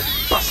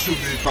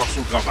passionné par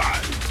son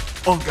travail,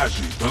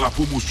 engagé dans la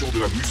promotion de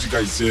la musique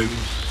haïtienne,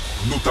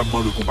 notamment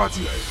le combat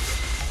direct.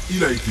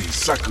 Il a été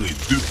sacré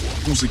 2 fois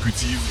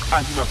consécutives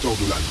animateur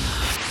de l'année.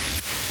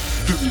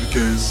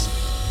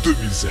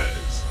 2015-2016.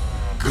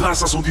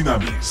 Grâce à son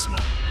dynamisme,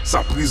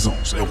 sa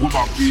présence est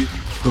remarquée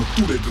dans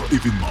tous les grands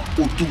événements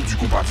autour du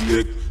combat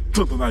direct,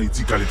 tant en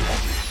Haïti qu'à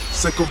l'étranger.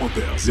 Ses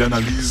commentaires et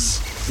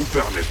analyses vous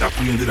permettent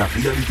d'appréhender la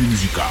réalité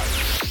musicale.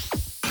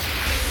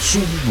 Son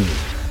humour,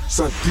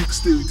 sa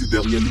dextérité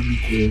derrière le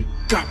micro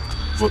capte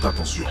votre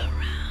attention.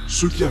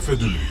 Ce qui a fait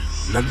de lui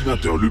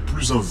l'animateur le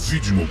plus en vue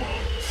du moment.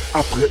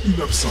 Après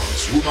une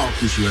absence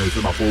remarquée sur la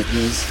FM à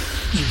Port-au-Prince,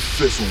 il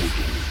fait son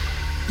retour.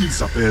 Il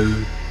s'appelle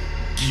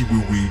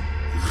Wewe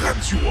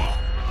Live-Lundi.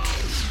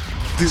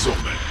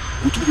 Désormais,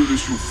 retrouvez-le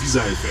sur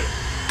Visa FM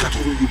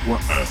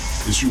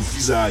 82.1 et sur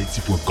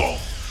visahaiti.com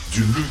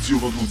du lundi au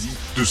vendredi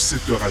de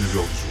 7h à 9h du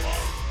soir.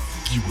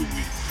 Wewe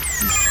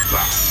is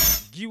back.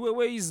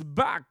 Wewe is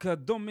back.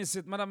 Donc,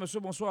 madame, monsieur,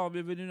 bonsoir.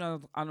 Bienvenue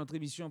à notre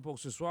émission pour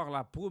ce soir,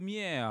 la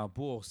première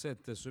pour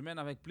cette semaine.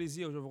 Avec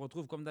plaisir, je vous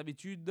retrouve comme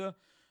d'habitude.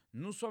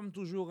 Nous sommes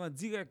toujours en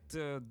direct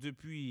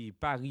depuis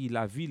Paris,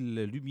 la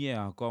ville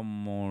lumière,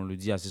 comme on le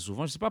dit assez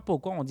souvent. Je ne sais pas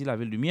pourquoi on dit la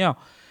ville lumière.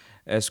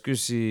 Est-ce que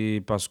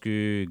c'est parce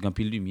que grand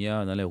pile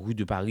lumière dans les rues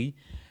de Paris?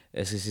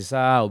 Est-ce que c'est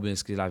ça ou bien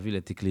est-ce que la ville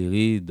est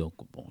éclairée? Donc,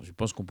 bon, je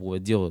pense qu'on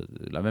pourrait dire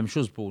la même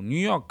chose pour New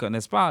York,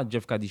 n'est-ce pas,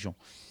 Jeff Cadichon?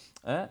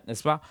 Hein,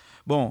 n'est-ce pas?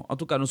 Bon, en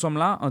tout cas, nous sommes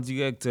là en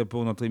direct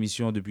pour notre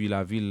émission depuis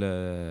la ville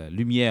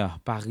lumière,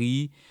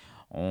 Paris.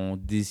 On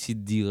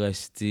décide d'y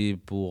rester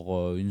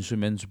pour une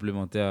semaine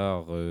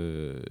supplémentaire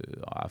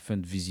afin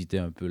de visiter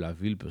un peu la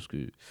ville parce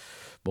que,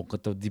 bon,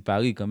 quand on dit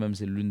Paris, quand même,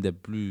 c'est l'une des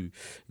plus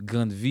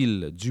grandes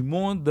villes du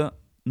monde.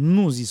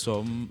 Nous y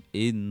sommes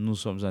et nous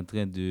sommes en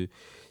train de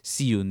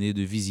sillonner,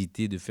 de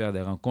visiter, de faire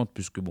des rencontres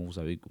puisque, bon, vous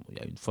savez qu'il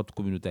y a une forte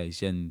communauté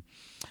haïtienne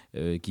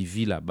qui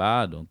vit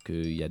là-bas. Donc,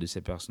 il y a de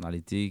ces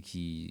personnalités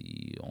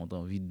qui ont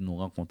envie de nous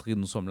rencontrer.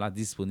 Nous sommes là,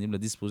 disponibles,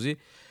 disposés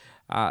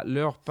à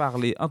leur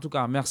parler. En tout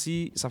cas,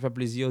 merci, ça fait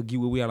plaisir.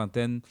 Wewe à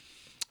l'antenne.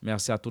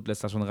 Merci à toutes les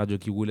stations de radio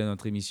qui roulaient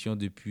notre émission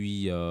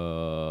depuis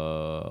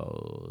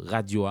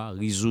Radio A,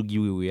 Réseau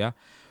Wewe.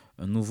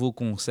 Un nouveau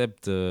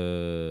concept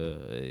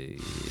un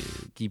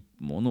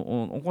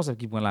concept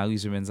qui prend la rue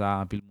semaine ça,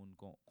 un peu le monde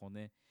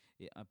connaît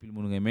et un peu le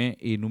monde remet.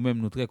 Et nous-mêmes,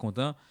 nous très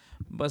contents.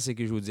 C'est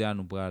que je vous dis à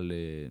nous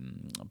parler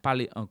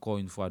encore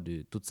une fois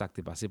de tout ça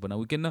qui est passé pendant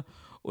le week-end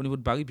au niveau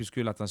de Paris, puisque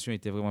l'attention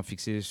était vraiment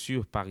fixée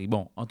sur Paris.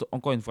 Bon,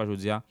 encore une fois, je vous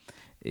dis,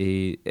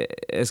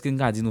 est-ce que nous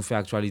avons dit nous faire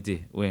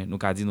actualité? Oui, nous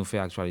avons dit nous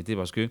faire actualité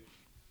parce que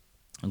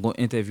une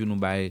interview nous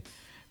bail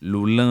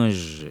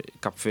Lolange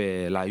qui a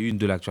fait la une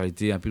de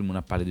l'actualité, un peu le monde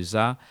a parlé de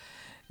ça.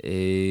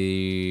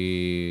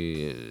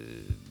 Et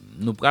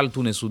nous allons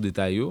tourner sur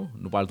détail,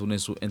 nous allons tourner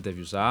sur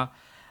interview ça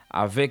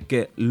avec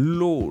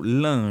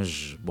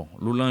Lolange. Bon,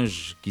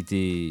 Lolange qui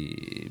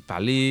était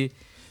parlé,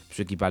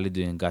 monsieur qui parlait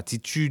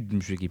d'ingratitude,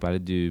 monsieur qui parlait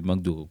de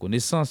manque de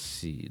reconnaissance,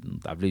 si nous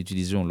avons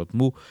utilisé l'autre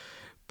mot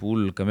pour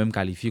quand même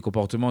qualifier le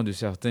comportement de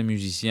certains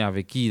musiciens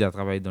avec qui il a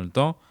travaillé dans le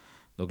temps.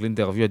 Donc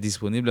l'interview est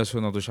disponible sur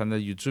notre chaîne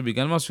YouTube,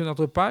 également sur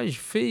notre page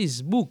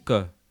Facebook.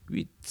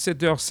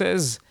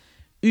 7h16,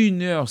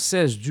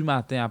 1h16 du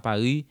matin à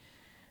Paris.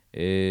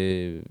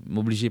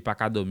 M'obliger pas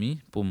qu'à dormir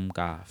pour me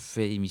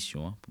faire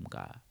émission, pour me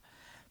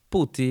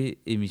porter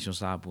émission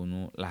ça pour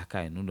nous la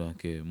caille nous.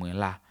 Donc moi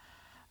là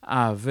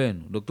avec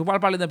nous. Donc tu vas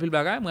parler d'un pile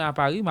bagaille, moi à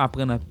Paris, moi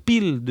apprendre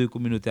pile de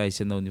communauté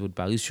haïtienne au niveau de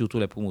Paris, surtout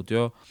les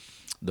promoteurs.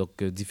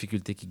 Donc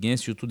difficulté qui gagne,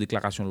 surtout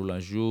déclaration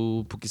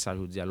Lolange pour qui ça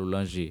je dis à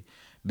Lolange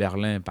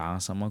Berlin par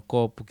ensemble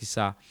encore pour qui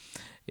ça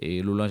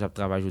et Lolange a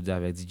travaillé aujourd'hui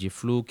avec DJ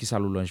Flo qui ça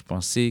Lolange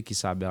pensé qui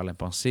ça Berlin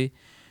pensé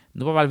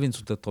nous pas venir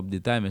sur trop de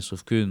détails mais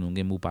sauf que nous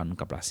gagnons pas nous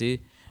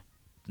placer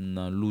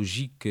dans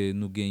logique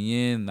nous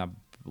gagner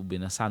ou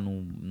bien ça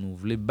nous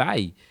voulait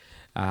bail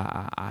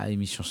à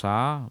émission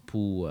ça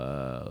pour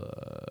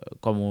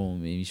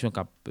comme émission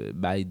qui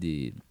bail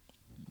des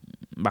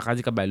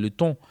dit qui bail le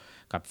ton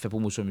qui fait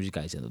promotion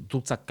musicale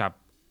tout ça qui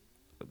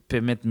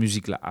permettre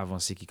musique là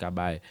avancer qui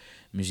cabaye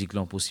musique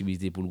là en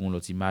possibilité pour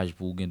l'autre image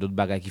pour gain d'autres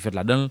bagages qui fait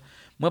là-dedans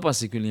moi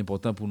pense que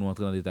l'important pour nous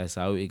entrer dans détail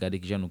ça et garder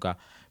que gens nous ca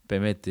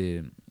permettre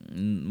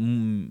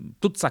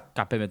tout ça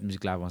qui permettre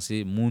musique là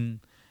avancer moun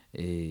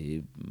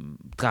et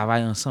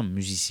travailler ensemble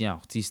musiciens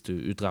artistes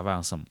eux travaillent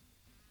ensemble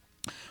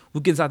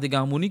week-end ça des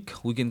harmonique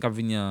week-end qui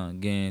venir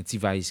gain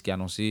T-Vice qui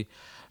annoncé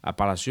à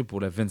par la suite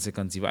pour les 25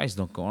 ans de T-Vice.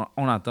 Donc,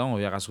 on attend, on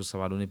verra ce que ça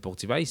va donner pour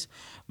T-Vice.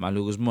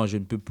 Malheureusement, je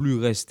ne peux plus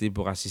rester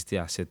pour assister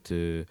à cette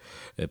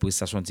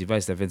prestation de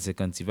T-Vice, les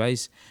 25 ans de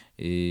T-Vice.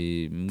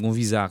 Et mon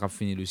visa a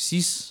fini le 6,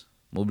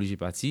 je suis obligé de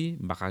partir.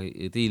 Je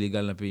été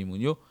illégal dans le pays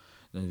mondial.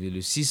 Donc, le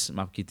 6,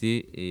 je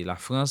quitté la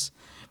France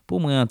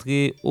pour me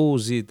rentrer aux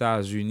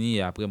États-Unis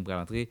et après, je vais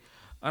rentrer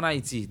en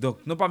Haïti. Donc,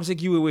 nous pas M.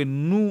 Wewe,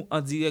 nous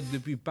en direct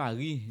depuis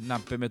Paris, nous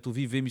permettons de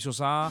vivre l'émission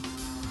ça.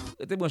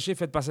 Restez branchés,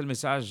 faites passer le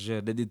message,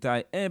 des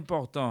détails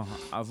importants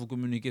à vous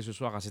communiquer ce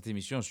soir à cette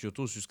émission,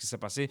 surtout sur ce qui s'est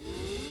passé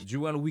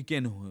durant le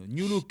week-end.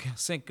 New Look,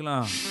 5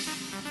 ans,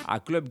 à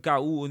Club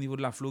Kaou au niveau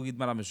de la Floride,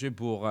 madame, monsieur,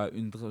 pour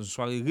une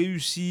soirée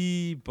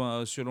réussie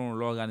selon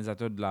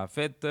l'organisateur de la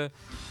fête.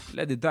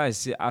 Les détails,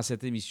 c'est à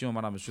cette émission,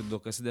 madame, monsieur.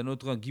 Donc, c'est de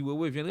notre Guy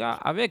Wewe viendra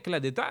avec les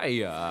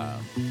détails.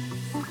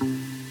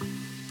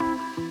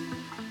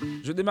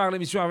 Je démarre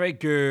l'émission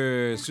avec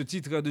ce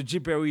titre de J.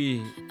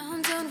 Perry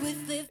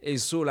et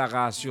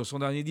Solara sur son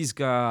dernier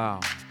disque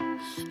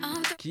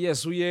qui est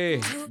souillé,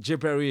 J.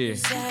 Perry.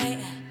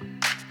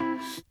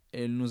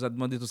 Elle nous a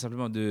demandé tout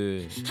simplement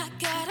de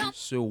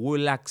se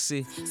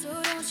relaxer.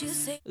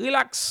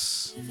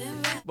 Relax.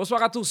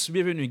 Bonsoir à tous,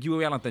 bienvenue. Guy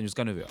Wewe à l'antenne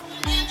jusqu'à 9h.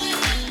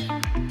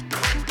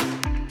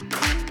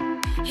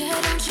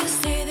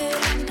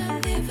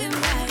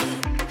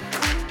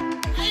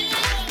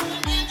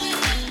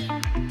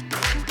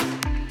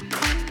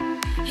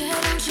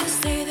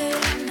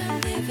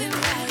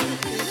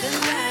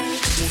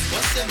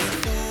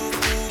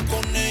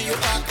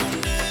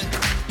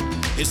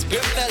 Est-ce que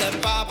t'allais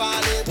pas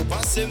parler pour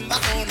penser ma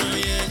qu'on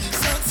rien?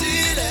 Senti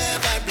les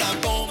vibes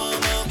blancs bon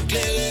maman,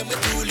 éclairez-moi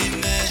tous les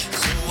nez.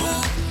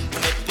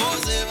 On est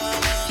posé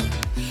maman,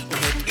 on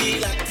est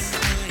relax.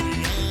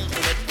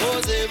 On est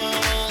posé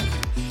maman,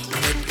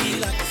 on est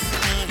relax.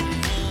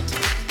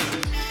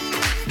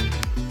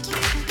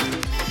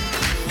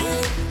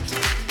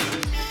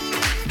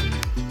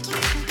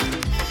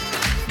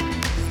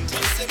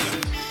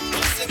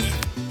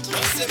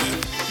 Pensez-moi.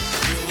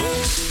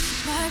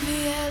 My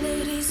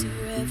reality's a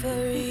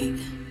reverie.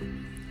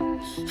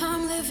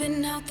 I'm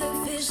living out the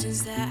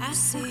visions that I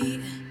see.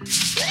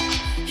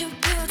 You're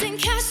building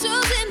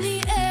castles in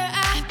the air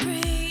I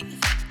breathe.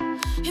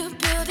 You're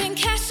building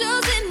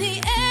castles in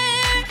the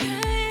air.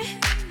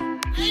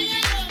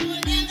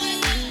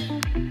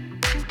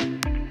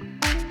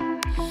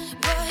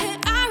 But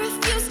I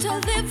refuse to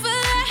live for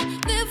that,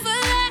 live for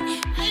that.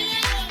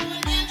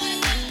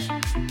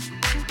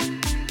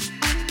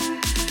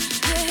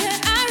 Yeah,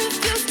 I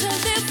refuse to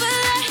live for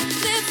that,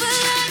 live for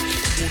that.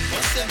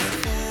 Pensez-moi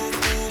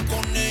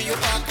qu'on est yo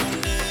pas qu'on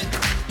est.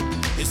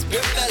 Est-ce que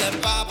t'allais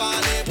pas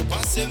parler pour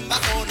penser ma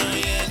qu'on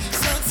rien?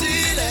 Senti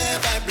les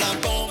vibes blancs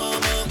bon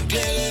maman,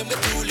 éclairez-moi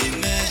tous les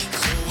nez.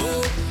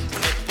 On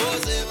est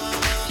posé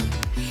maman,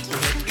 on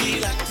est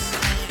relax.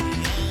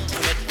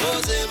 On est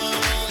posé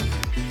maman,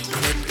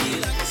 on est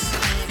relax.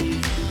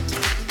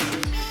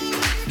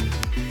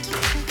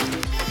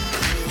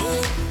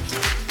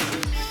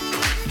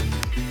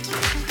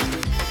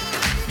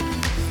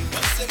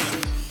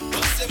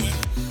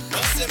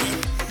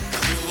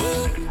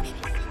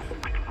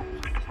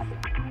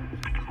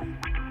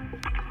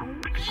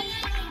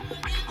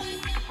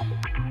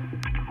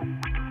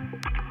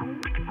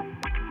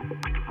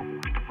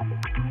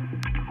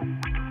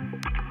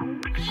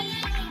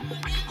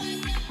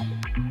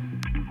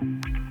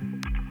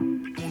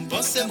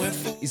 Pensez-moi.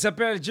 Il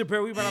s'appelle J.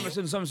 Perry, madame,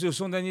 monsieur, nous sommes sur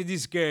son dernier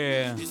disque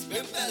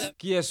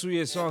qui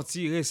est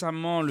sorti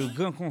récemment, le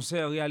grand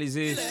concert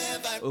réalisé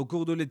au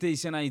cours de l'été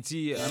ici en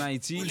Haïti.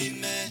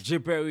 J.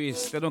 Perry,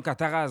 c'était donc à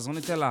Taraz, on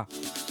était là.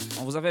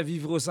 On vous avait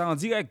vivre ça en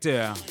direct.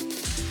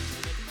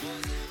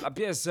 La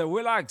pièce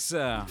Relax.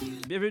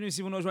 Bienvenue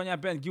si vous nous rejoignez à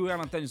peine, Guy Wewe à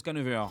l'antenne jusqu'à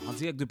 9h, en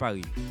direct de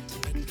Paris.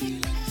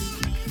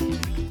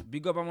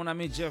 Big up à mon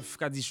ami Jeff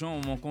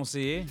Cadichon, mon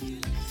conseiller.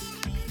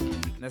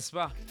 N'est-ce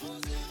pas?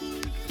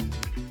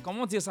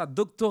 Comment dire ça?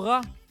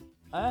 Doctorat?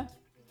 Hein?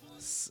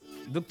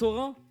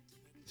 Doctorant?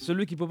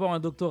 Celui qui peut avoir un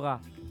doctorat.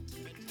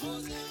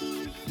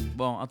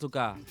 Bon, en tout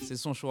cas, c'est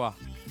son choix.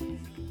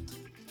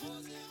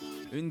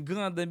 Une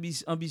grande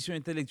ambition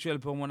intellectuelle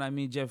pour mon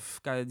ami Jeff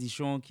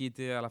Cadichon qui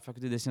était à la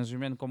faculté des sciences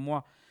humaines comme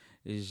moi.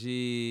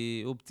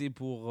 J'ai opté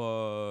pour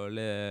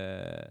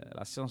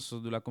la science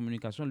de la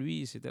communication.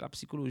 Lui, c'était la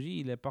psychologie.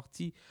 Il est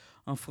parti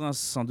en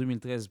France en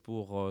 2013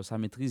 pour sa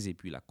maîtrise et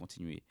puis il a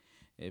continué.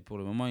 Et pour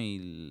le moment,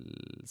 il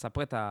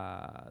s'apprête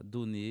à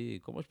donner,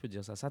 comment je peux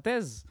dire ça, sa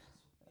thèse,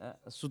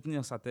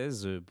 soutenir sa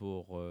thèse.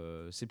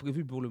 C'est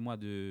prévu pour le mois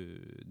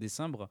de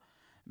décembre.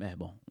 Mais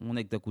bon, on est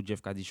avec un coup de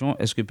Jeff Cadichon.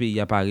 Est-ce que le pays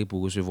apparaît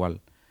pour recevoir?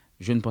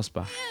 Je ne pense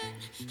pas.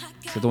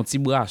 C'est ton petit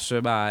bras,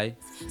 ce bail.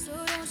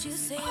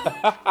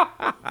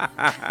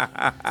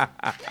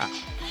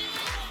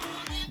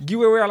 Guy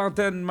Wewe à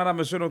l'antenne, madame,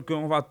 monsieur. Donc,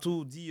 on va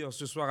tout dire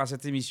ce soir à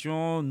cette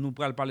émission. Nous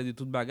pourrons parler de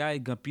toute bagaille,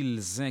 gampil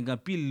zing,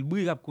 gampil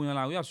bruit rap qu'on y a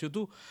la rue.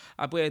 Surtout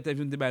après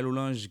l'interview de débat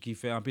Lolange qui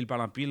fait un pile par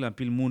un pile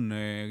monde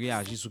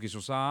réagit sur question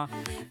ça.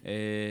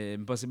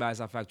 Je pense que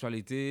ça fait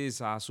actualité,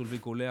 ça a soulevé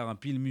colère, un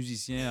pile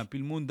musicien, un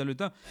pile monde dans le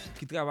temps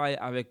qui travaille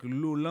avec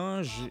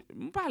Lolange.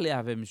 Je parlais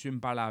avec monsieur, je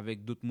parlais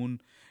avec d'autres monde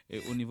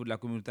au niveau de la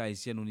communauté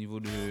haïtienne, au niveau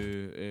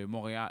de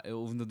Montréal,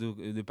 au niveau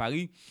de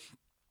Paris.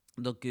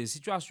 Donc,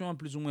 situation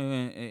plus ou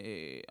moins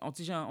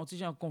antigène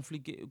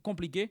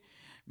compliquée,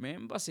 mais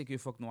je pense qu'il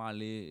faut que nous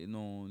allions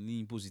dans une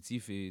ligne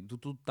positive et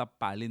tout a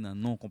parlé dans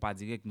non compas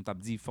direct, nous avons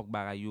dit qu'il faut que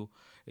Barayo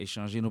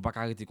échanger, nous pas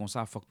arrêter comme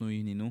ça, il faut que nous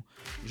unissions.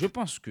 Je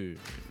pense que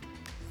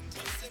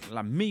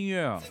la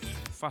meilleure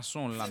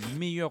façon, la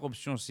meilleure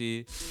option,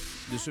 c'est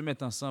de se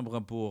mettre ensemble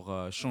pour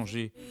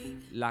changer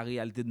la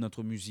réalité de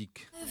notre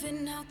musique.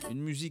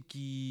 Une musique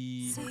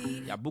qui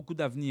a beaucoup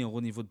d'avenir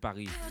au niveau de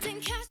Paris.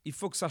 Il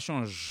faut que ça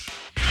change.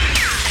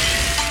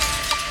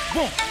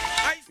 Bon,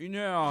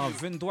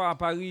 1h23 à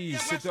Paris,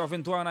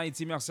 7h23 en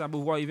Haïti. Merci à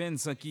Beauvoir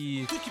Events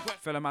qui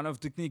fait la manœuvre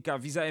technique à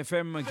Visa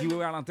FM qui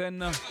est à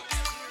l'antenne.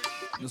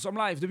 Nous sommes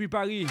live depuis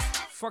Paris.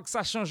 Faut que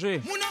ça change.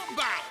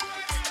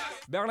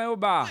 Berlin au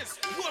bas.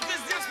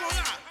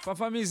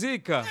 Fafa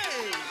Musique.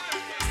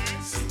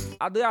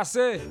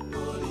 Adressé.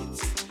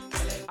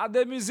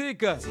 Adé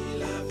Musique.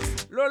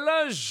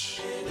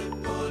 Lolange.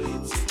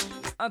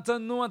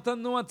 Entends-nous. Bon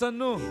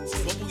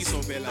pour qu'ils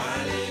sont belles là.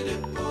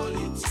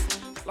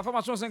 La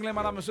formation Zinglin,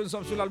 madame, monsieur, nous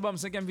sommes sur l'album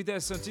 5e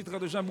vitesse, titre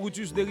de Jean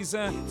Brutus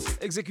Dérissin,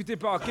 exécuté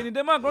par Kenny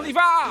Demande. On y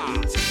va!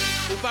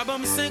 Ou pas bon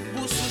 5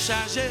 pour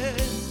sous-charger,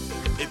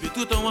 et puis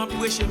tout en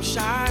empêcher me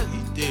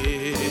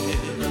charité.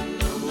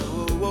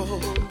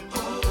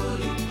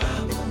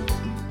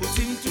 Ou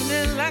tu me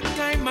tournes la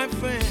caille, my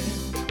friend,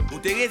 ou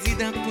t'es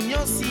résident pour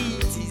your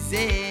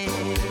citizen.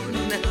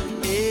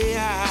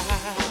 Yeah.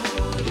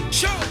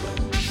 Show!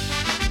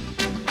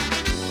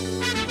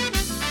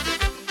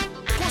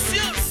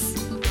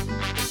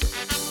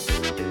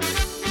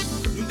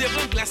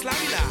 Devant glace la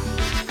vie là.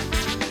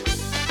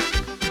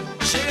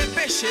 J'ai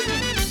péché.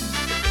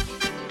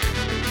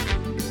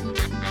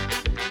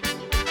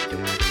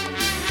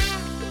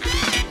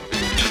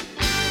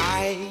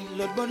 Aïe,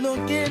 l'autre bon nom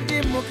qu'est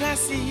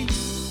démocratie.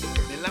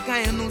 Mais la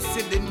caille nous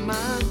c'est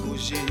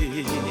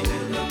démagogie.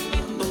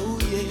 Oh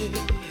yeah.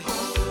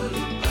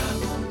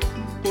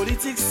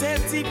 Politique c'est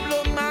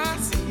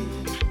diplomatie.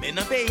 Mais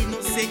dans le pays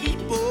nous c'est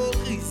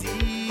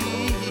hypocrisie.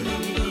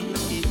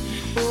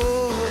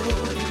 Oh.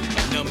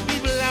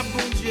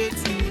 Bon Dieu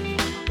dit,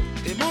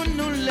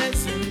 aimons-nous les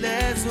uns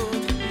les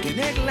autres, que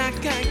n'est la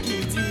caille qui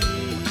dit,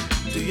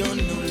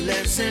 tuyons-nous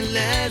les uns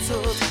les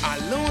autres,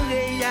 allons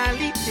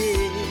réalité,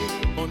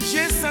 mon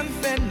Dieu ça ne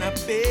fait n'a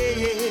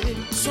payer,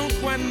 son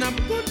quoi n'a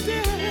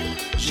porté,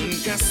 je ne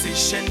casse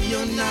chaîne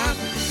y'en a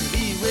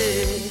privé,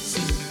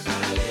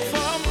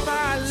 faut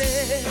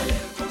parler,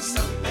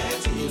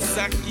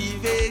 ça qui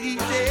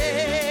vérité,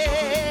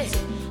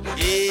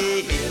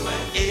 ouais.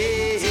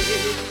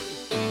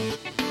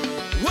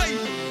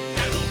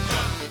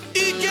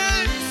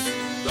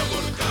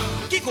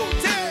 Qui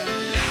côté?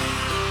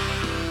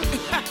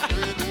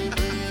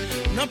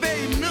 Non,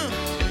 baby, non.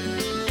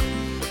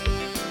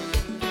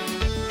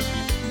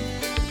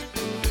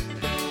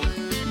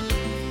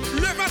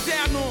 Le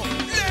matin, non.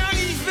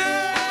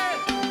 L'arrivée.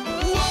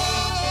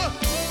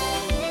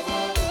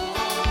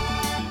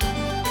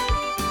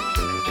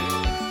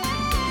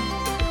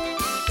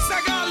 Ça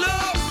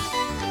galope.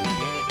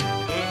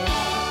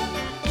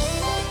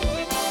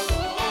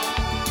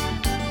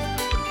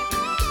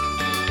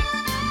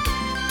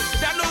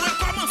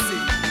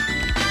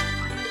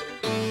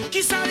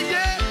 Qui s'allie,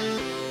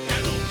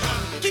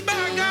 qui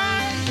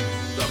bagaille,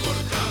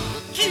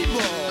 qui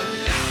bon.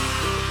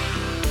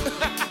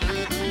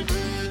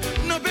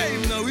 Non,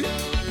 baby, non, oui.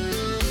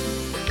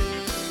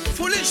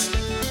 Foolish.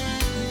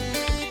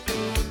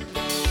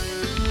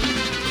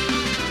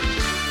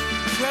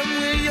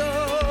 Fais-moi yo,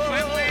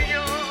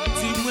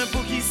 dis-moi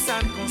pour qui ça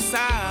comme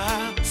ça.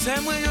 C'est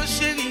moi yo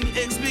chérie,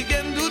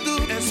 expliquez-moi doudou.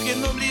 Est-ce que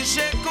nous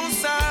obligés comme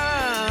ça?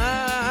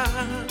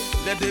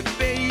 Les deux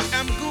pays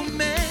aiment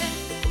gourmet.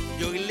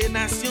 Les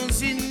Nations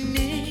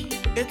Unies,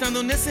 étant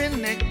donné c'est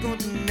nèg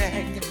contre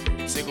nèg,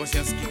 c'est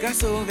conscience qui a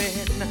sauvé,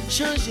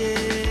 changer.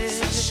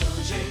 Ça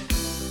changer,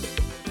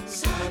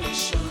 ça va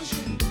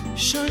changer.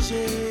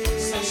 Changer,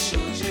 ça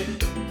changer.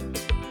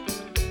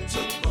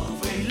 Tout bon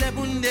vrai. Il est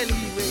pour nous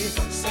délivrer,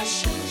 ça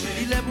changer.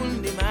 Il est pour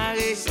nous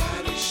démarrer, ça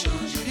va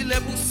changer. Il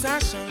est pour ça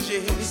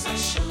changer, ça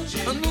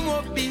changer. On nous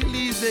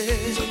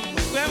mobiliser,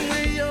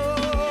 ouais yo.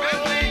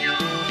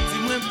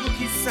 Dis-moi pour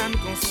qui ça ne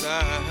comme ça.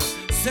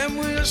 C'est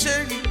moi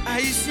chéri,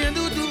 haïtien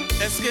doudou,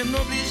 est-ce que nous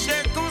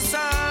obligés comme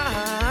ça?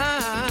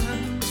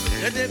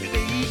 Les deux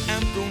pays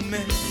en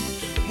commun,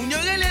 nous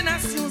y'aurait les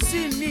Nations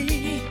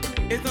Unies,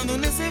 étant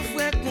donné c'est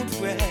frère contre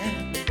frère,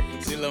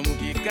 c'est l'amour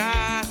qui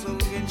casse, on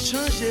vient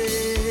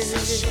changer. Ça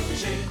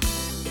changer,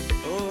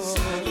 oh, ça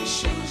va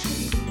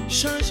changer.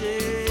 Changer,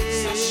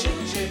 ça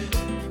changer.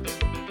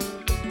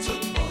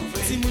 Tout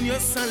mauvais. Si nous y'aurait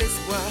sans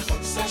l'espoir,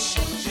 ça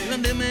changer.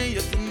 Lendemain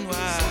y'aurait tout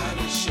noir, ça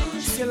va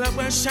changer. C'est la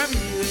voie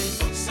chavirée.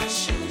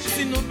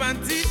 Si nous pas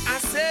dit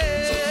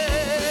assez,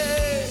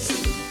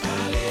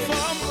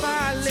 faut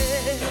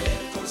parler,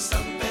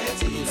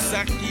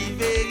 ça qui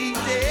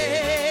vérité.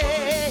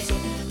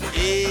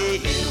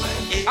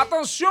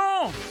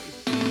 Attention!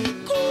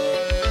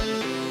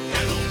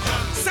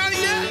 Ça y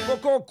est!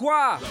 Coco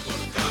quoi?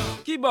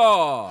 Qui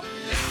bord?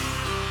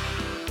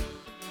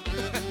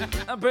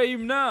 Un peu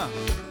hymne. À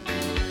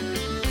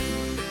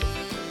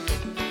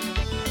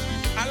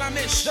la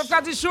mèche. De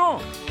tradition.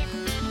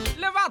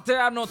 Levate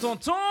à nos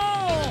tontons.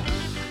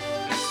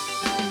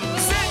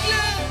 C'est.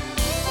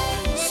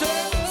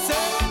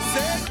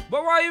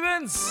 Wewe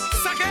Events.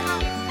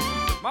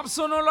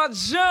 M'absonon l'autre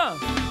gens.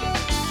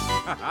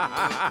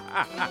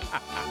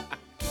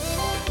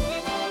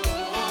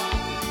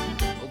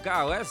 Au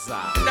cas ouais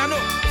ça. Dano,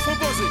 faut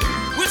poser.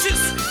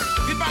 Witches,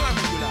 vite par la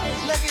boule là.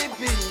 La guerre,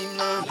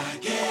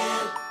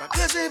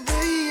 casser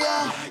pays,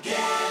 la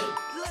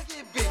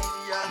pays,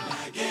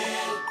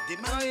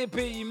 Démarrer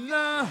pays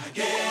m'na,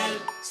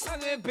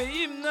 sauver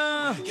pays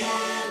m'na,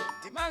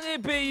 démarrer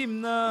pays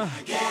m'na,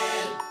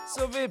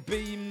 sauver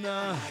pays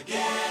m'na,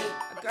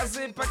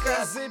 casser pas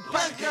casser,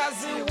 pas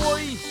casser,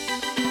 oui.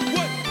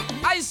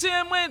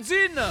 Haïtien moins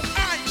d'une,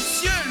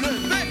 haïtien le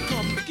mec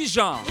comme qui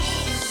genre?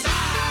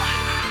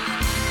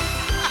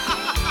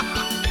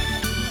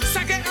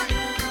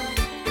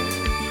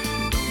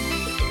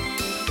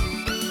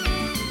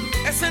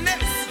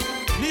 SNS,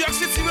 New York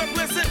City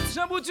represent.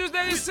 Jean Boutus de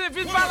lycée,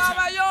 vite par la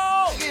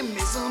maillot. Et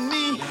mes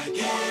amis,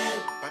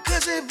 pas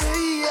casser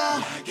pays,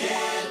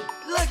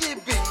 la pays,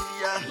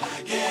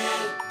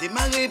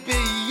 démarrer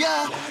pays,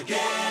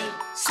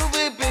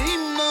 sauver pays,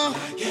 non,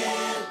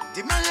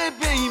 démarrer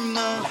pays,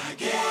 non,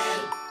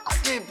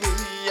 pays,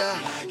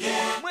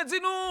 Moi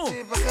dis-nous,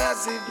 c'est pas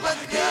casser, pas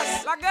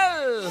casser. la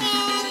gueule.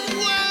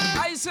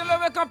 Haïtien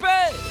levé campé,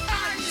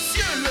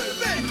 Haïtien le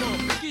mec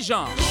comme qui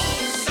genre?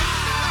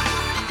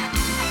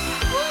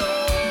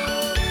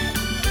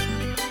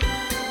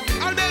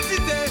 Ah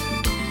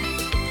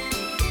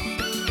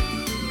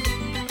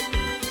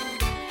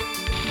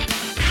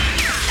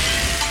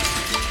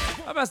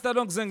ben, c'était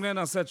donc Zenglin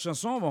dans cette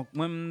chanson. Bon,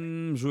 moi,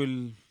 je joue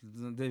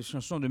des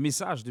chansons de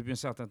messages depuis un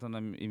certain temps dans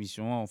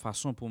l'émission, en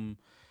façon pour me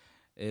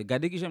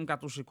garder que j'aime qu'à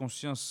toucher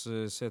conscience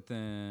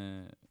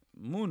certains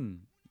moun,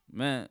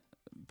 mais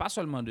pas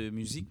seulement de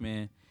musique,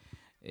 mais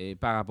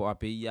par rapport à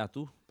pays à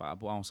tout, par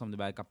rapport à l'ensemble de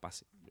bagages qui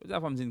passé. Je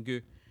veux dire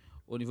que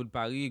au niveau de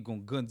Paris, il y a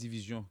une grande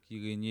division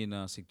qui régnait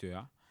dans le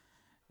secteur.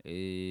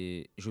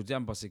 Et je dis, je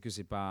pense que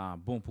c'est pas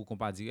bon pour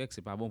compas direct,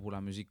 c'est pas bon pour la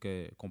musique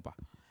compas.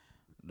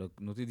 Donc,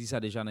 nous te dit ça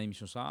déjà dans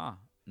l'émission ça.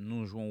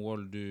 Nous jouons un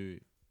rôle de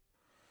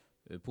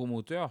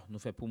promoteur, nous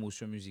faisons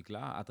promotion musique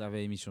là à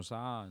travers l'émission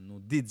ça, nous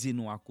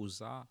dédions à cause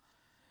ça.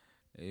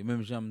 Et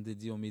même j'aime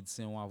dédier aux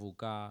médecins, aux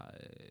avocats,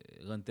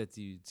 rendre tête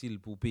utile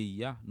pour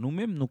pays.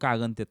 Nous-mêmes, nous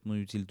rendre tête nous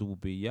utile pour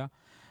pays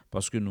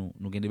parce que nous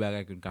avons des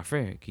bagages que nous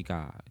faire qui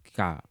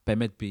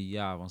permettent pays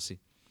à avancer.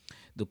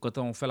 Donc, quand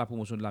on fait la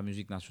promotion de la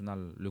musique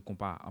nationale, le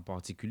compas en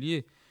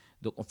particulier,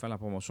 donc on fait la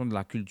promotion de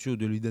la culture,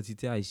 de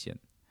l'identité haïtienne.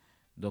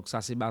 Donc, ça,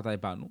 c'est bataille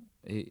par nous.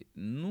 Et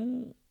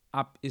nous,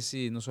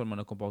 essayer non seulement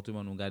notre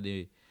comportement, nous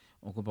garder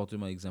un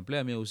comportement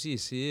exemplaire, mais aussi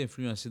essayer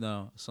d'influencer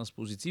dans le sens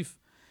positif.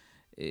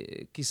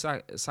 Et tout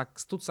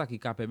ça qui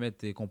peut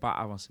permettre qu'on pas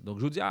avancer. Donc,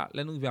 je dis, là,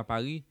 nous arrivons à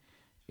Paris,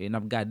 et nous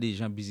avons gardé les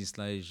gens business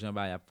là, les gens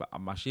à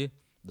marcher.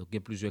 Donc, il y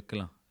a plusieurs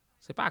clans.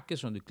 Ce n'est pas une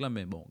question de clan,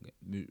 mais bon,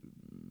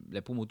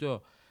 les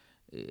promoteurs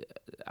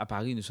à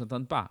Paris ne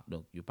s'entendent pas.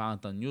 Donc, ils ne pas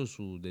entendre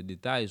sur des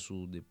détails,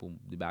 sur des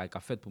barrières à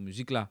fait pour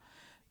musique là.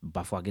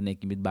 Parfois, il y a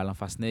qui met de balle en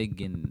face.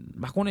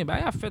 Par contre, il y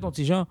a fait un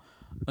petit genre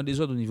en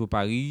désordre au niveau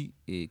Paris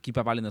et qui ne peut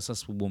pas parler dans ce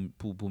sens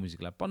pour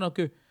musique là. Pendant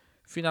que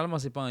finalement,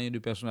 ce n'est pas un de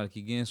personnel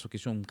qui gagne sur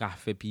question de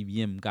faire plus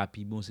bien,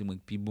 plus bon, c'est moins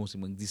plus bon, c'est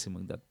moins 10, c'est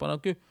moins date. Pendant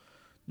que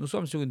nous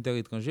sommes sur une terre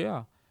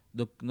étrangère,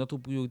 donc notre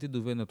priorité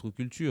devrait être notre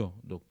culture,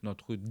 donc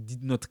notre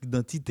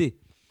identité.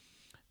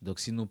 Donc,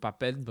 si nous ne pas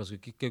perdre, parce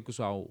que quel que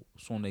soit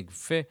son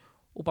fait,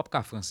 ou pas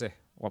qu'à français,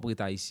 ou après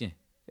haïtien.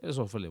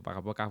 Par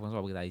rapport à français, ou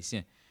après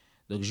haïtien.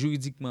 Donc,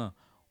 juridiquement,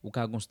 ou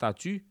qu'à un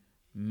statut,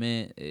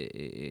 mais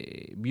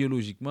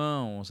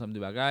biologiquement, ensemble de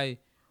bagailles,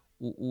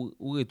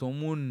 ou est ton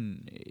monde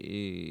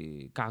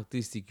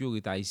caractéristique ou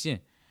est haïtien.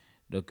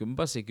 Donc, je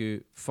pense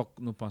que faut que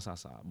nous pensions à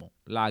ça. Bon,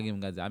 là, je me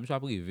dis, je suis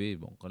privé,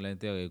 bon, quand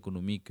l'intérêt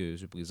économique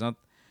se présente,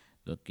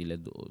 donc il est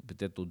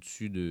peut-être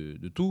au-dessus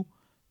de tout.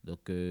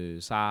 Donc,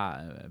 ça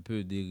a un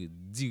peu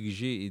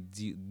dirigé et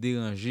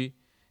dérangé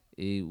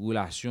et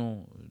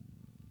relations,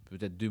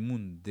 peut-être deux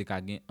mondes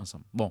décagés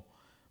ensemble. Bon,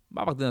 je ne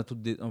vais pas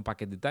partir dans un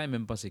paquet de détails,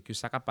 même parce que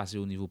ça a passé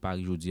au niveau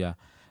Paris aujourd'hui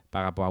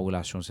par rapport à la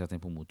relation de certains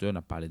promoteurs. On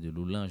a parlé de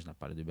Loulange, on a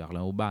parlé de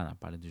Berlin Aubin, on a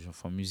parlé de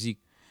Jean-François Musique,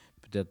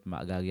 peut-être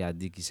Margaret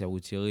Adé qui s'est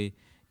retiré,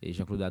 et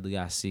Jean-Claude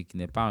Adriassé qui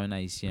n'est pas un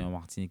Haïtien en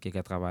Martinique qui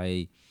a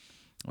travaillé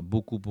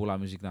beaucoup pour la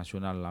musique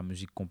nationale, la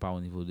musique compas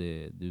au niveau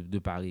de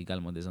Paris,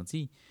 également des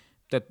Antilles.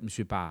 Peut-être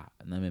monsieur pas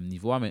dans le même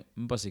niveau, mais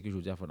je pense que je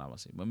veux dire qu'il faut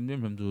avancer.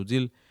 Moi-même, je toujours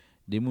dire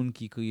des gens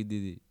qui créent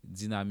des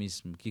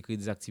dynamismes, qui créent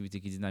des activités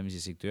qui dynamisent le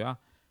secteur.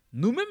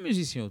 Nous-mêmes,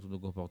 musiciens, autour de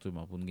nos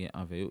comportements, pour nous gagner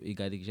envers eux, et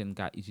garder que les jeunes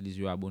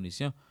utilisent à bon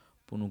escient,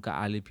 pour nous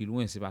aller plus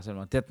loin, c'est pas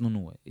seulement tête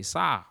nous. Et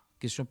ça,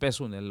 question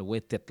personnelle,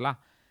 ouais, tête là,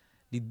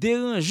 de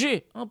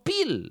déranger en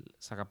pile,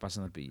 ça va passer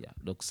dans le pays.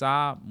 Donc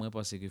ça, moi, je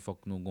pense qu'il faut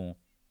que nous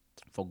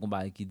faut qu'on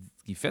baille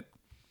qui fait,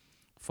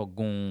 faut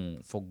qu'on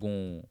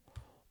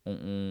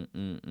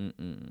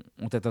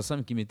on tête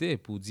ensemble qui mettait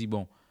pour dire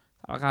bon,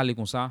 ça va aller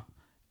comme ça,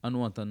 on nous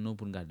entend nous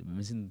pour nous garder.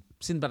 Mais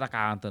si nous pas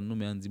d'accord entendre nous,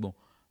 mais on dit bon,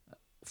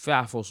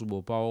 faire force sur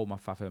bon pas, ma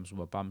faire sur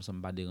bon pas, ça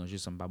me pas déranger,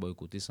 ça me pas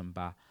boycotter, ça me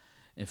pas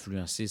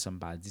influencer, ça me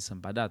pas dire, ça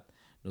me pas date.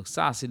 Donc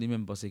ça c'est les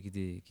mêmes pensées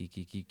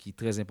qui est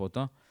très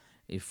important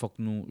et faut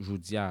que nous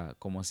aujourd'hui à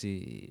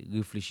commencer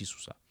réfléchir sur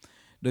ça.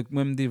 Donc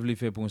même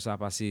développer pour ça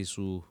passer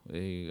sur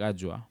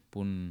radio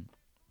pour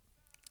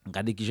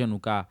regarder qui nous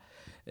ka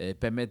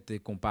permettre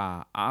qu'on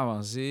pas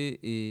avancer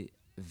et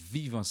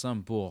vivre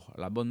ensemble pour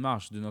la bonne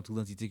marche de notre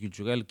identité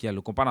culturelle qui est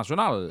le compas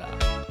national.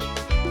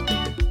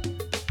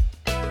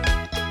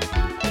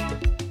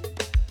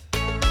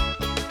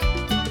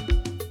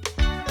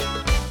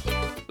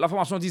 La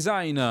formation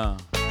Design,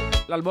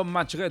 l'album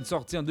Match Red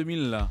sorti en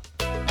 2000.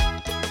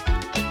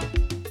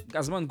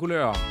 Gazman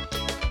couleur,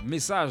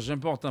 message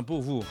important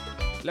pour vous.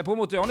 Les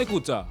promoteurs, on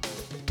écoute ça.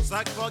 Ça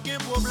pas de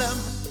problème,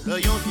 le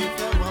yon qui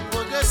fait moi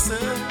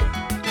progresser.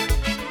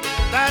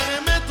 T'as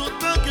aimé tout le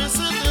temps que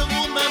c'était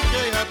vous-même qui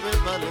avez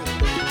parlé.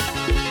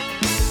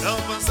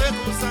 On pensait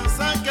qu'on s'en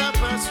sent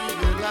capable de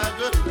suivre la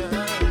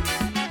gueule.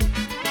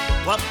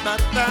 Wap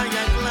bataille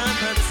avec la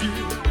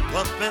nature,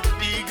 wap fait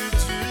figure.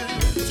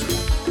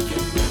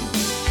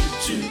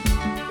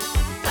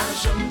 T'as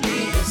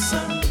jamais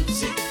sa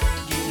musique,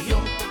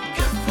 Guillaume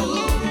Cafou.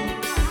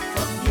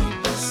 Faut nous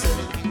passer,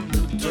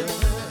 nous deux,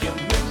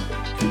 gamin,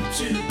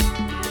 culture.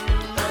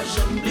 T'as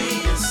jamais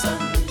sa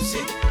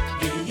musique,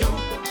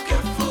 Guillaume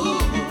Cafou.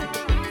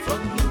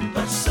 Faut nous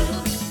passer.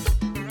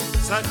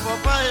 Ça ne faut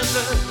pas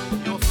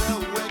aider, yon frère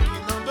ouais qui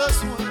n'en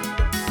besoin.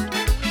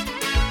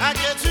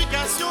 Avec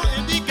éducation,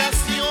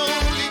 indication,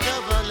 li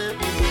cavale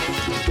pour.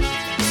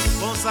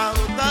 Bon ça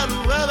ou ta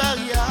loué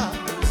barrière,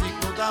 musique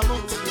nous t'a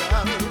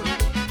mondial.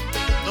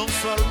 Non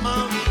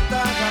seulement nous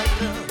t'a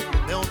vaincu,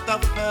 mais on t'a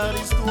fait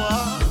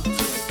l'histoire.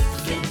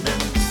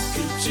 Gamin,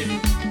 culture.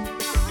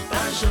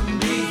 T'as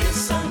jamais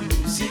sa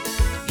musique,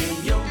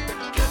 Guillaume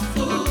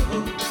Cafou.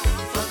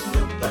 Faut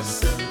nous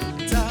passer.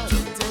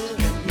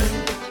 Gamin,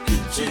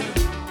 culture.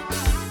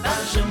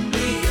 T'as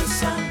jamais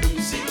sa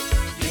musique,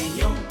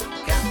 Guillaume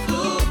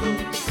Cafou.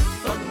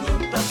 Faut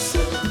nous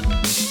passer.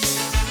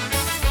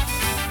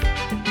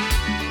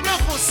 La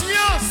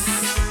conscience.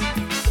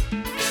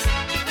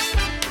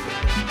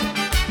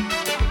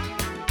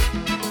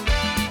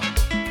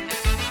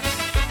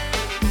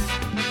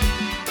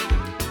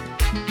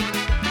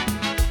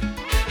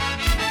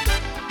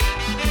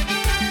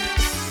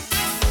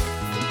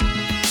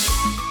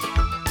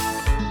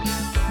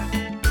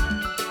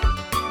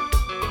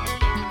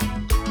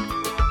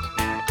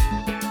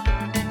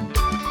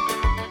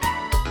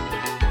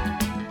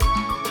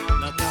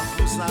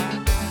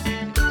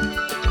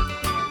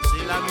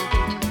 C'est là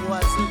nous tout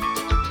croisés.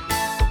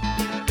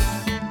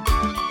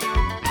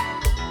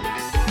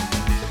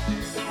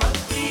 Wap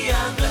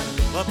priave,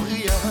 Va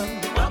prier,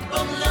 wap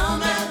bom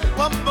l'homme,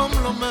 va bon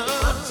l'homme.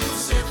 tout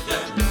c'est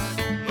fait.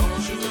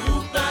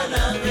 Bonjour, pas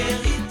la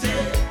vérité.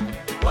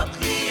 Wap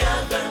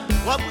priave,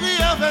 Va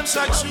prier avec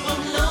chaque wap jour.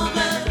 bom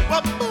l'homme, Va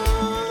bon.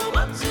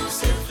 wap tout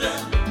c'est fait.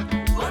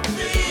 Wap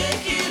prier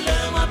qu'il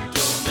aime, wap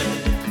tomber.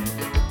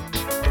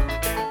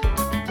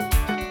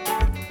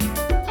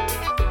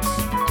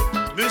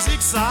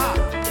 Musique ça,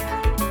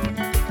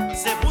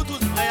 c'est pour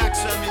toute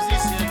réaction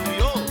musicien nous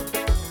yo.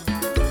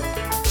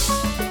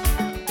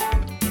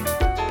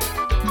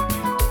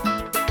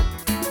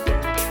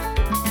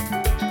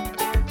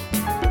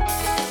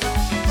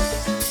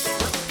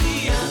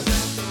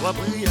 Va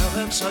prier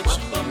avec chaque jour.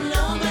 Bom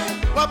l'homme,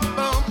 Va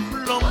bon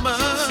l'homme.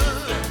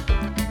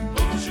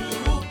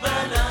 bonjour,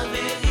 pas la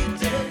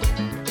vérité.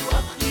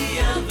 Wap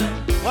priave,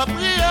 Va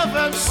prier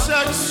avec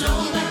chaque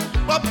jour.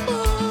 Va bon.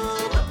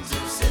 wap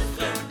tout c'est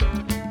fait.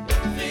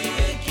 Wap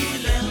prier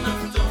qu'il aime,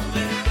 wap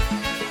tomber.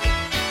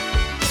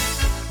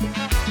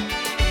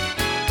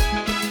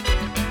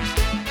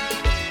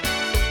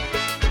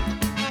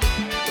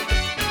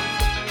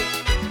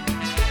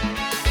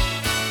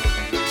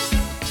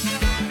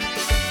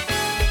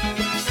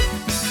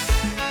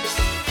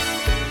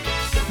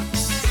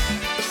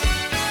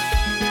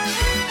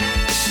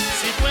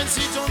 Si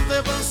Quincy Jones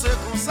dépense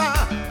comme ça,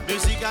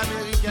 musique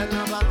américaine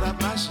n'a pas ta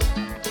pâche.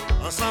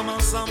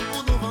 Ensemble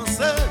pour nous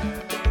avancer,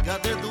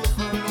 gardez tout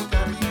pour nos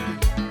caribes.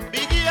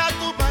 Biggie a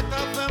tout pas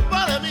qu'à faire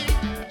polémique.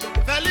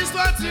 Fait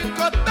l'histoire d'une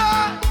côte,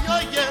 yo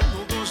yeah,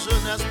 nous bon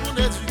jeunesse pour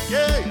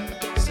l'éduquer.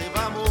 C'est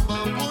pas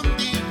moment pour nous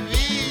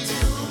diviser.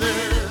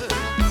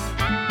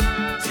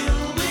 Deal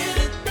with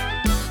it.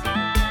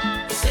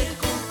 C'est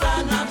qu'on va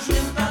n'a joué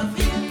pas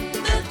vite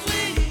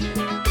détruit.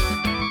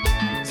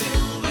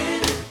 Deal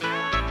with it.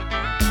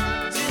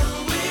 Deal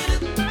with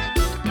it.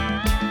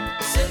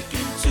 C'est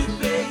que tu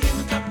payes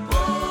une cap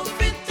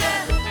profiter.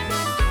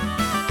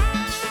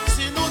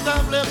 Si nous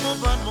d'emblée qu'on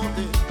va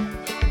demander,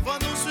 faut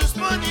nous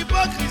suspendre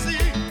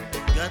l'hypocrisie.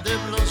 Gardez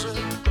blanche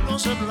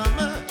la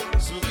main,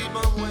 souris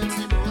ban moins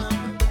si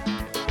moi-même.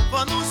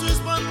 Faut nous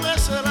suspendre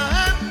prêcher la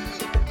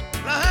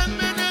haine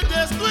mène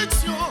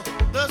destruction,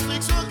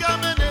 destruction qui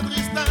amène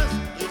tristesse,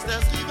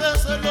 tristesse qui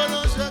verse l'eau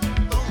dans chaque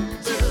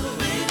Deal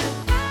with it.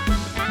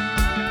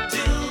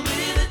 Deal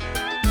with it.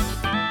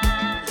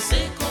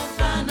 C'est qu'on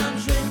va n'a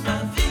joué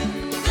pas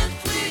vite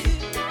détruit.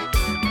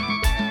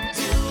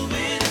 Deal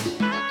with it.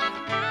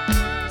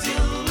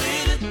 Deal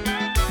with it.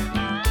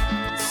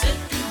 C'est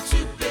que tu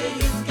payes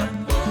une cap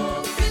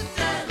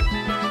profiter.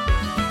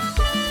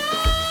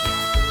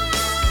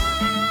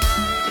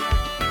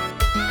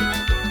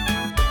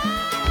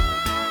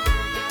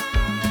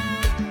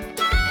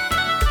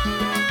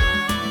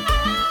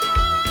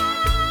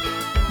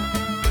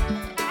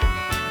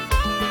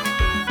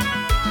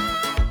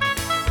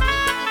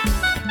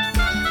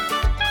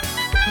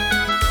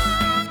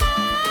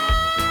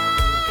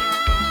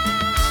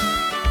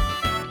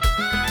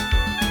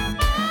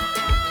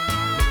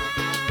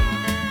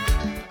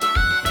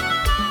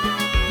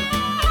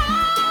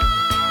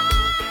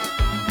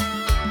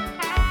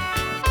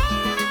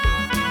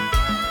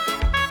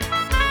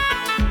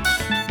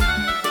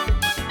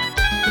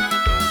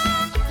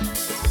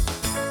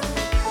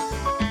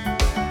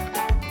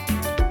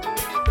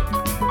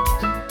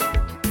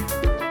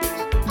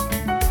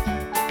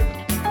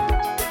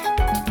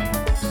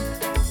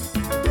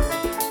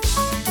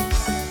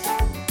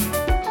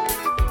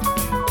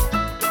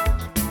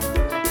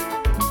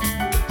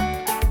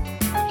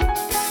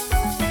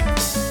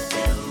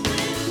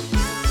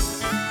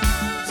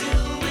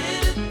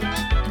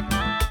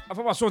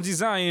 formation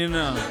design.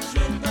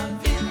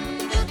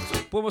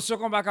 Promotion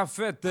qu'on va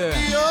fait.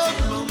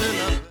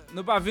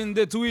 Nous pas venir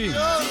détruire.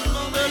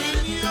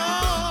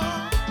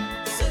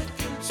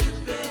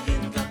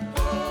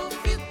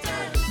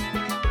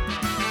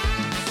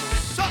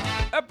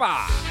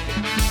 Epa.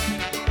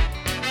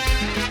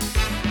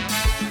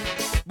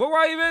 Bon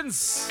Evans.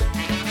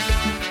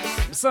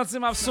 Senti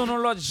m'a sonné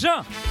l'autre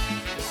gens.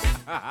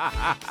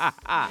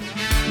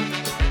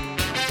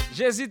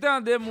 J'hésite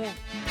en des mots.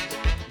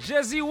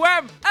 Jésus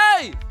web.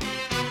 Hey!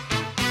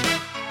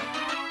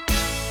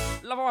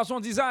 La formation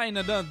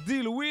design d'un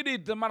deal with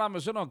it, madame,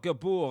 monsieur, donc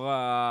pour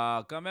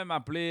quand même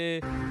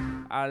appeler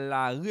à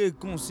la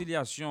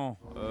réconciliation.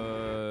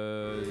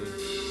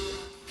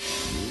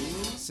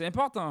 C'est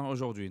important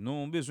aujourd'hui. Nous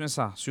avons besoin de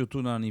ça,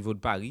 surtout dans le niveau de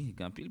Paris.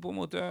 Quand le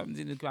promoteur me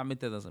dit qu'il va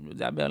mettre ensemble. Je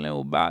dis à Berlin,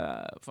 au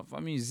bas,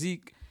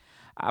 musique.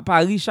 À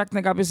Paris, chaque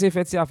NKPC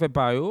fait ça fait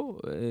par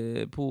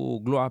eux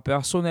pour gloire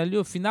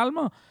personnelle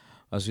finalement.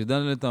 Parce que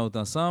dans le temps où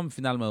ensemble,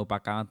 finalement, au pas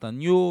 40 ans,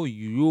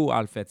 yo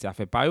a fait ça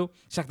fait par eux.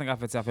 Chaque NKPC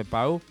fait ça fait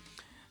par eux.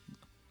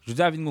 Je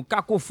dis avec une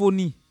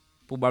cacophonie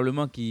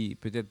probablement qui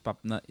peut-être pas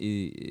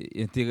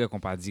intérêt qu'on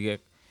pas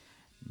direct.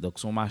 Donc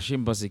son marché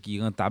me pense qu'il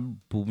est rentable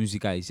pour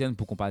musique haïtienne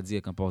pour qu'on pas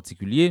direct en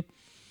particulier.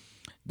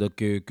 Donc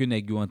que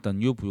nèg yo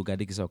entendre yo pour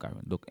regarder qui ça va.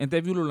 Donc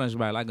interview Lolange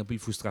ba là, il y a une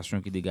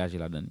frustration qui dégage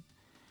là-dedans.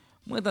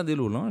 Moi entendez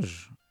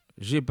Lolange,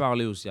 j'ai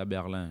parlé aussi à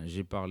Berlin,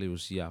 j'ai parlé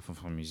aussi à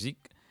Fanfan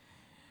Musique.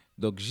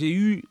 Donc j'ai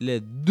eu les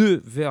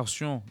deux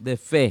versions des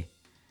faits.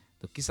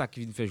 Donc qui ça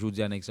qui vient faire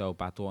jodi avec ça ou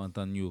pas trop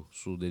entendre yo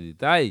sur des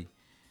détails.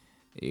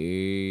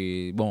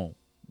 Et bon,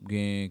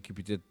 qui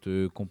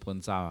peut-être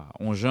comprendre ça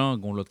en gens,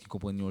 l'autre qui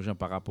comprend en gens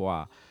par rapport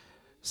à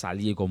ça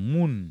lié comme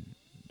moun,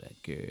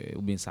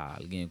 ou bien ça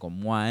gagne comme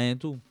moyen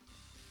tout.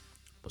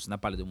 Parce qu'on a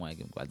parlé de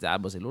moyens, on va dire ah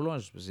bon c'est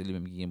Lolange, c'est lui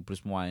même qui a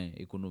plus moyens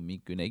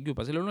économiques que nèg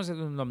parce que Lolange c'est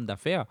un homme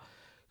d'affaires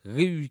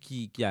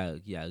qui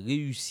a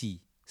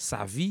réussi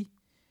sa vie.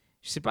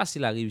 Je sais pas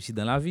s'il a réussi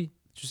dans la vie.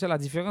 Tu sais la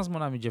différence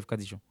mon ami Jeff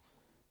Cadichon.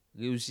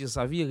 Réussir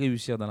sa vie et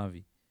réussir dans la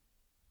vie.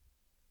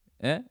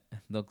 Hein?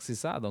 Donc c'est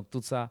ça, donc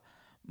tout ça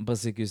je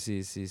pense que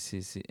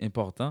c'est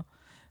important.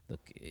 Donc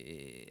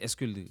est-ce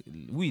que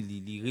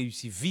oui, il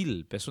réussit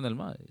ville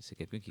personnellement, c'est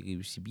quelqu'un qui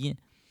réussit bien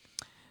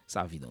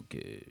sa vie. Donc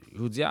je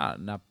vous dis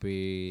n'a pas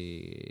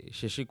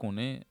chercher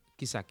connaît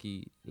qui ça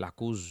qui la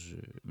cause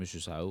monsieur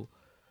Sao.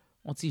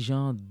 On petit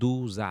gens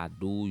 12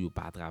 ados yo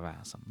pas travailler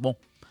ensemble. Bon,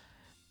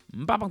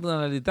 je pas rentrer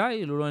dans les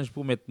détails, Lolange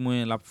pour mettre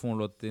moins la font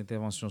l'autre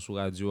intervention sur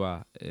radio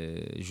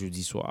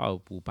jeudi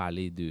soir pour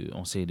parler de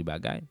on série de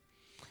bagailles.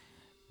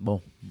 Bon,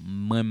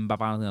 moi je pas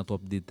rentrer dans trop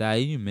de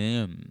détails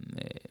mais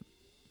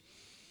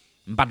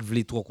je pas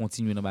vouloir trop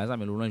continuer dans ça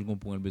mais Lolange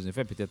comprend le besoin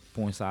faire peut-être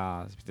point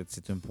ça, peut-être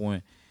c'est un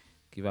point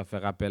qui va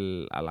faire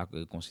appel à la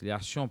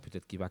réconciliation,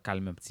 peut-être qu'il va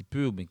calmer un petit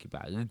peu ou bien qu'il va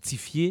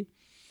rectifier,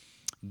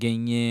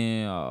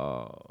 gagner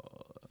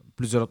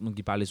plusieurs autres monde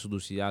qui parlaient sur le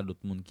dossier,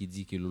 d'autres monde qui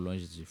dit que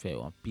Lolange fait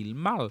un pile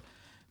mal,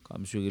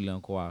 comme monsieur Relé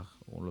encore,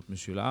 l'autre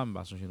monsieur là, je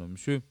vais changer nom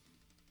monsieur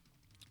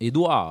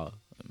Edouard,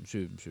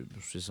 monsieur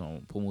c'est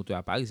son promoteur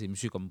à Paris, c'est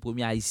monsieur comme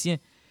premier haïtien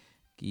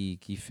qui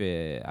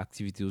fait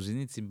activité au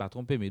Zénith, si je ne me pas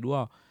trompé, mais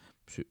Edouard,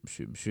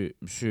 monsieur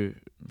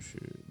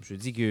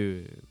dit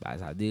que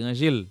ça a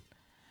dérangé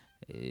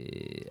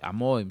et à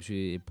moi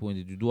monsieur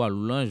pointé du doigt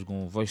Lolange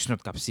qu'on voice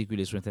note qui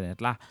circuler sur internet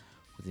là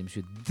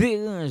monsieur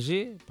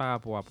dérangé par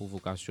rapport à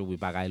provocation ou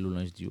pareil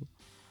Lolange dit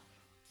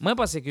moi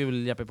pense que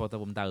il y a pas important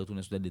pour me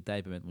retourner sur des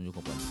détails permettre moi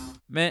comprendre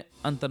mais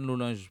entendre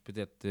Lolange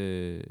peut-être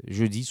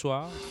jeudi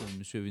soir pour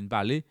monsieur venir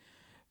parler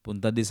pour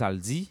entendre ça le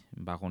dit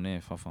pas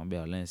connaît Fanfan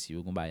Berlin si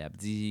yo a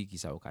dit qui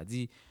ça a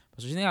dit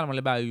parce que généralement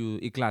les ba yo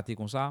éclaté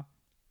comme ça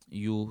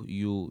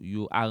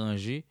yo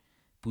arrangé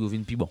pour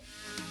venir plus bon.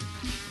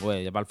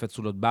 Ouais, il y a pas le fait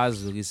sur l'autre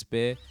base,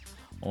 respect,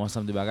 un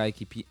ensemble de bagages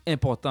qui est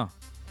important.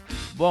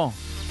 Bon.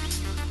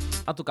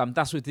 En tout cas,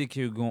 je souhaité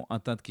que vous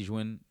entende qui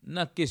joigne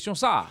notre question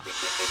ça.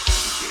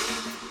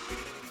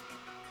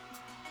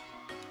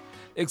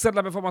 Extrait de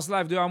la performance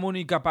live de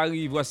Harmonique à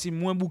Paris. Voici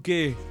moins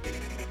bouquet.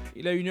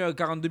 Il est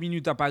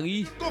 1h42 à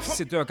Paris,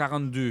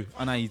 7h42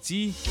 en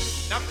Haïti.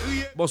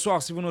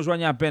 Bonsoir si vous nous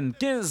rejoignez à peine.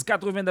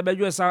 1580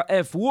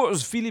 WSRF,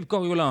 Rose Philippe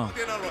Coriolan.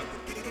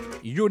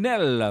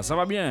 Yonel, ça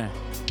va bien?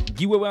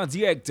 Guy Wewe en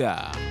direct.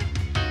 Après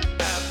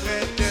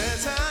 2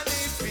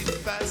 années puis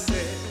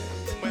passées,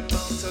 moi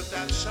pense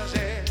à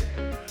changer.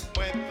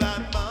 Moi pas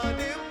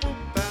demander pour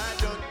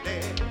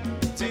pardonner.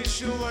 T'es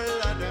chaud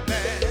là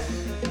demain,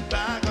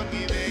 pas comme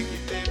il qui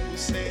t'est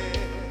poussé.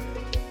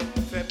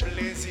 Fait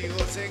plaisir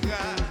aux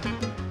égards.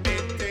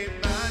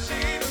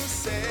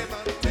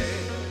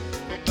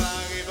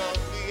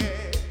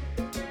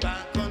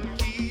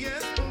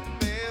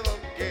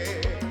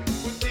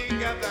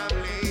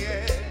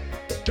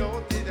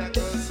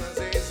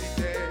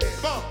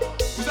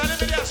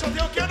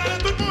 Chanter au cœur dans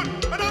tout le monde.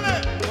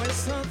 Attendez. Moi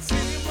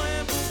senti moi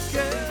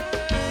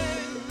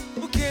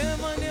bouquet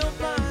mané au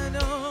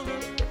pano.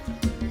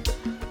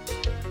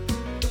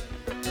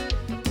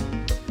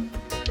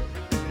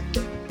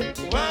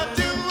 What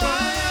do I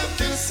have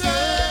to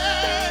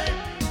say?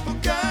 Pour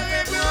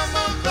carrer mon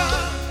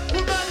mandat.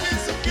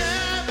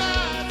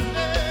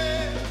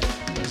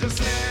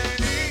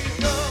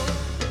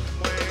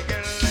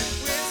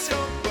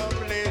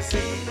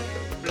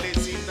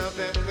 plaisir dans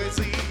faire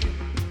crazy.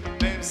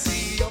 Même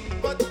si on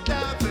peut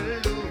t'avoir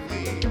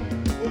l'ouvrir,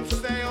 ou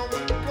faire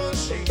un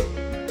cocher,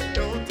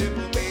 non t'es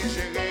pour me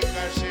gérer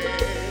craché.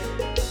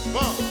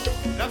 Bon,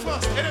 la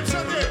France, elle aime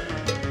chanter.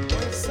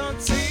 Moi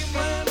senti,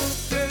 moi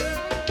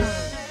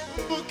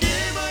pour qui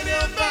m'en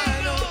est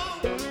ballon,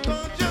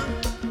 quand Dieu.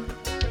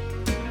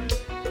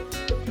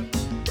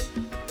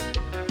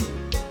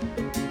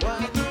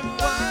 What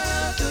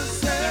to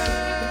say?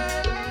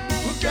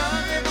 Pour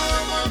carrer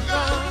mon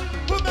corps,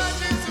 pour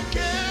marcher sur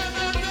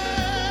Canada.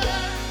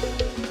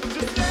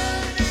 Je t'ai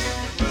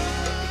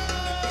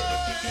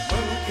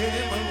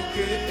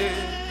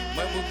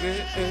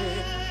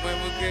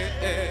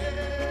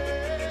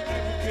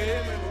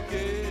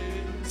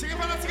Sigue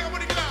para la sigue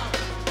bonita.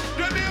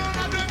 2 millions,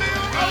 2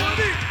 millions,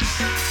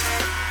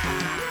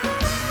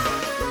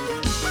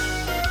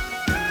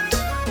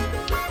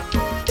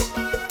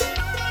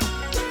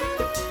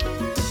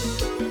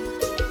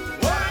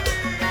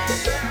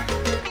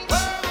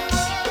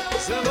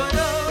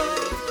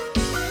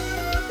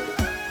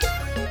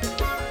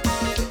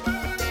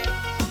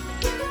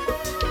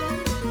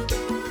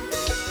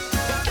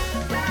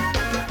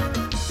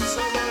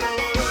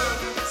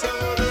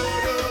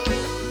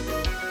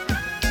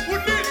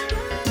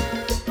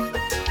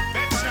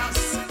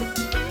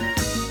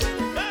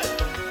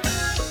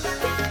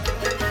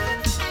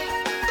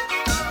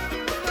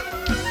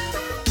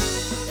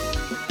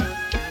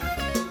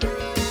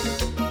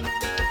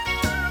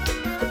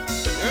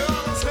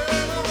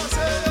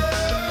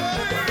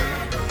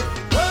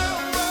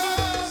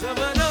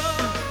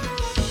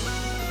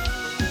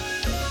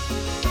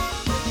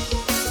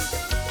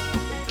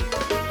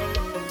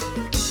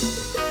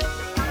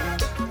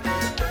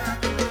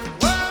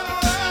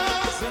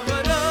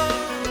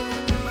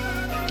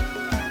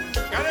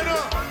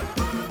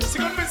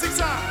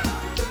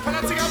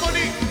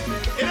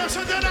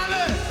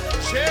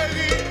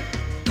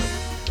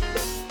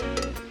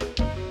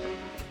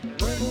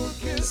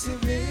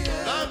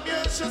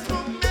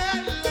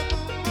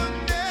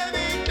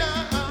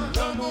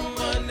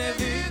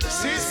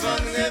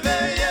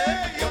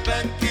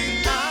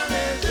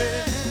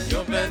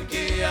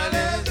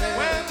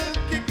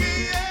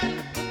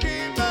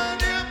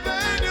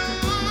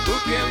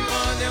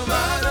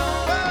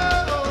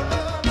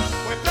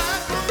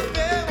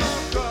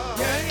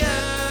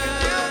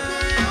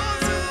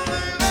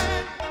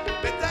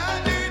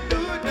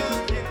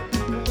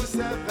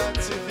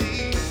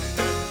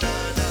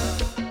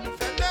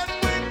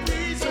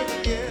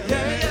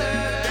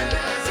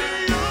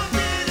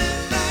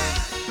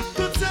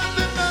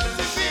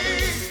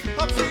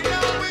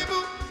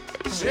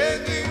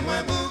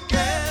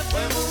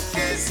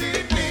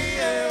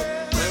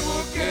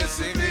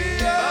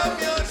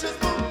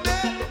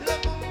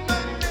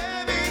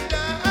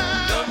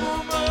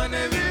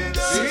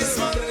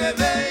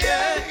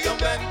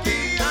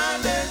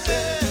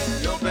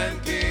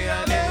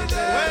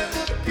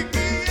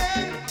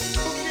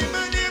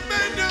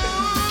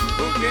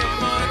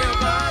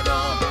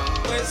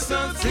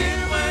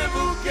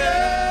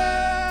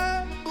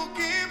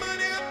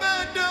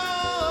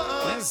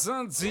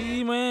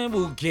 Senti mon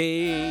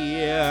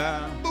bouquet.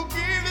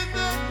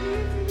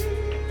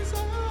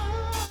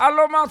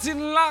 Allô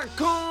Martine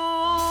Lacon.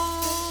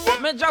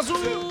 Mais Jazou.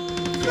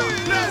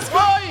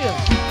 Oi.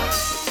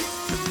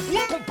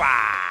 Compa.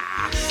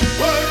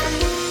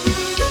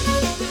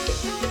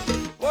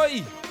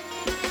 Oi.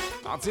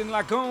 Martine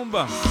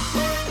Lacombe.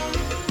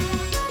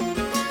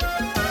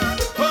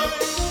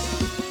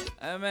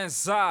 Mais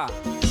ça.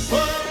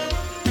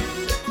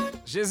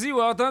 Jésus,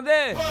 vous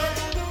entendez?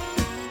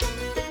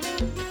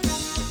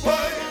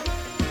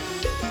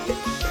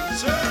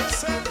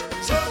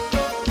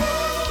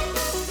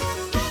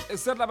 Et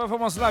c'est la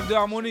performance live de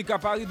Harmonique à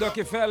Paris Doc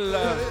Eiffel.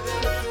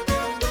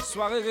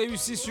 Soirée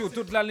réussie sur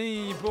toute la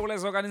ligne pour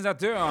les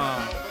organisateurs.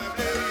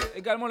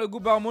 Également le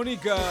groupe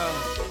Harmonique.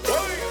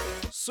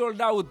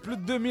 Sold out, plus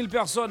de 2000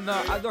 personnes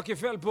à Doc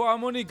Eiffel pour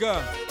Harmonique.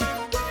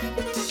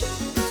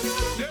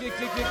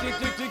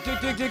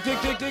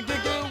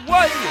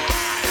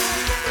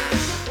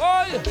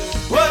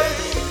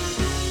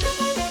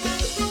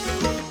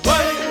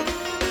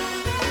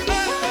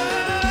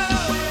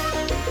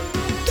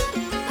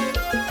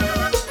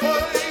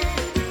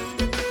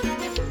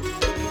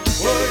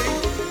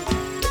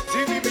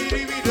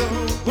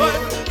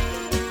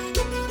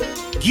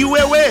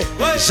 Wewe,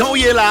 Jean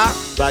là,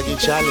 Baggy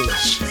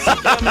Challenge.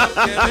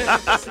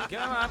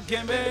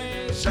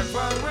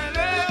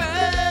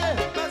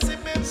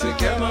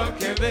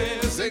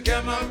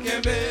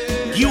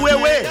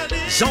 Wewe,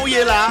 Jean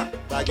là,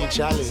 Baggy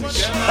Challenge.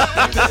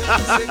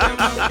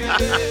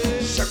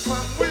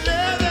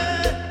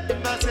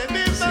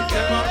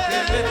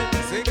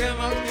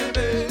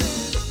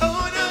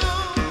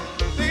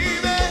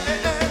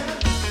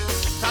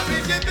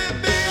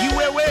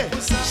 Wewe,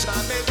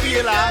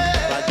 là,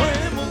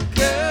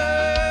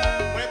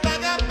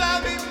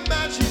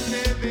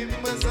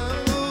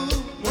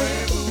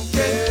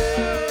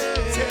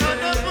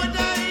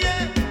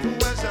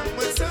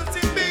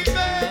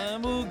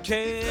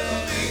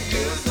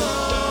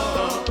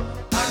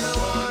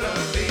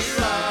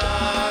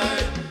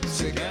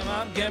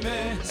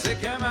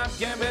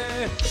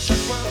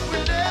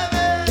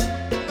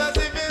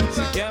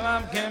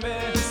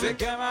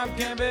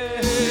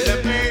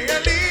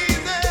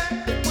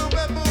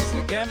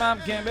 m'a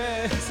kembe,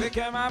 c'est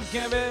que m'a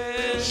kembe.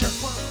 Chaque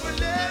fois que vous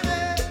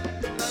levez,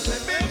 là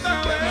c'est mes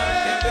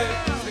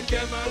C'est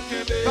que m'a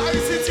kembe.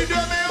 Paris City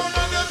demain, on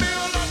a demain,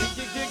 on a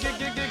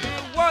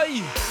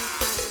Ouais.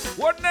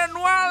 On est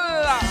noir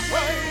là.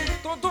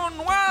 Tonton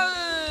noir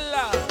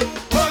là.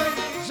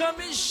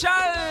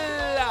 Jean-Michel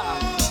là.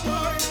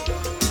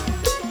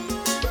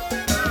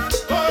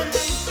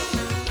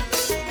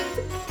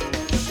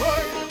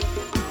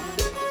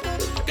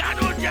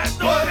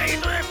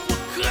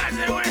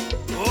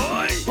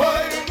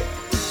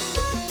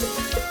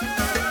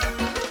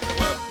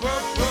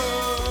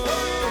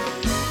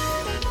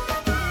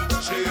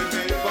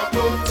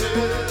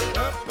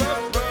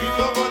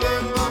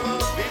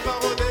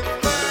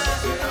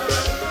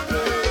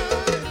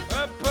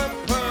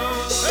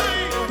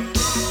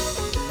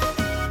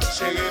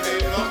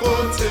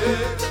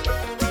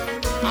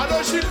 Allô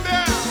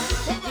Gilbert.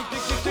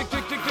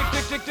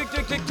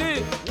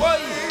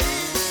 Ouais.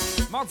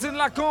 Martine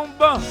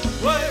Lacombe.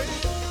 Ouais.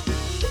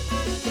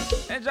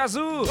 Et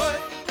Jazou. Ouais.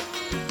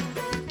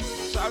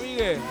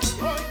 Chavire.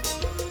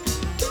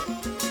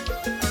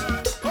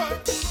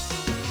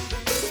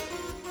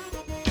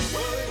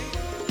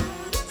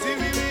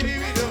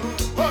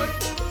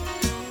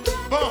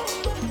 Bon,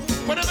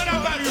 prenez la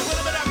balle,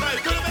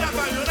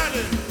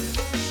 regardez.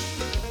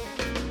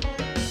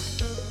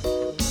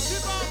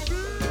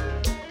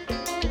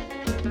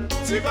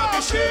 C'est pas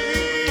mes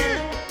chéris.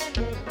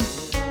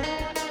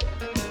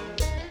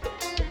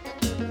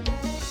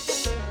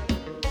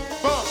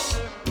 Bon,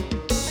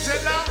 vous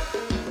êtes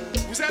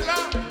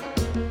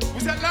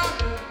là?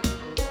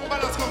 On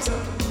balance comme ça.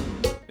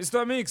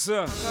 Mr. Mix.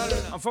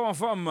 En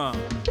forme.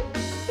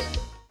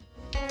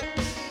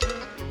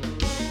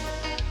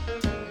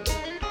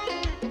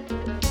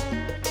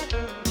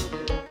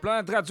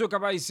 Planète Radio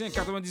Cap-Haïtien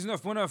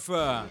 99.9.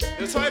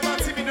 Ne soyez pas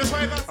timide, ne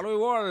soyez pas timide. Allo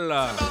Wall.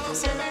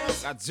 Balance.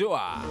 Radio.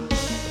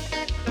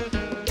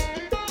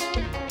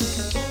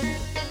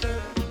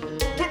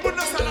 Tout le monde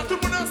dans ça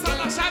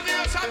là,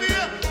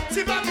 Xavier,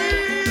 c'est pas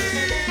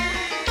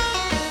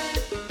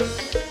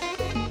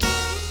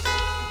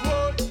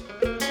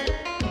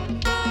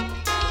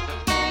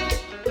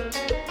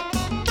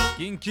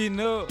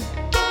Kinkino.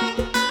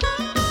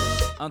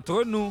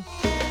 Entre nous.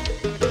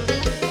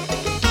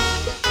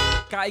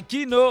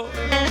 Kaikino.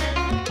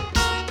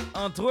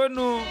 Entre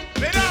nous.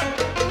 Mesdames,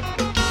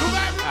 nous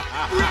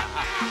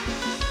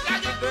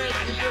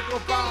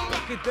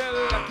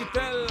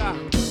Kitella.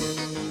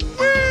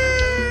 oui!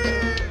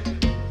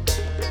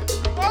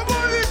 Oh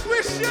mon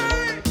Dieu,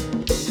 chérie!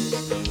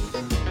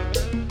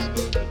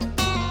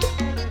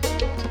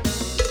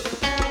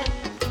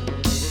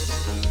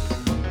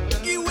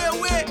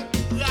 Wewe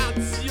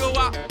Radio.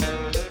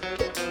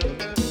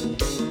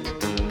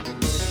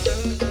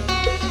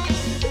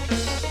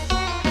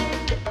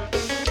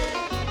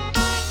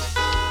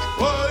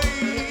 Oui!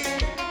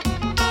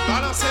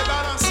 Balancez,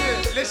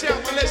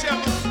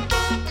 légèrement.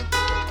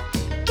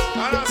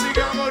 Balancez,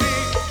 Gamori,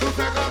 nous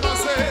fait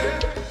commencer.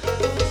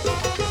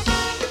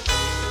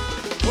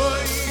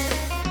 Oui!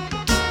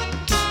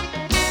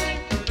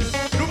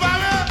 Nous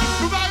parlons!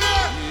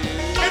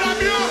 Et la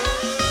mieux!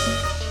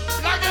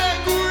 La gueule,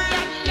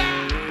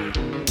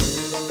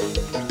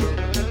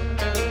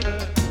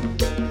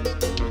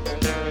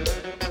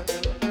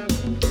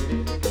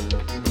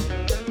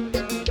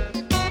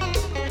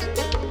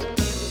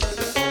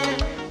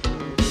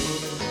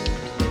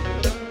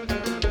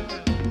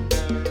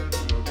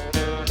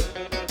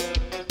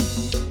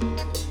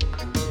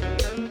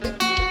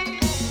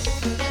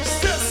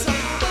 c'est ça!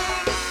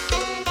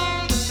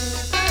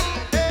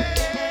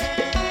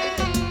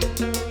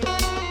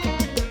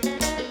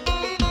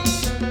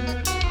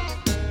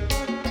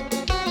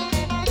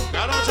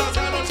 Gardons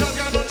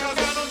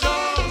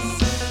chance.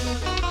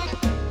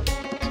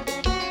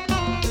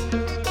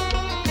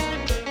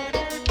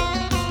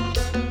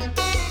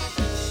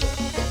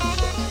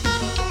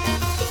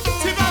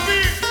 C'est ma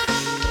vie!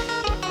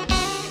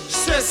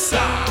 C'est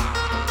ça!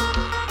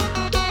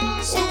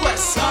 C'est quoi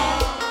ça?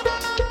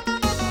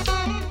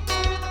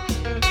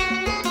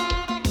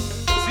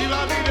 Si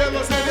ma vie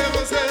dévancée,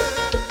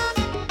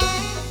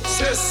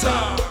 c'est ça!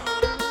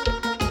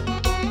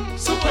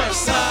 C'est quoi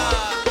ça?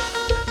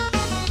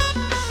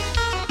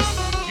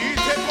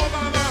 Quittez pour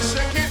ma marche,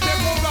 quittez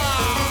pour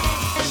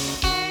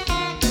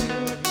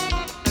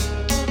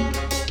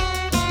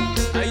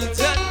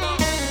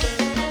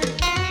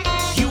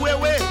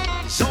Wewe,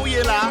 Jean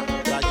là.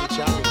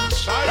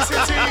 Paris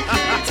City,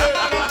 quittez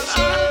la marche.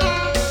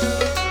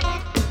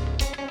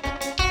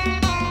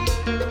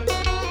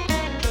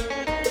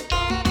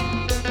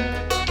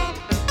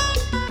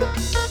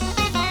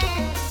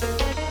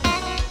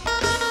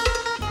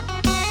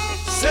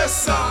 C'est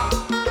ça.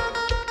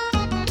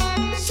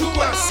 Sous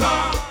quoi ça?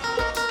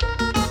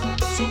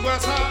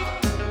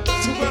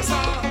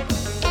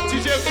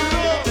 DJ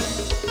Flo.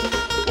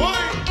 Oui.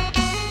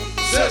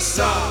 C'est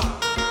ça.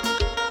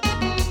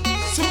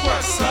 Sous quoi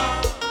ça?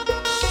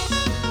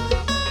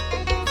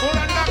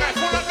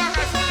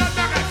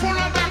 Faut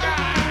la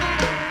bagaille.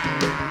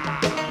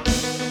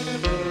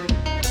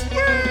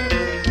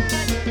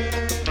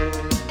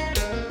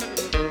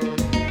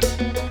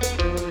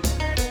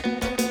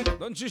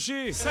 Don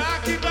Chichi. Ça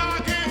qui va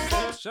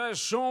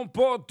Cherchons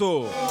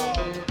poto.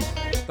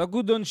 T'as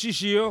goût Don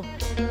Chichi yo?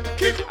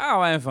 Ah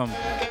ouais, femme.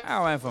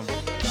 Ah ouais, femme.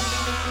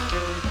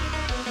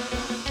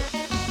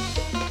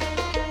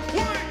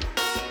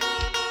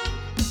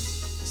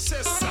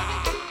 C'est ça.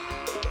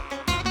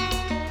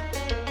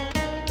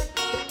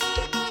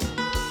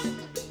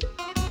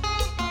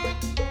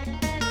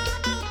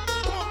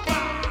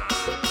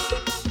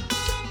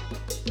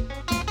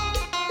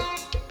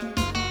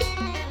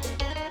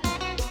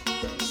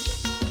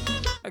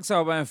 Avec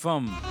ça, ben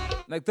femme.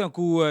 Avec tant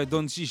coup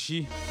Don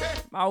Chichi.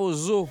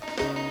 Maozo.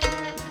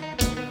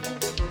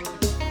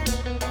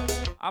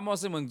 Amos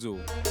c'est mon Dieu.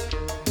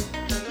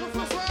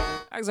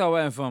 Avec ça,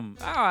 ben femme.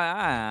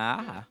 Ah.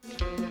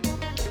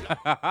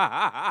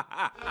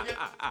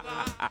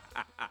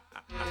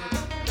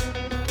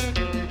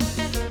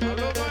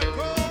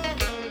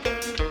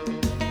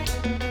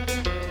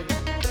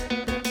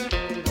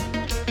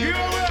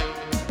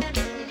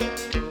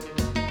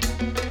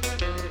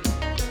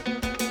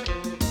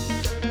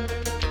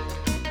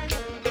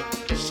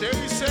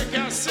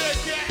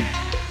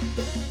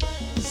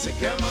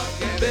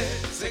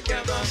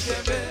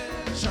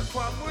 Chaque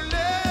fois vous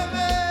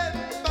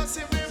levez,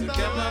 passez même dans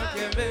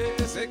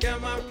C'est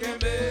comme un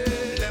kembe.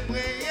 les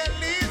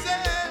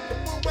réaliser,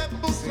 vous même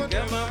beaucoup C'est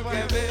comme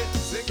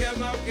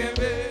un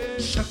kembe.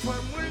 chaque fois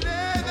vous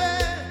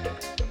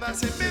levez,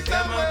 passez même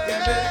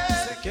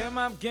dans Que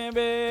m'a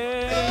kembe.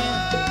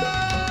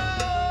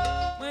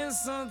 Moi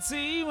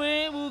senti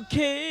moi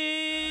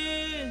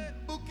bouquet.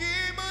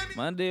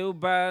 Mande ou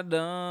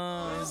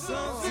pardon.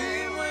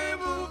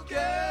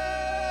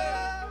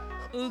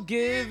 Ou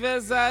que fait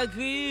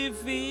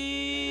sacrifice.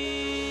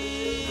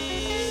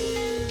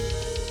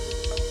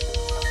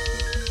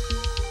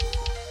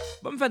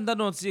 Bon, me fait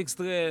entendre un petit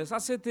extrait. Ça,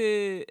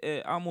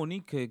 c'était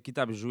Harmonique qui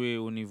t'a joué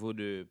au niveau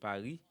de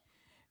Paris.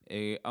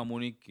 Et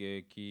Harmonique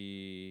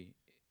qui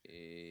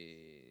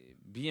est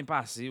bien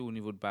passé au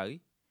niveau de Paris.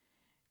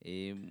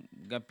 Et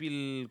il y a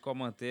pile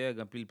commentaire, il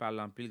y a pile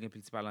parlant pile, il y a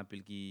pile parlant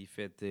pile qui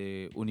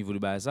fait au niveau du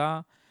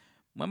bazar.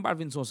 Moi, je ne vais pas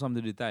venir sur ensemble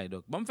de détails.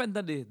 Donc, bon, me fait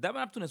entendre,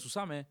 d'abord, je vais sur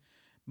ça, mais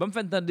bon, me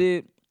fait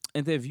entendre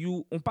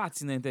interview, on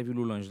partit dans l'interview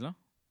Loulange là,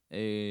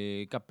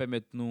 et qui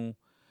permet nous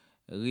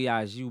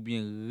réagir ou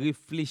bien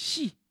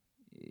réfléchir,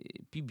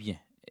 puis bien.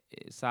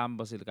 Et ça, je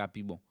pense que c'est le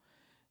plus bon.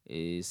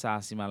 Et ça,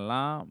 c'est mal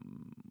là,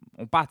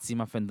 on partit,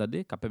 m'a fait entendre,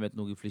 qui permet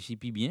nous réfléchir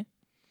puis bien,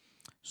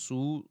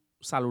 sur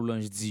ça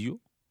Loulange dit yo,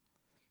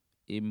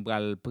 et je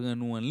vais prendre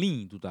nous en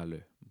ligne tout à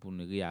l'heure pour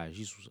nous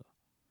réagir sur ça.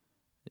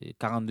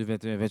 42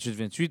 21 28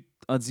 28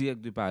 en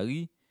direct de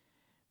Paris.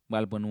 Je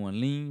vais prendre nous en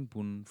ligne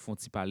pour nous faire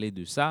parler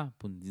de ça,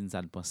 pour nous dire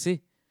ça de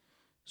penser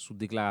sous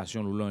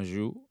déclaration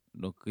Loulange.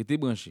 Donc restez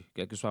branchés,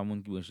 quel que soit le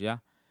monde qui branché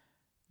là,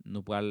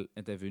 nous pourrons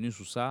intervenir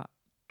sur ça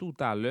tout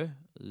à l'heure.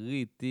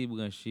 Restez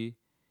branchés.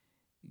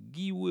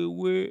 Guy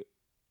Wewe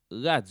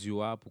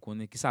Radio pour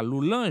connaître qui ça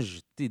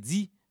Loulange te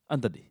dit,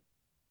 entendez.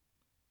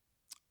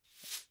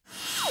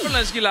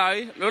 Loulange qui l'a,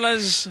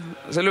 Loulange,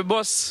 c'est le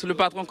boss, le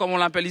patron comme on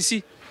l'appelle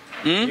ici.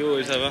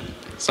 Yo, ça va?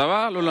 Ça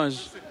va, Loulange?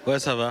 Ouais,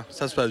 ça va,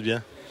 ça se passe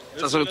bien.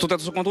 Ça se tout est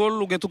sous contrôle,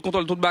 ou bien tout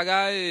contrôle, toute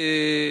bagaille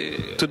et...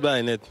 Tout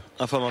est net,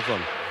 en forme.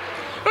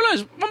 Loulange,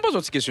 je me pose une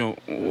petite question.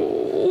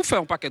 Ou fait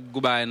un paquet de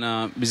goubaye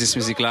dans le business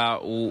musique là,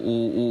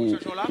 ou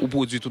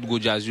produit tout go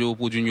jazz, ou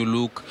produit New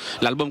Look,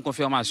 l'album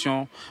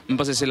Confirmation, je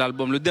pense que c'est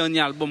le dernier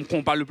album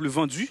compas le plus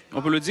vendu,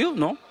 on peut le dire,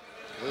 non?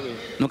 Oui.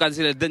 Donc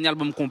c'est le dernier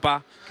album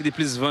compas qui est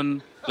plus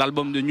vendu,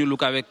 l'album de New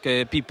Look avec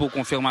Pipo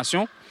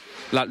Confirmation.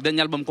 Le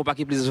dernier album compas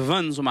qui est plus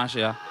vendu sur le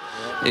marché.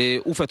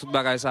 Et ou fait tout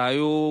bagage ça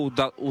yo,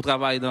 ou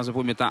travaille dans un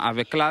premier temps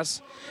avec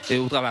classe et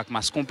ou travaille avec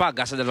Mas Compas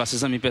grâce à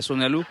ses amis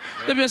personnels.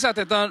 Depuis un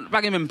certain temps,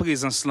 pas même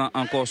présence là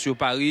encore sur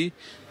Paris.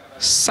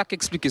 Ça qui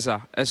explique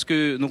ça. Est-ce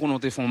que nous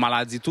connaissons fait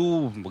maladie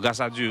tout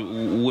grâce à Dieu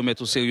ou remettre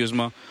tout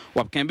sérieusement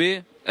ou kembe?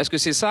 Est-ce que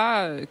c'est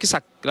ça qui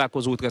ça la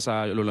cause de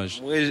ça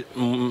Loulange? Oui,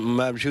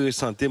 ma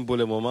santé pour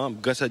le moment,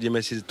 grâce à Dieu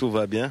merci tout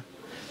va bien.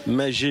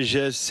 Mais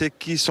je sais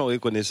qui sont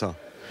reconnaissants.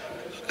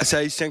 C'est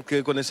haïtien qui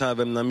reconnaissant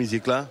avec la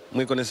musique là,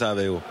 moi reconnaissant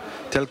avec eux.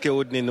 Tel que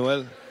Rodney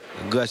Noël,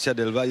 Gracia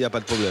Delva, il n'y a pas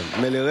de problème.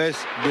 Mais le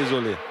reste,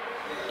 désolé.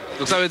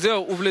 Donc ça veut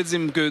dire, vous voulez dire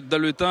que dans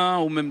le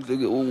temps, ou même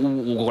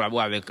ou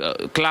collaborer avec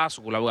Classe,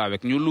 ou collaborer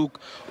avec New Look,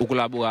 ou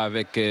collaborer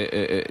avec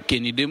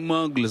Kenny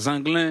Demong, les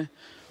Anglais.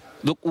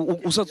 Donc,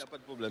 ça... Il n'y a pas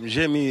de problème.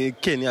 J'ai mis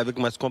Kenny avec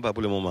Mas Compas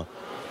pour le moment.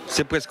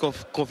 C'est presque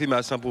confirmé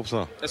à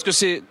 100%. Est-ce que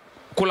c'est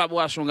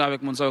collaboration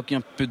avec Monsa qui est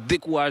un peu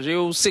découragé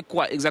ou c'est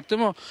quoi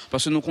exactement?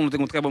 Parce que nous avons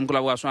une très bonne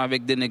collaboration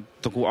avec des nègres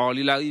comme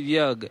Orly La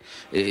Rivière,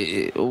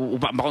 et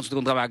par contre,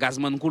 on travaille à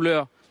Gazman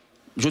Couleur.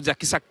 Je veux dire,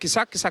 qui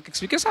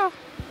explique ça?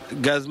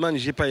 Gazman,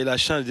 j'ai pas eu la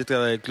chance de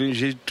travailler avec lui.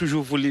 J'ai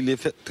toujours voulu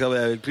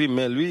travailler avec lui,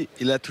 mais lui,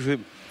 il a toujours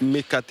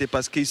m'écarté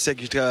parce qu'il sait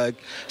que je travaille avec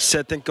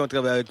certains qui ont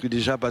travaillé avec lui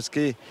déjà, parce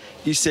qu'il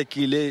sait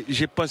qu'il est,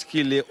 je pense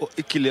qu'il est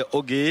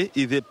orgueilleux,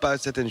 il ne veut pas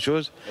certaines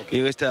choses, okay.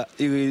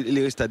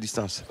 il reste à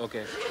distance.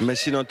 Okay. Mais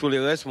sinon, tous les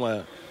restes,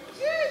 moi,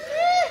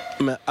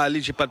 mais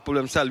Ali, j'ai pas de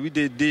problème ça, lui,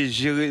 de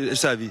gérer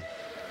sa vie.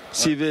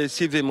 S'il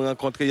veut me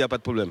rencontrer, il n'y a pas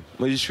de problème.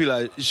 Moi, je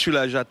suis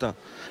là, j'attends.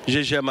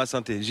 Je gère ma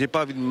santé. Je n'ai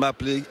pas envie de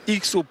m'appeler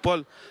X au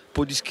pôle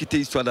pour discuter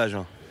histoire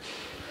d'argent.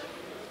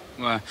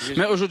 Ouais.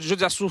 Mais aujourd'hui, je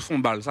dis à sous fond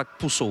balle, ça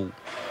pousse où?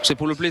 C'est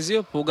pour le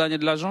plaisir, pour gagner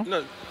de l'argent?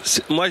 Non,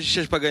 moi, je ne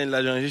cherche pas à gagner de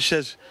l'argent. Je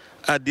cherche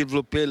à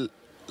développer,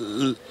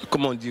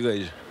 comment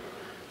dirais-je,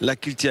 la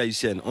culture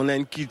haïtienne. On a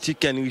une culture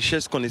qui a une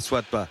richesse qu'on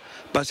n'exploite pas.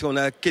 Parce qu'on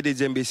n'a que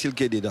des imbéciles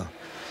qui sont dedans.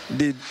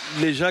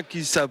 Les gens qui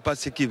ne savent pas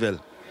ce qu'ils veulent.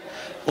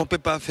 On ne peut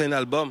pas faire un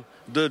album,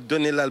 de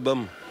donner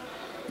l'album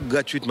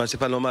gratuitement, c'est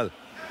pas normal.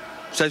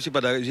 Ça, je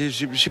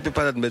ne peux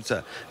pas admettre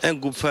ça. Un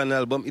groupe fait un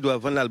album, il doit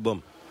vendre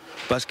l'album.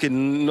 Parce que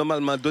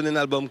normalement, donner un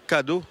album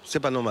cadeau, c'est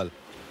pas normal.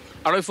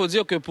 Alors il faut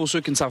dire que pour ceux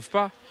qui ne savent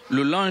pas,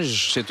 le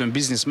Lange, c'est un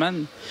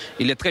businessman.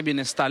 Il est très bien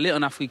installé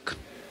en Afrique.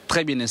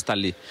 Très bien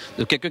installé.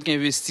 Donc quelqu'un qui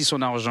investit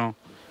son argent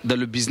dans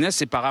le business,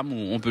 c'est par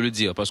amour, on peut le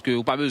dire. Parce que vous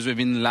n'avez pas besoin de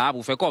venir là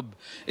pour faire cob.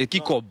 Et qui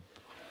cob?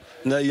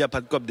 Non, il n'y a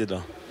pas de cob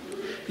dedans.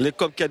 Les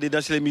cobs qu'il y a dedans,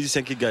 c'est les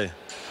musiciens qui gagnent.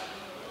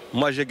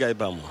 Moi, je ne gagne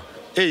pas, moi.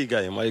 Et ils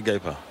gagnent, moi, je ne gagne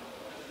pas.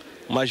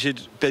 Moi, j'ai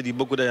perdu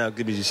beaucoup d'argent avec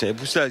les musiciens. Et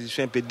pour ça, je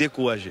suis un peu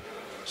découragé.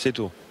 C'est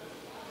tout.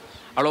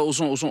 Alors, où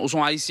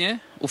sont haïtiens?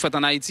 Vous faites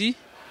en Haïti?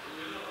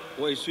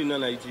 Oui, je suis né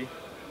en Haïti.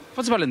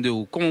 Faut-il parler de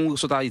vous? Comment vous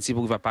êtes en Haïti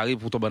pour arriver à Paris,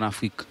 pour tomber en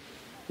Afrique?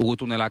 Ou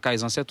retourner à la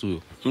caille ancêtre?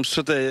 Je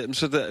suis en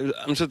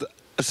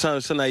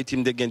Haïti,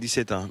 je suis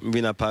 17 ans. Je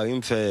viens à Paris,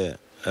 je fais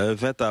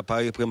 20 ans à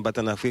Paris, après je me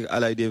en Afrique, à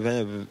l'âge de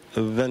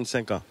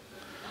 25 ans.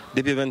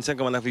 Depuis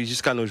 25 ans en Afrique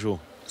jusqu'à nos jours.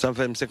 Ça me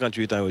fait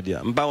 58 ans, je veux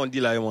dire. Je ne suis pas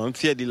je suis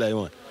fier de là.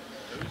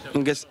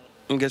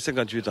 J'ai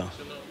 58 ans.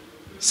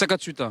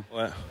 58 ans?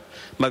 Ouais.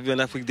 Je vis en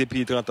Afrique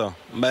depuis 30 ans.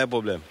 Pas de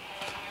problème.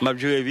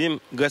 Je reviens,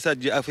 grâce à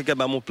Dieu, l'Afrique a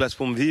mon place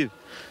pour me vivre.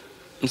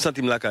 Je me sens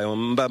là, je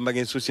n'ai pas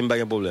de soucis, pas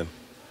de problème.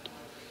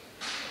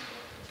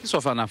 Qu'est-ce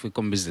qu'on fait en Afrique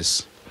comme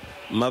business?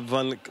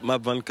 Je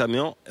vends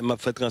camion, je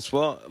fais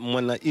transport,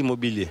 moi j'ai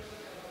immobilier.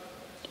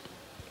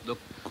 Donc,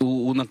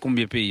 vous dans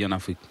combien de pays en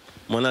Afrique?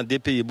 Moi dans 2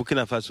 pays,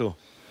 Burkina Faso,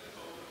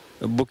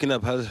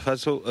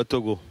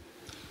 Togo.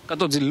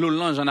 Quand on dit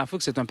Lange en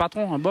Afrique, c'est un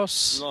patron, un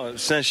boss? Non,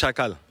 c'est un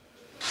chacal.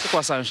 C'est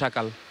quoi ça, un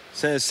chacal?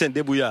 C'est un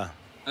débrouillard.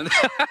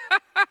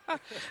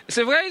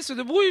 C'est vrai, il se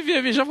débrouille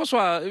bien,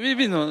 Jean-François.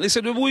 Non, il se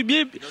débrouille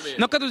bien.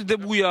 Non, quand tu dis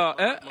débrouillard,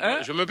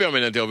 Je me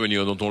permets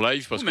d'intervenir dans ton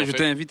live parce que. Je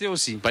t'ai invité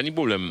aussi. Pas de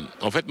problème.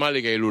 En fait, moi,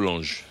 les gars,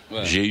 Lange.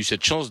 Ouais. J'ai eu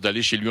cette chance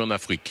d'aller chez lui en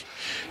Afrique.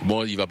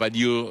 Bon, il va pas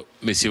dire,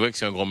 mais c'est vrai que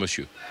c'est un grand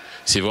monsieur.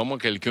 C'est vraiment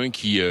quelqu'un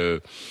qui.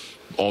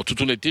 En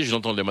toute honnêteté, je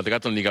l'entendais.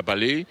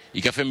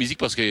 Il a fait musique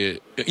parce qu'il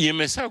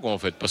aimait ça, quoi, en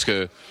fait. Parce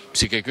que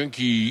c'est quelqu'un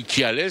qui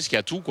est à l'aise, qui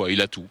a tout, quoi. Il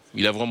a tout.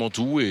 Il a vraiment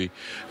tout. Et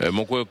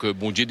mon quoi que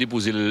bon Dieu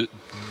déposé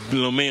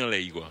la main en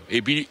l'air, quoi.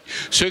 Et puis,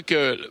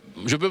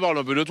 je peux parler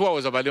un peu de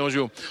toi, ça va aller en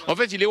jeu. En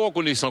fait, il est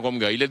reconnaissant comme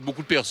gars. Il aide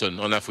beaucoup de personnes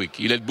en Afrique.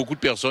 Il aide beaucoup de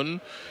personnes.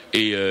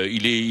 Et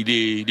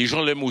les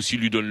gens l'aiment aussi,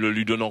 lui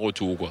donnent en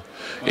retour, quoi.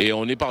 Et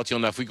on est parti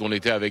en Afrique. On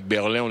était avec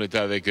Berlin, on était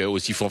avec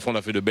aussi Fanfan. On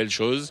a fait de belles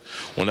choses.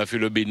 On a fait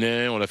le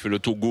Bénin, on a fait le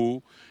Togo.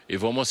 Et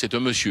vraiment, c'est un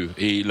monsieur.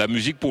 Et la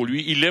musique, pour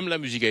lui, il aime la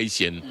musique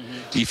haïtienne.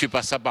 Il fait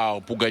pas ça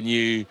pour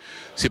gagner.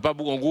 C'est pas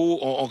en gros,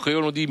 en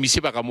créole, on dit, mais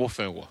c'est pas amour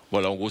fin, quoi.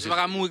 Voilà, en gros, c'est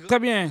ça. Très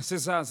bien, c'est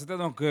ça. C'était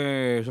donc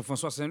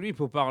Jean-François Saint-Louis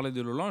pour parler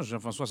de Lange.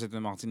 Jean-François, c'est un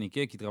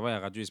Martiniquais qui travaille à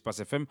Radio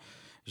Espace FM.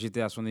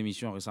 J'étais à son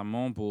émission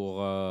récemment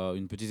pour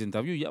une petite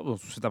interview. Hier,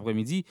 cet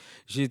après-midi,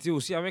 j'ai été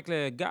aussi avec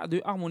les gars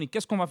de Harmonie.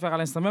 Qu'est-ce qu'on va faire à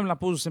l'instant même? La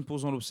pause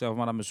s'impose, on l'observe,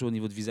 madame, monsieur, au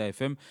niveau de Visa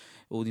FM,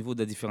 au niveau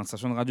des différentes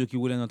stations de radio qui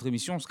roulent notre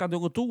émission. On sera de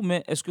retour,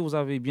 mais est-ce que vous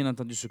avez bien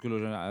entendu ce que le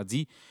jeune a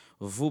dit?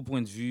 Vos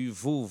points de vue,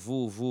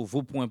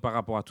 vos points par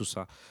rapport à tout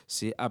ça.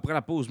 C'est après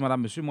la pause,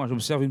 madame, monsieur. Moi,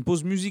 j'observe une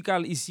pause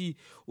musicale ici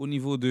au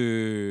niveau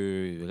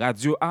de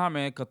Radio A,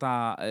 mais quant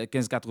à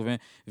 1580,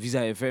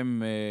 Visa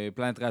FM,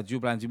 Planète Radio,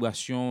 Planète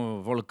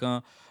Vibration,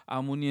 Volcan,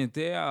 Harmonie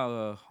Inter,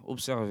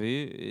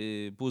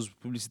 observez, et pause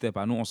publicitaire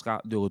par nous. On sera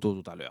de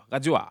retour tout à l'heure.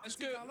 Radio A. Est-ce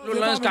que le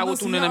Lange a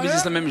retourné dans le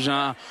business le même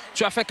genre?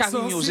 Tu as fait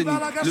Karimi au Zénith.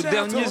 Le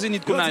dernier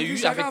Zénith qu'on a eu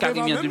avec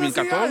Karimi en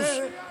 2014.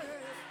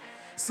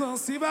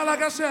 Sensible à la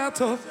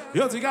gâchette,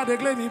 yo dis garde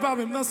Glenny va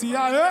même dans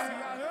CIA.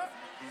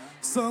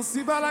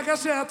 Sensible à la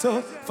gâchette,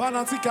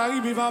 fanatique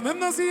Karimi va même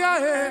dans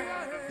CIA.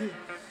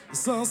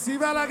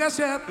 Sensible à la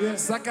gâchette,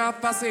 ça qu'a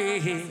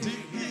passé.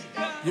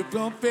 Yo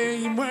prend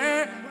pays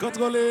moins,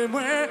 contrôlez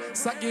moins,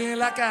 ça gagne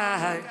la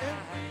caille.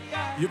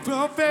 Yo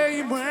prend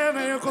pays moins,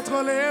 mais yo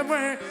contrôlez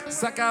moins,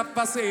 ça qu'a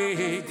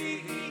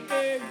passé.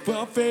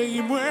 Prend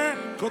pays moins,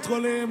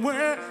 contrôlez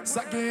moins,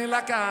 ça gagne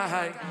la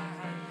caille.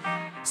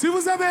 Si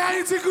vous avez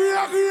Haïti,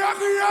 criez!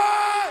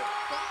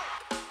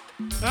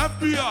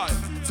 FBI,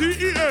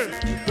 TIA,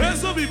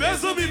 mes amis.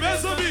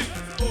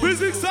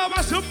 Musique, ça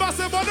va, je passe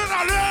bon dans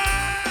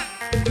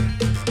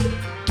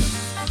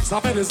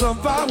ça fait des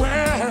hommes pas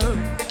ouais,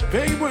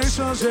 pays moins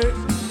changé.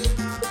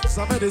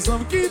 Ça fait des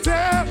hommes qui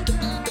t'aiment,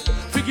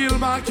 puis qu'ils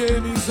marquent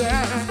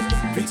misère.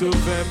 Puis tout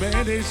fait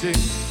ménager,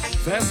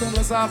 faire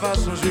semblant ça va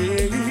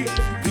changer.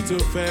 Puis tout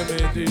fait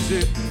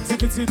ménager, si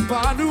petit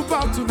pas nous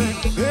pas tourner,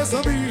 mes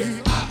amis.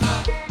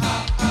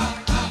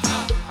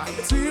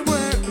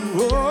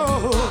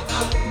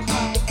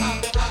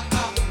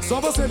 Sans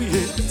penser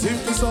lié,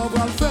 c'est qui s'en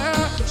va le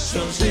faire.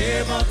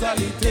 Changer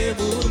mentalité,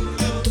 moun.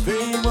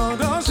 Pays en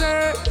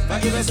danger, pas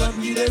que personne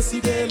qui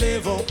décide les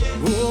vents.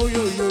 Oh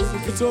yo yo,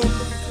 plutôt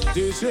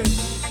DJ,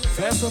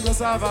 faire semblant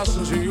ça va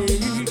changer.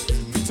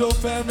 Plutôt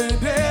faire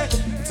m'aider,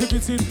 c'est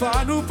petit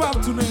pas nous pas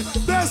tourner.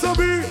 Des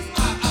zombies,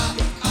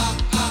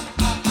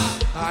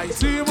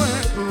 Haïti, moi,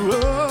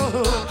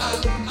 oh.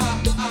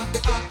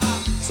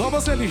 Sans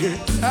penser lié,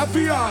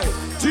 FBI,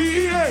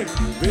 DEA,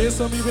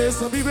 Bessambi,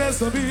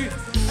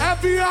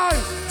 FBI,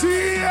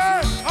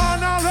 DEA,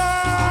 en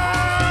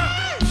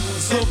alerte.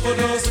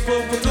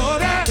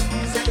 Sopotone,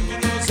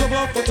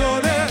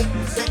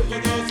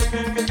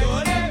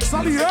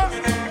 salut,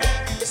 Cuba,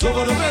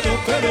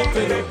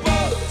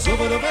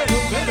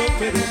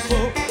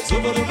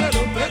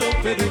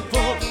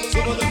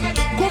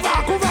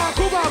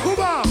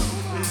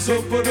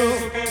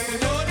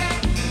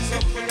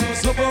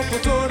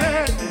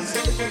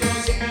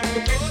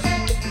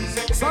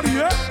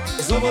 salut,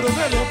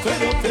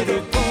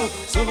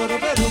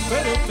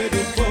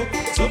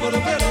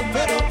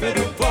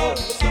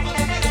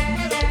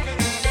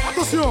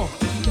 attention,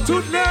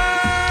 tout le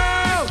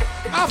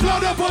à fleur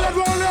de pollen,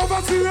 on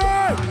va tirer.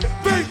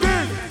 Bing,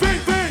 bing, bing,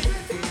 bing.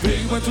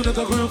 Bing, moi tout est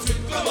en groupe.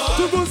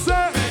 Tout le monde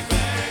sait.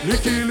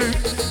 L'équilibre.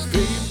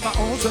 Bing, ma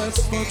on jette,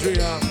 mon Dieu.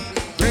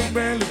 Bing,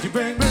 bang, Lucky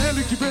bang, bang,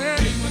 Lucky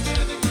bang.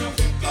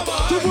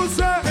 Tout le monde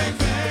sait.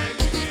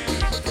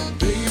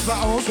 Bing, ma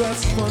on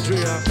jette, mon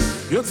Dieu.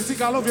 Yo titi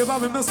calon viens pas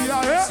même dans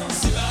CIA.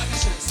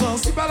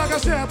 Sensible à la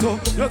cachette,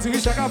 yo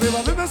tiri chaka viens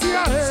pas même dans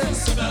CIA.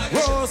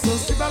 Oh,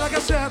 sensible à la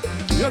cachette,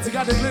 yo tiri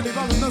garde clé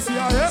pas même dans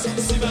CIA.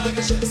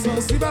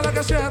 Sensible à la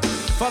cachette,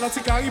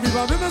 fanatique arrive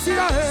pas même dans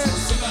CIA.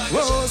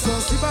 Oh,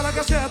 sensible à la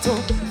cachette,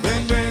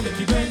 bang bang,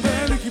 Lucky bang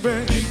bang, Lucky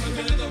bang.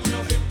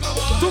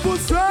 Tout le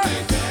monde sait,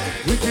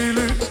 Lucky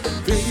Luke,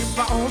 pays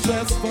pas on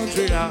jette, bon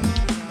Dieu.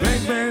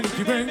 Bang bang,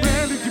 Lucky bang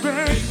bang, Lucky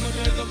bang.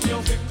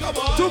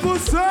 Tout le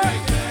monde sait.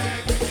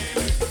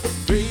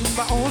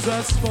 Pas on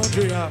jette, mon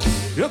Dieu.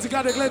 Yo t'y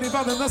garde clé,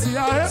 pas même dans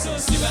CIA.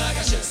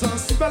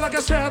 Sensible à la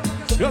cachette.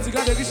 Yo t'y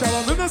garde Richard,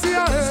 même dans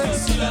CIA.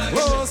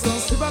 Oh,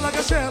 sensible à la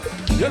cachette.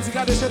 Yo t'y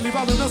garde Chet,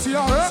 pas même dans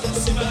CIA.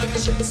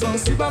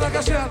 Sensible à la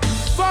cachette.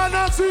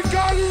 Fanatique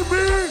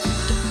Caribe.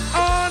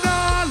 En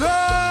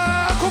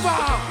alerte.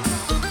 Combat.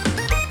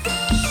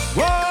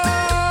 Oh,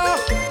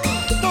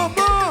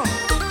 maman.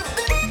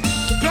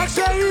 Black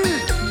Chérie.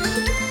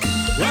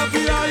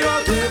 FBI, yo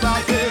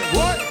débarqué.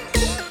 Ouais.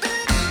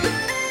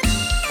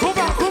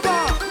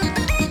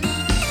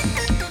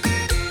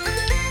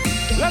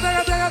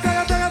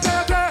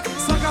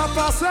 Ça va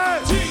passer.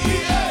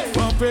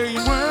 Bon pays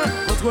moins,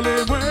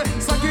 contrôlez-moi.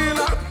 Ça qui est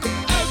là.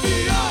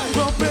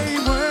 Bon pays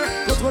moins,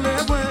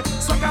 contrôlez-moi.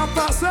 Ça va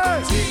passer.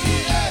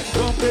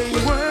 Bon pays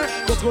moins,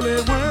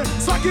 contrôlez-moi.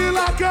 Ça qui est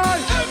là.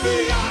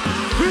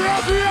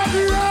 FBI.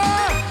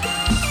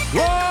 Oh,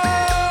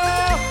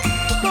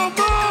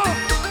 maman.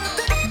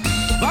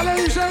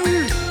 Valérie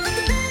Chérie.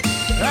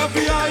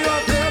 FBI, yo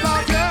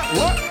débarqué.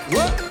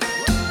 Ouais.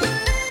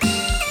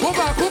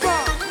 Combat.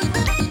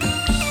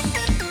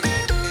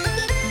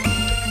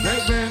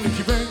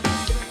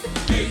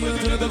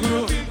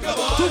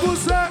 Tout le monde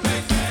sait.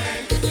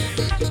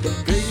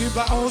 Pays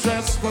bas on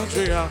jette, mon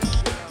Dieu.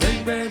 Bang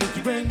bang,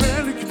 Lucky bang.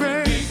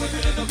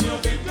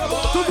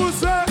 Tout le monde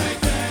sait.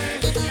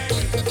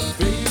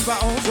 Pays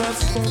bas on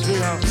jette, mon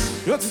Dieu.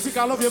 Yo titi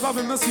calon viens pas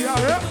même dans CIA.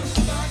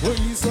 Oui,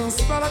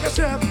 sensible à la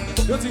cachette.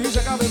 Yo titi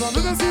chaka viens pas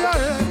même dans CIA.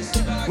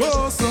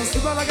 Oh,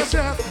 sensible à la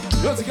cachette.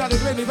 Yo titi garde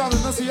clé pas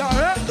même dans CIA.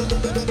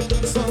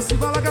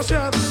 Sensible à la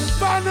cachette.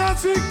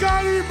 Fanatique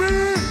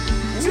Caribe.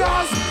 Just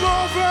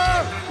move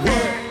it.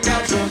 Ouais,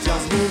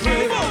 just move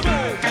it.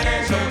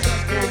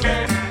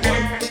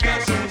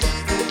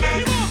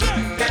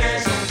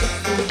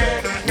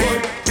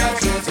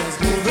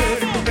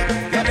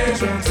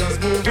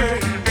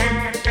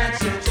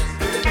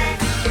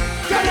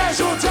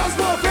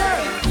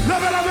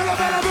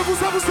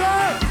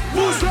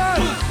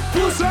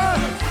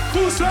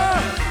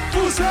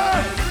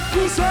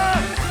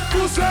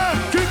 Poussez,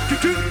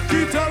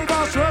 quitte le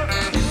marché.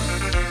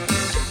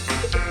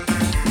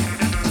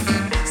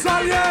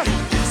 Salier.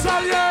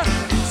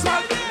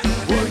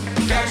 Oui,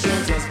 catch you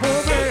just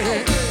move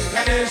it.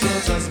 Got it,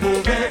 just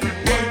move it.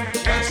 Oui,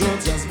 catch you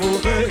just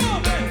move it.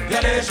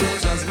 Got it,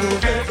 just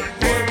move it.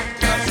 Oui,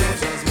 catch you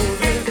just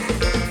move it.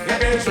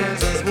 Got it,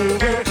 just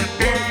move it.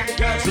 Oui,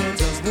 catch you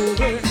just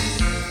move it.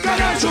 Got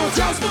it,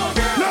 just move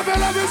it.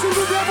 Levez, s'il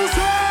vous plaît,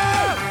 poussez.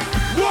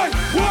 Oui.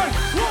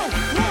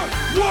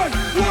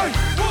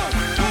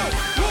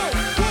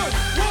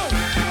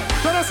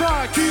 Tenez ça,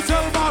 quitte le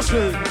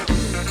marché.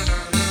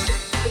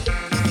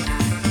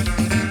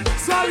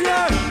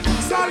 Salier,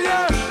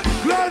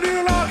 Glenny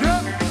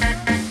Logan.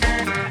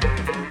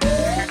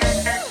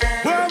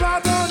 Ouais,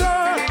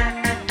 m'attendez.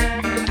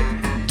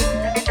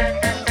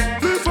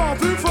 Plus fort.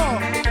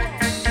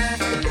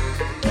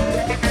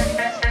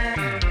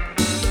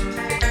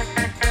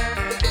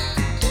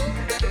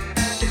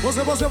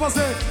 Posez.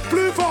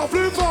 Plus fort.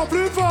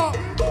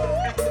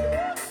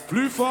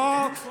 Plus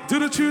fort. Do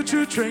the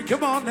choo-choo train,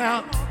 come on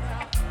now.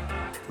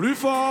 plus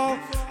fort.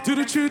 Do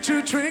the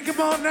choo-choo train, come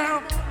on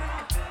now.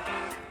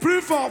 Plus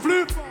fort,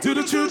 plus. Do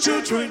the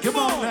choo-choo train, come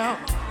on now.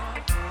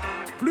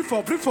 Plus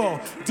fort,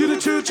 do the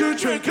choo-choo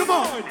train, come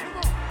on.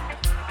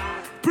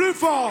 Plus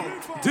fort,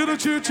 do the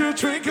choo-choo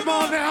train, come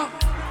on now.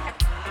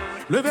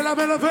 Levez la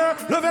main, levez,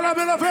 levez la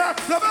main, levez,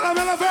 levez la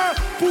main, levez.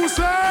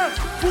 Poussez,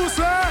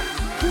 poussez,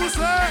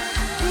 poussez,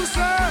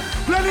 poussez.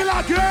 Prenez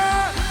la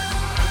gueule.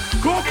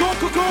 Go, go,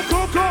 go, go,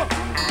 go, go.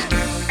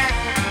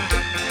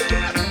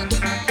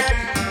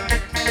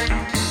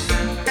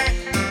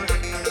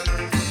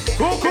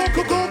 Go, go,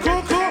 go, go,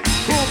 go, go,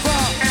 go, va.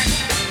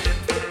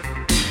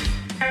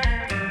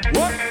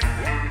 What?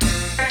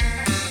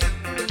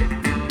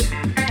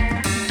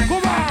 Go,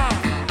 va.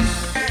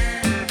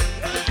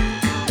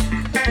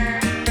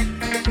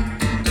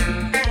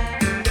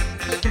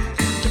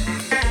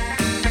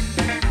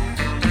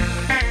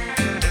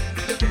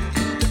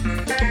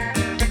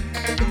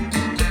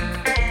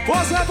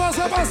 Passez,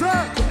 passez, passez.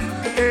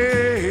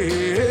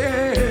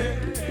 Hey.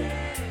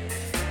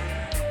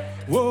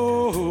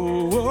 Whoa,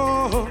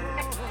 whoa.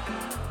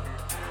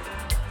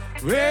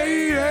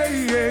 Hey,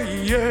 hey, hey,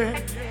 yeah.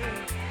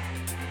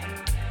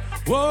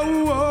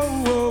 Whoa, whoa,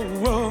 whoa,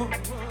 whoa.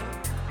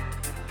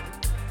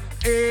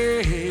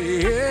 Hey,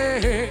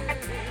 hey, hey.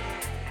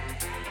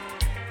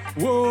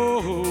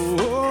 Whoa,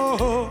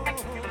 whoa.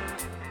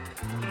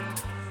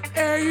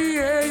 Hey,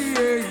 hey,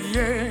 hey,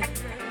 yeah.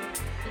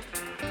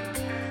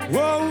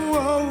 Whoa,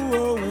 whoa,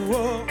 whoa,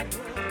 whoa.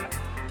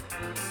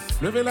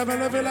 Levez la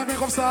main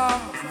comme ça.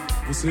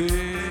 Poussez,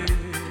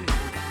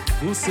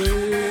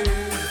 poussez.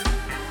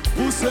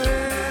 Poussez,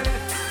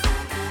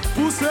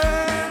 poussez,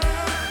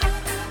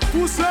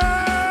 poussez,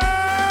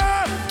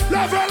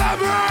 levez la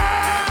main,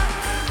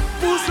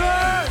 poussez,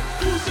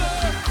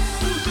 poussez,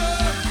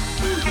 poussez,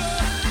 poussez,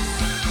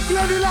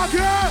 levez la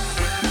gueule,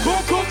 go,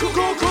 go, go,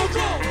 go, go,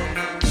 go,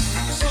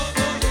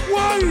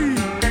 oui,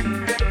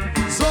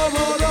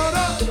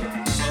 Zabodada,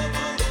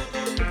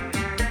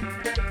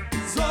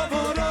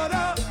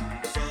 Zabodada,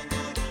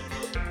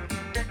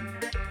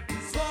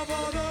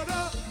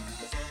 Zabodada,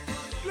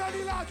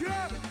 levez la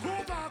gueule.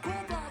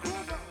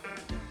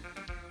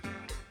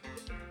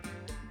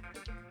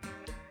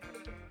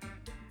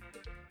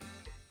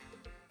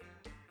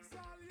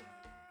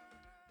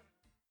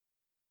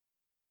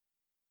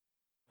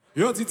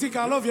 Yo dit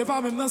Ticalo vient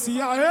pas même dans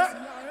CIA.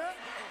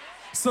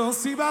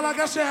 Sensible à la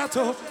gâchette.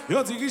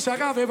 Yo dit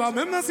Richard vient pas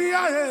même dans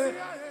CIA.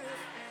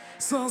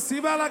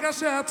 Sensible à la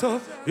gâchette.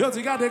 Yo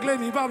dit Gade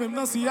Glenny pas même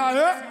dans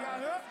CIA.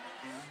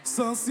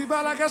 Sensible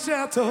à la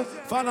gâchette.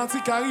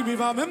 Fanatique Caribe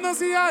va même dans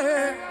CIA.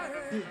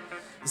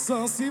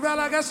 Sensible à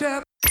la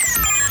gâchette.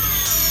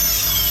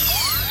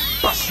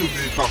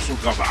 Passionné par son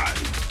travail,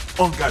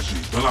 engagé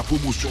dans la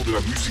promotion de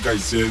la musique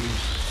haïtienne,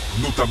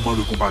 notamment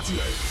le combat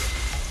direct.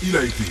 Il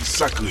a été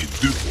sacré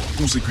 2 fois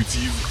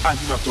consécutives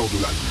animateur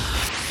de l'année.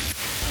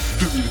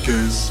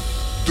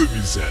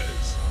 2015-2016.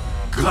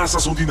 Grâce à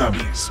son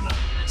dynamisme,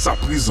 sa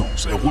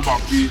présence est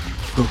remarquée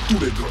dans tous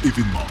les grands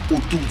événements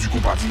autour du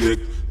combat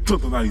direct, tant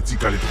en Haïti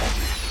qu'à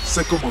l'étranger.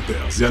 Ses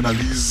commentaires et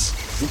analyses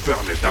vous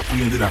permettent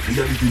d'appréhender la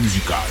réalité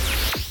musicale.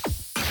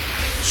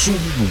 Son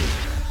humour,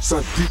 sa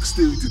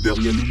dextérité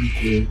derrière le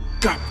micro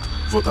capte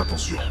votre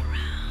attention.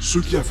 Ce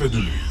qui a fait de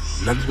lui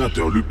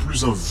l'animateur le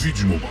plus en vue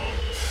du moment.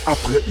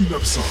 Après une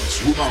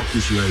absence remarquée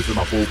sur la FM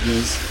à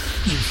Port-au-Prince,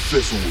 il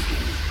fait son retour.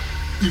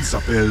 Il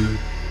s'appelle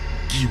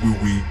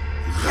Wewe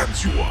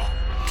Live-Lundi.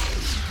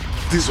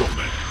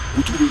 Désormais,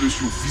 retrouvez-le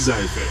sur Visa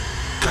FM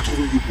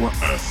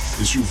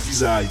 82.1 et sur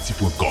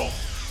visahaiti.com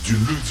du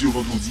lundi au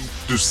vendredi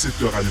de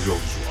 7h à 9h du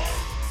soir.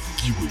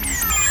 Wewe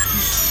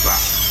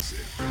Live-Lundi.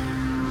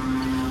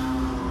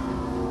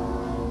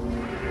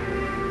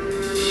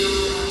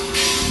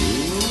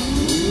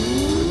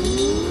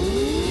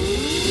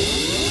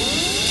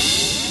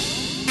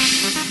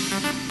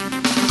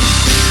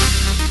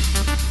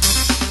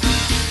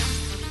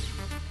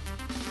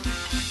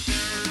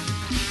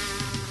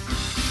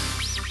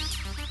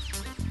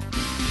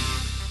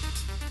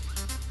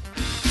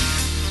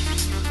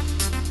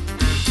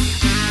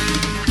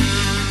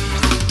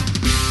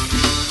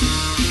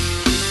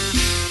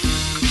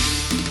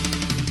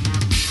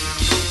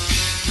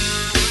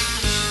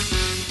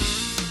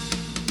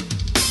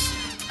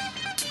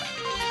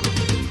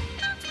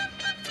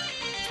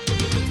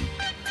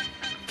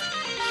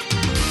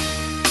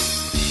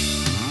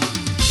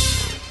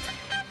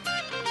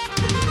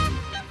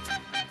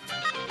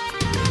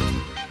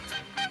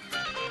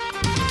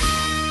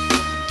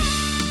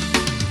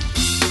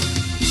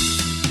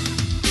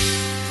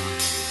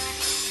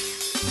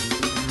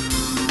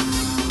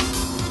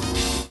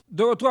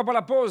 De retour après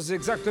la pause,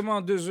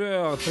 exactement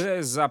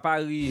 2h13 à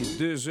Paris,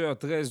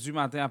 2h13 du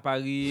matin à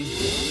Paris,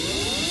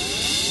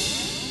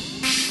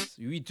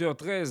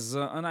 8h13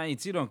 en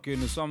Haïti. Donc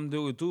nous sommes de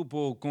retour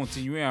pour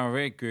continuer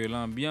avec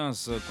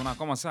l'ambiance qu'on a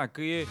commencé à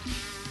créer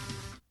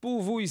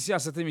pour vous ici à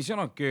cette émission.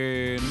 Donc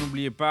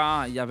n'oubliez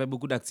pas, il y avait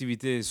beaucoup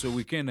d'activités ce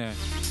week-end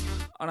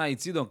en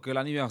Haïti. Donc,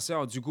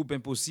 l'anniversaire du groupe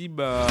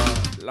Impossible,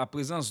 la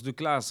présence de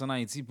classe en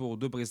Haïti pour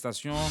 2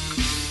 prestations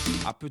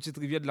à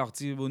Petite-Rivière de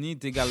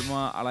l'Artibonite,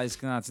 également à la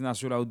Escanatina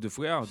sur la route de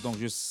Frères. Donc,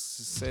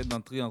 j'essaie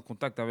d'entrer en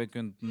contact avec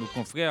un de nos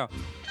confrères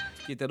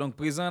qui était donc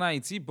présent en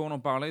Haïti pour nous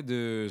parler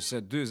de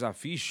ces 2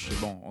 affiches.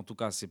 Bon, en tout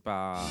cas, c'est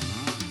pas...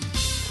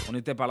 On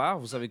n'était pas là,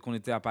 vous savez qu'on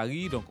était à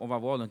Paris, donc on va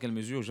voir dans quelle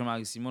mesure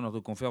Jean-Marie Simon, notre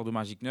confrère de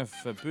Magic 9,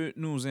 peut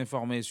nous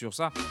informer sur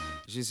ça.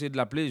 J'ai essayé de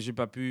l'appeler, j'ai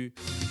pas pu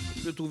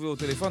le trouver au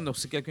téléphone, donc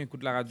si quelqu'un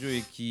écoute la radio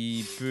et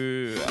qui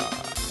peut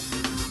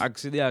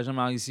accéder à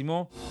Jean-Marie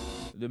Simon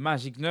de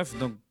Magic 9,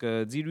 donc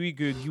dis-lui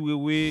que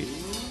Wewe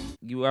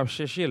a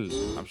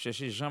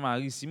cherché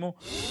Jean-Marie Simon.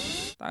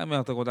 T'as mis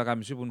en contact avec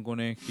monsieur pour nous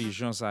connaître qui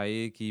Jean ça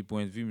est, qui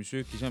point de vue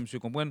monsieur, qui Jean monsieur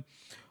comprendre.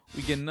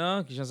 Week-end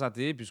là, qui Jean ça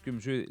est, puisque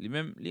monsieur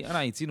lui-même en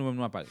Haïti nous-mêmes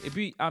nous apparaît. Et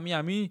puis à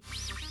Miami,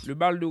 le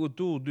bal de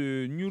retour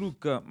de New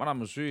Look, madame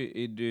monsieur,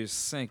 et de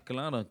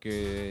Saint-Clan, donc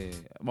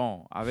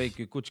bon,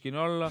 avec coach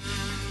Kenol,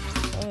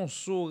 on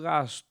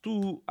saura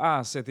tout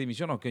à cette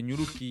émission. Donc New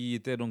Look qui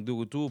était donc de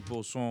retour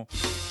pour son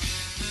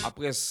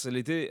après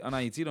l'été en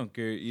Haïti, donc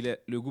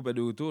le groupe est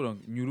de retour, donc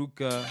New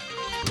Look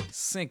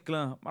 5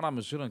 clans, madame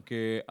monsieur, donc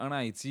en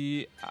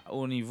Haïti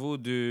au niveau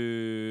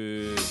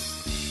de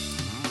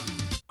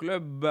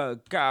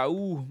Club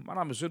KO,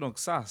 madame monsieur, donc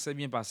ça s'est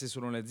bien passé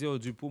selon les dires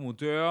du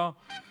promoteur.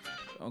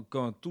 Donc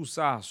tout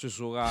ça se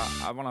saura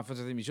avant la fin de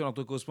cette émission.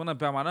 Notre correspondant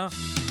permanent,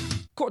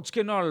 coach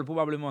Kenol,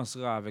 probablement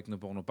sera avec nous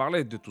pour nous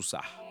parler de tout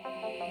ça.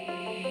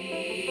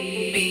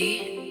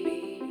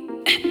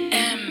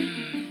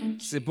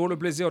 C'est pour le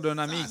plaisir d'un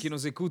ami qui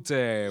nous écoute.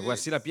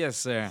 Voici la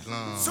pièce.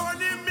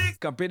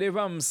 Campé des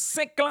femmes,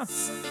 5 clans.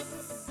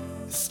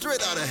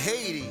 Straight out of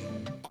Haiti.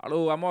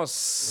 Allô,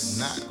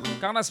 Amos.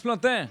 Carnas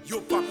Plantin.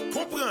 Yo, pas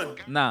comprendre.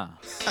 Non.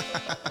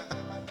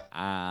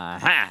 Ah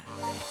ah.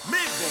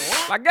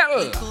 La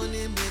gueule.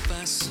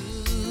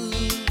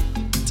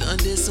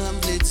 Tendez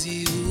semble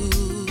dire.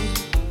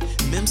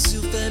 Même si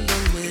vous faites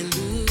long,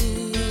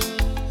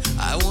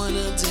 I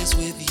wanna dance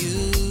with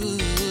you.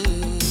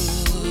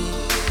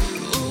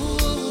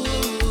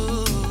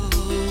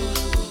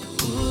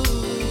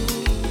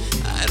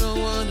 I don't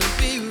wanna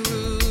be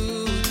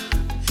rude.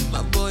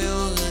 My boy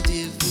on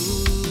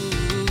rendezvous.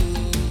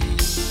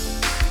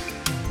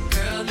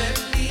 Girl, let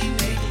me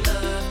make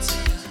love to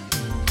you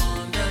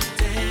on the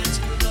dance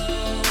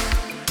floor.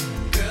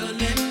 Girl,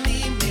 let me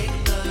make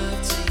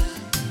love to you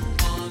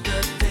on the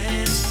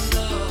dance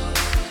floor.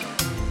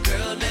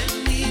 Girl, let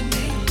me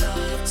make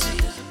love to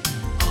you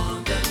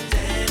on the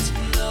dance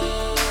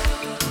floor.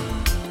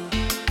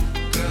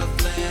 Girl,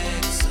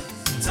 flex,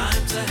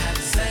 time to have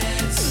sex.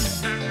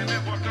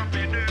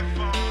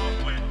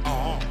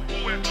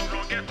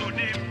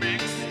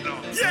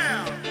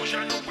 Yeah!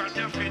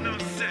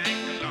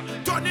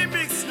 Tony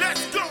Mix,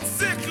 let's go,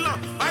 Zikla.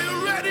 Are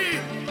you ready?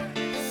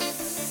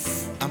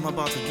 I'm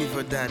about to give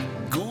her that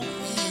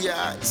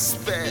Gooyah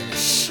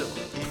special.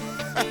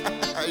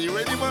 Are you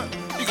ready, man?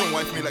 You gonna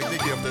wipe me like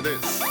Nicky after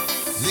this.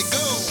 Nico,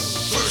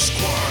 first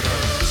quarter.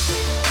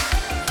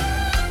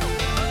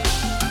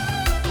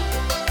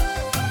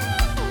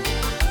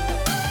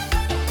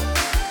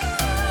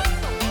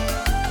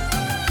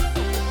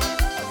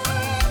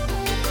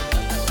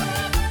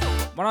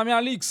 Mon ami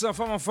Alix,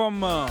 femme en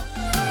forme.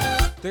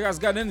 Terrasse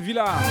Garden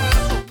Villa.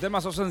 Dema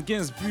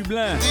 75,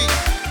 Publin.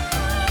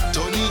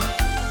 Tony,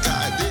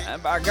 un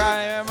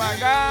bagage.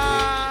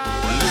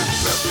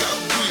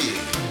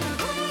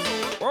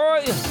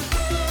 Oi.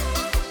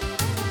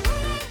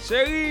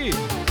 Chérie.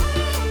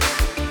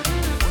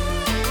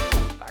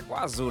 La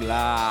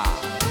Guazola.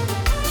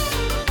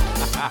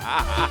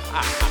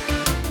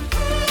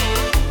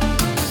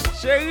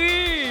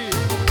 Chérie.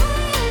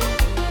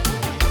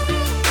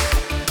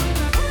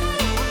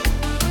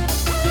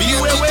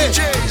 Wewe,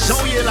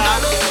 Jean là.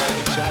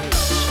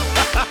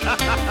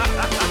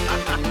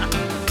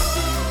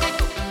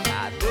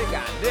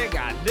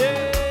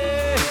 Regardez.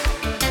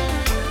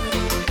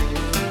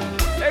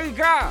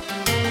 Erika.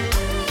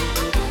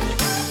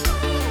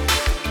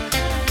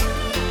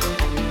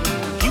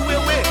 Oui,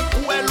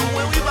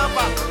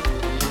 papa.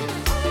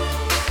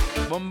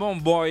 Bonbon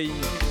boy.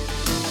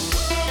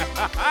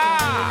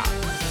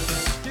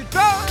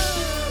 Tito.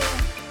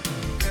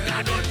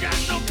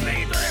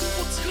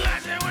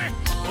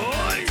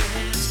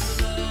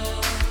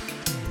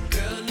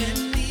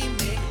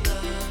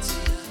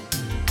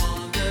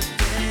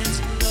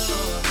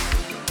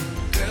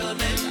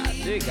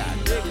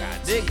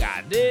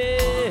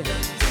 Regardez.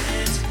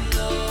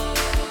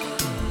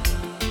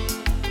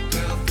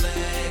 Girl,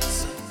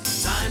 flex,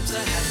 time to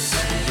have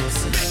sex.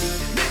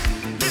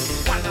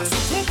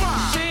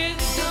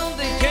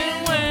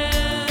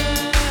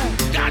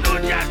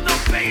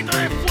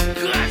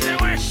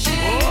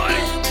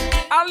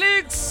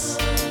 Alex,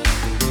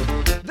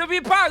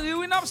 depuis Paris,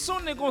 oui, n'a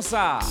sonné comme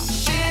ça.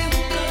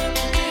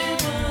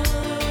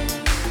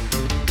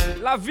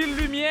 La ville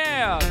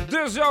lumière,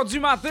 2h du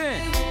matin.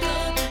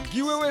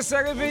 Wewe s'est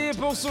réveillé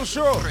pour son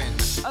show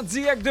en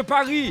direct de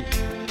Paris.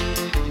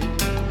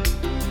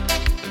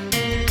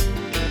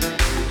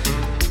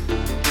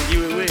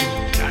 Wewe,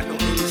 I know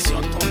you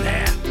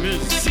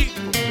Musique,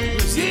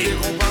 musique,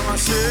 on va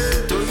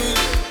marcher. Tony,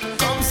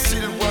 comme s'il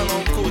voit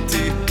l'en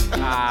côté.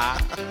 Ah.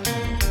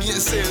 Bien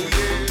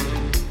sérieux.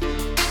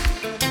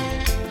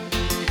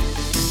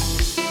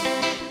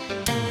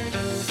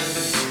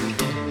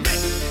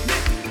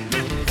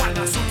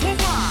 Voilà son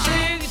pouvoir.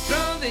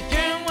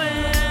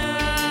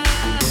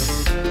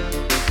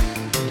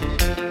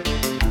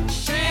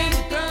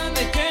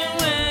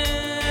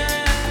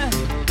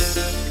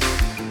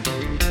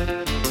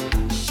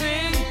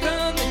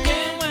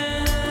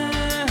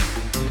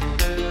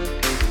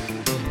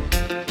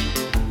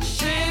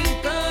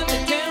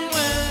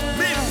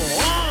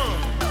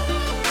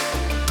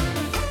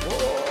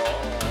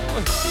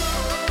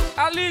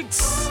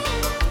 Alix,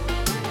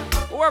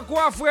 ou à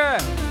quoi, frère?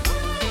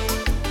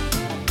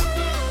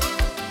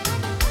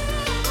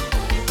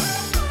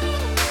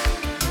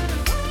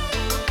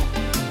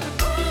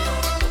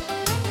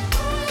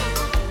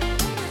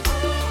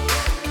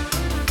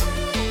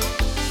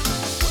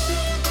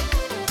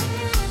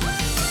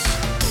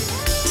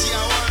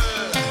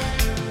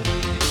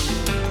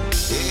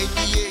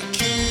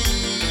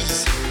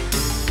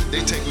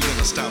 They think we're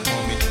gonna stop,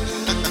 homie.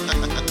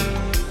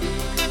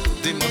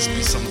 They must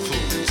be some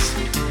fools.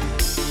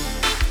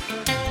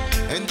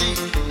 Andy,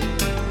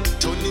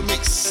 Tony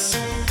Mix,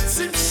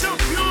 Sim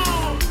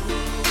Champion.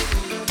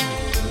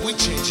 We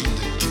changing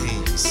the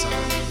game, son.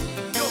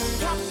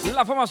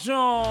 La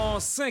formation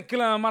 5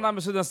 clans, madame,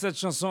 monsieur, dans cette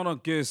chanson,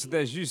 donc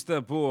c'était juste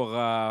pour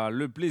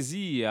le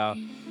plaisir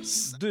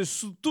de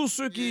tous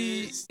ceux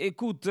qui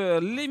écoutent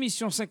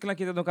l'émission 5 clans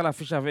qui était donc à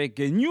l'affiche avec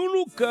New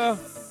Look à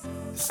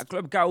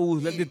Club Kaou.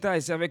 Les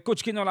détails, c'est avec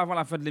Coach Kenyon avant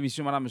la fin de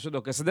l'émission, madame, monsieur,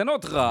 donc c'est des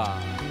nôtres.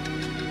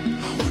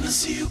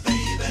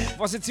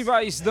 Voici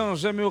T-Vice dans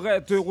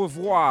J'aimerais te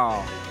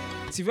revoir.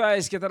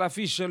 T-Vice qui est à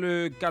l'affiche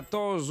le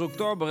 14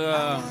 octobre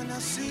à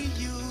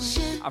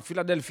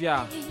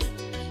Philadelphia.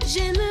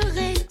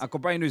 J'aimerais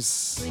Accompagne-nous.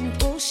 une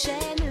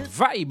prochaine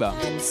Vibe.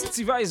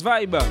 T-Vice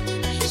Vibe.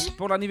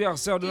 Pour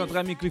l'anniversaire de notre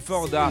ami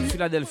Clifford à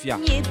Philadelphia.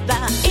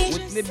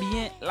 Retenez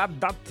bien la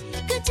date.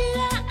 que tu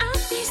as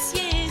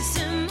apprécié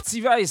ce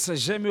T-Vice,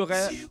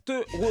 j'aimerais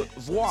te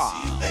revoir.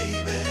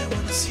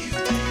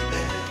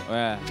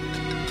 Ouais.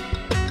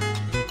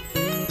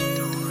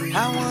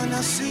 I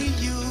wanna see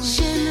you.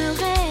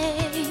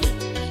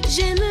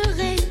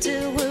 J'aimerais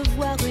te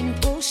revoir une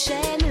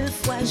prochaine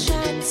fois.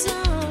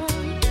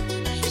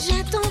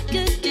 J'attends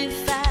que tu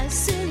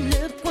fasses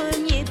le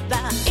premier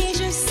pas. Et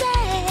je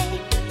sais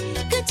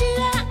que tu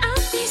as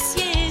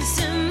apprécié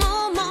ce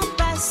moment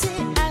passé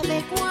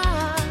avec moi.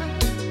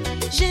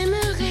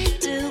 J'aimerais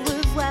te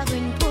revoir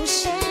une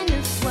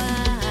prochaine fois.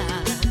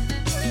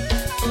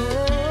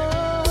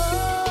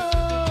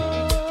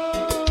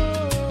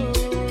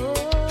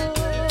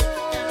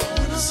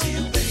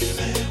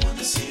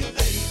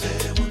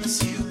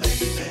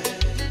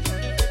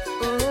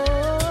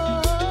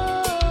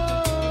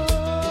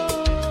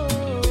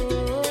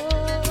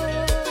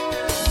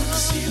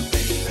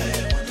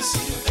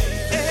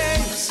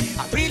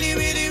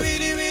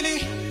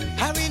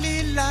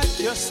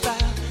 Your style,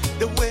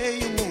 the way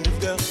you move,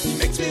 girl,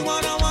 makes me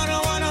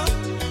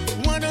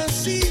wanna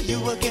see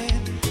you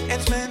again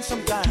and spend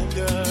some time,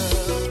 girl.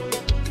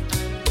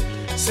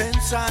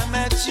 Since I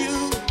met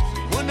you,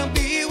 wanna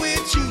be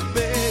with you,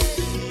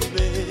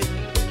 baby.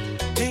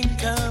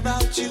 Think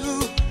about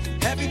you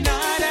every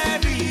night,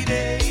 every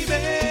day,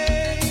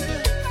 baby.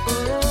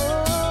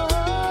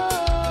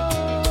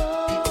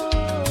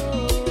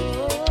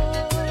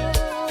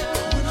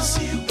 Wanna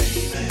see you,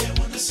 baby.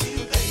 Wanna see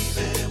you,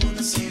 baby.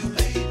 Wanna see you,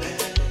 baby.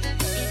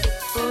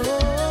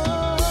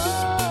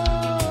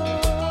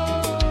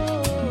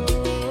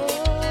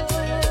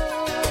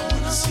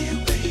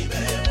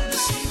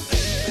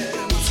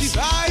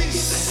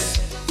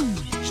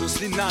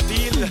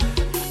 Nabil,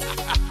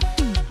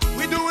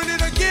 we doing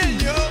it again,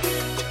 yo.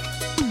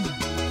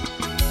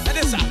 And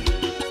it's up.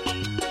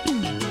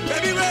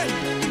 Baby, ready?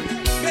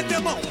 Get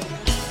them on.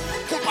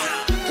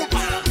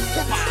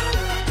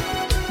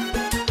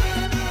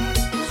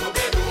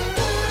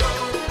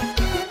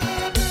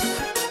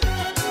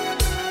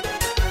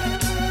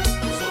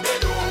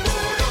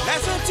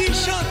 Laisse-t-il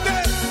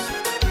chanter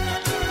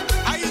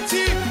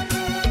Haïti.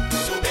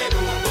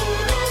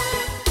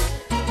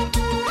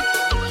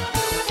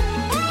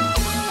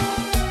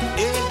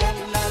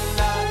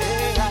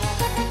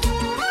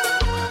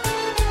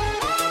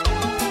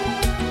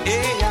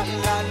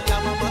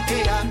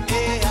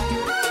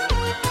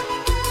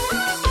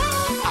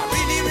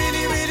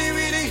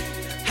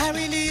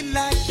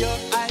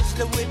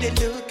 The way they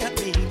look at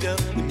me, girl,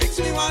 it makes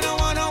me wanna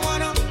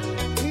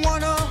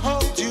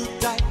hold you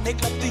tight,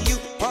 make love to you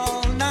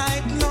all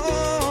night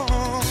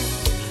long.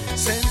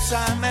 Since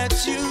I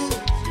met you,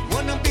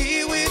 wanna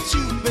be with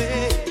you,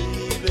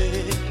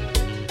 baby.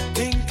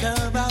 Think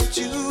about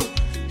you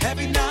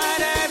every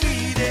night,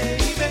 every day,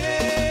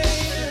 baby.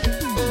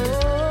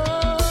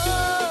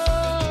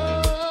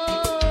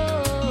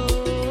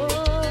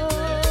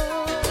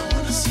 I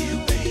wanna see you,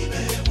 baby.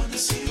 Wanna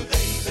see you,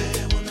 baby.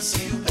 Wanna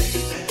see you,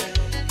 baby.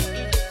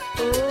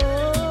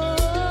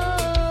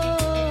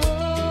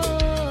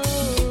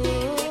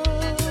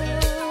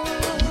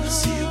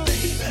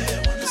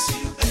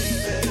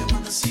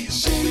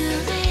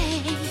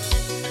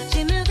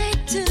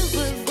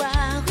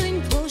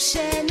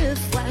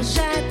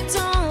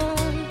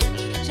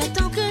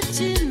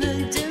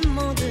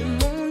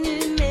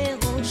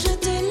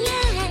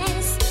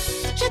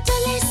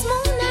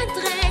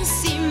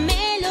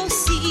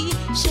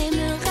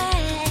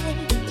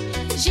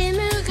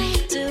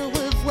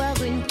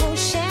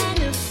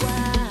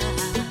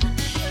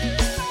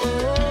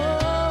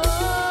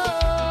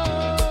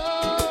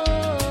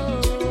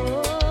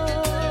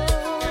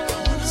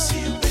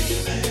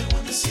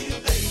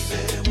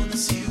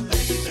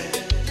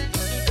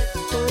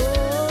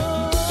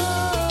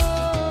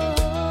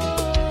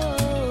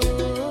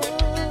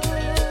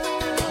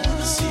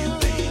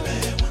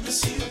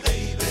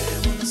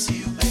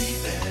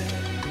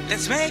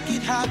 make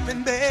it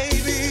happen,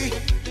 baby.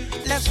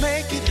 Let's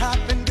make it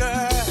happen,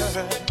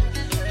 girl.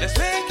 Let's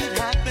make it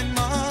happen,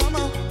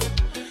 mama.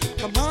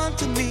 Come on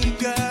to me,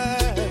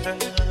 girl.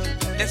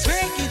 Let's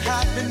make it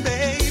happen,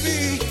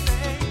 baby.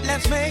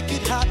 Let's make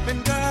it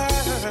happen,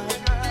 girl.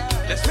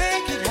 Let's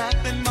make it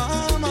happen,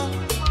 mama.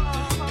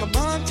 Come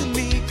on to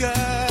me,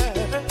 girl.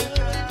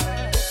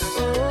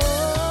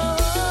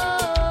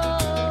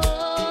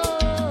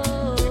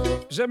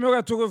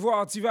 J'aimerais te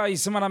revoir, Tivaï,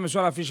 ce madame, monsieur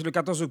à l'affiche le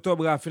 14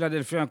 octobre à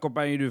Philadelphie en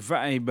compagnie de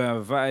Vibe.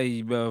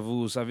 Vibe,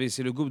 vous savez,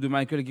 c'est le groupe de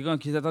Michael Guérin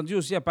qui est attendu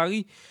aussi à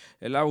Paris.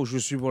 Et là où je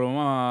suis pour le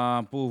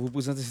moment pour vous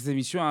présenter cette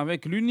émission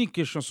avec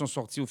l'unique chanson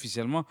sortie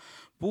officiellement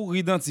pour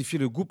identifier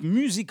le groupe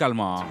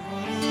musicalement.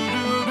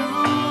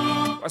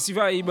 Voici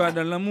Vibe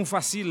dans L'amour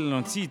facile,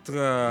 un titre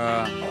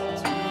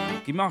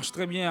qui marche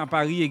très bien à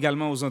Paris,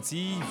 également aux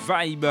Antilles.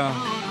 Vibe,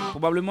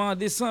 probablement en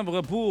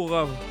décembre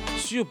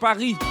sur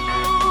Paris.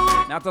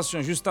 Mais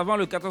attention, juste avant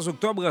le 14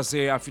 octobre,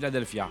 c'est à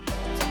Philadelphia.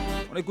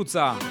 On écoute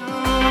ça.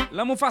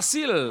 L'amour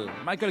facile,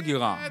 Michael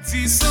Guérin.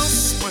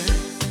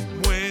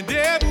 Moi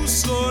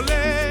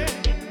déboussolé,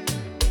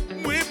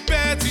 moi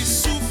perdu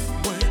souffle,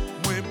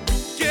 moi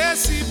bouquet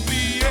si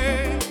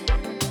plié,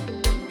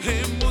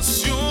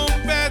 émotion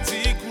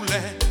perdu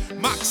coulée,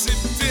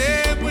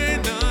 m'accepter, moi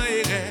non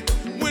erreur,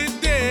 moi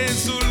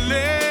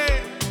désolé,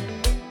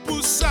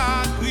 pour ça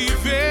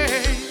arriver,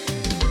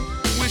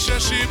 moi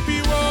chercher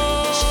puis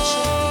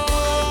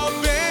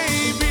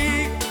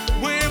baby,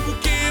 moi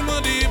bouquet m'en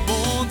des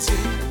bon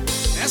Dieu,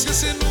 est-ce que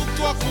c'est nous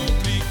toi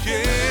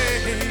compliqué?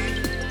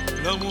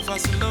 L'amour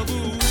facile dans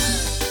vous.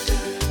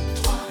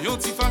 Yon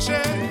ti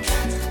fâché.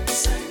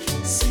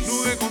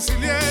 Nous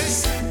réconcilier.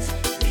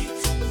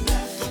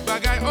 Tout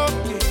bagaille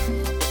ok.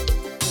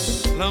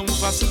 L'amour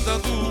facile dans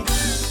tout.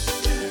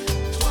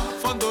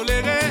 Faut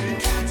tolérer.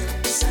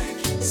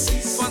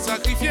 Faut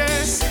sacrifier.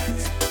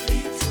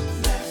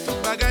 Tout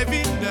bagaille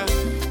vide.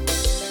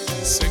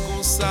 C'est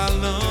comme ça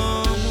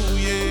l'amour.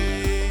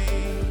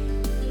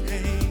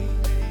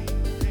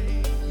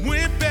 Moi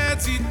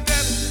perdu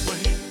tête.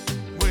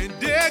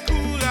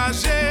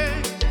 Découragé,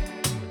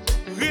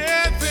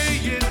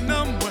 réveillé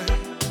dans moi,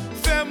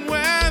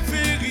 fais-moi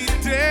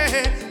vérité,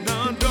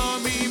 dans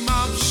dormi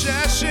m'a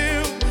cherché,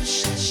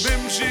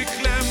 même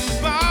j'éclaire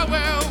pas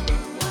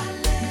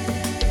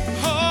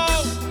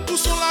oh, où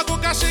sont la go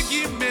caché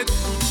qui met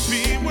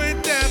puis moi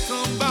tête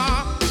en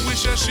bas, moi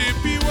chercher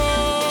puis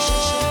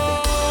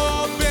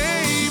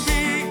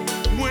baby,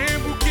 moi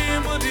bouquet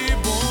mon des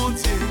bon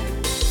Dieu,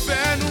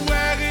 fais-nous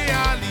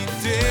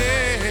réalité.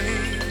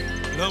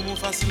 L'amour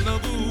facile dans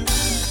vous.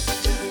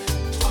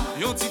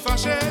 Yon ti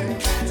fâché.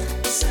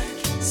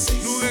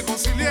 Nous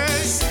réconcilier.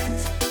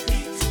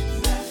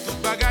 Tout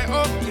bagaille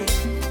ok.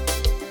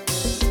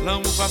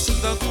 L'amour facile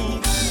dans tout.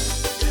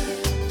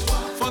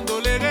 Faut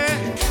tolérer.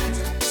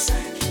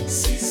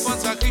 Faut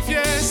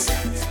sacrifier.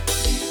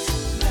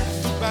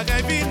 Tout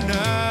bagaille vide.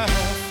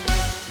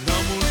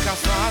 L'amour ka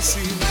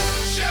facile.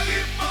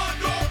 Chérie,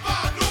 mando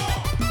pardon.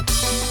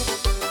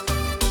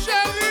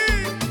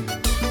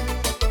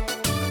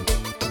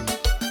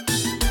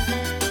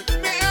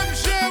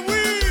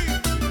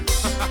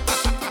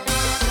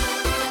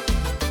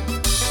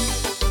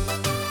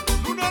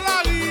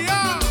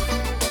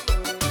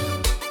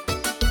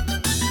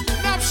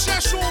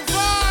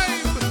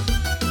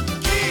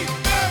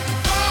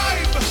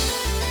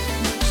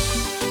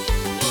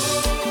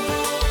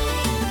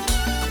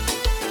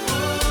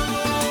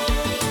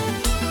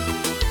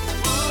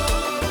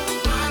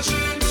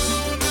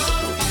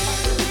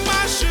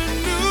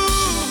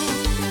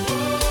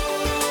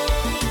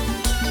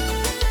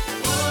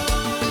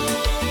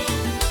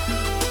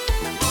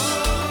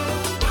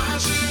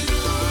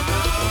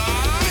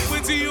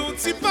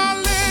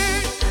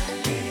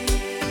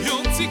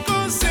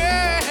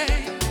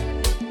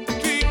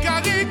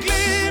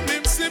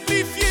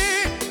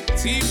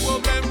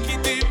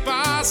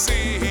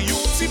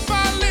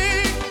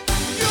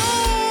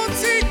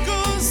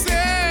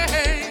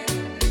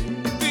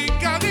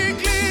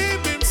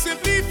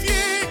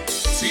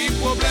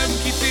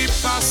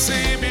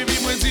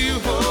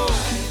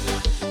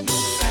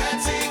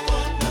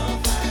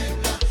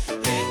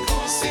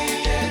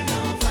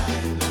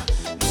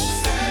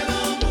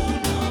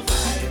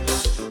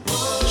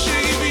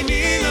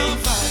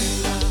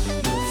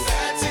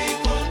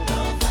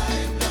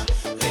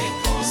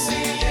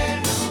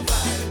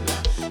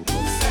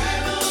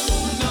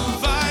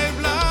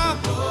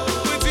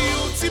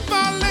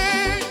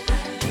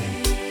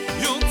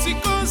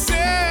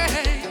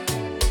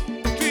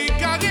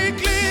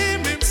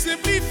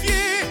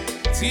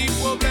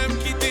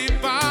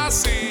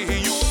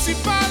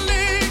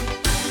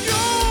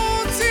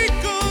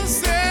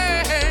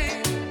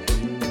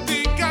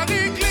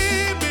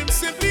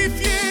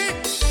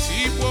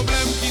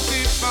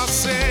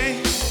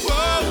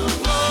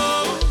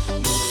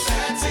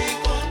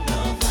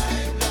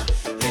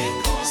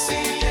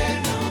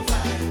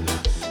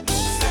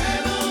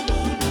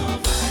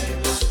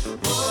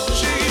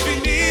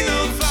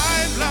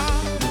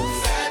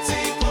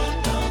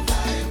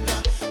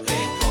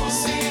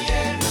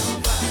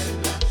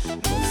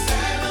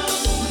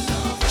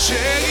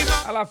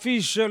 À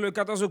l'affiche, le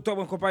 14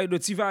 octobre, en compagnie de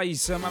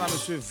T-Vice, madame,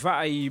 monsieur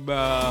Vibe,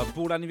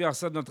 pour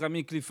l'anniversaire de notre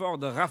ami Clifford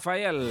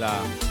Raphaël.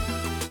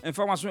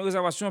 Information et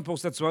réservation pour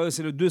cette soirée,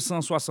 c'est le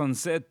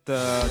 267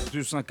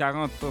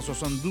 240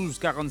 72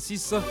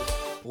 46.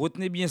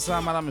 Retenez bien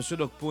ça, madame, monsieur.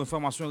 Donc, pour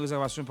information et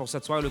réservation pour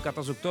cette soirée, le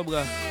 14 octobre,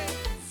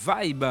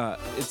 Vibe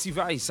et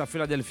T-Vice à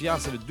Philadelphia,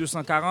 c'est le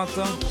 240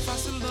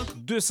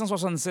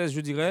 276,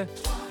 je dirais.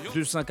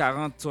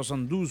 240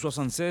 72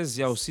 76. Il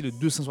y a aussi le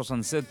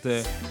 267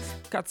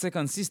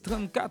 456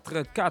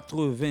 34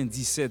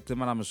 97,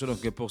 madame, monsieur.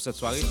 Donc, pour cette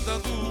soirée,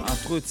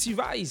 entre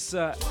T-Vice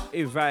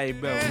et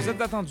Vibe. Vous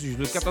êtes attendus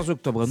le 14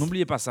 octobre.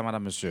 N'oubliez pas ça,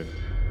 madame, monsieur.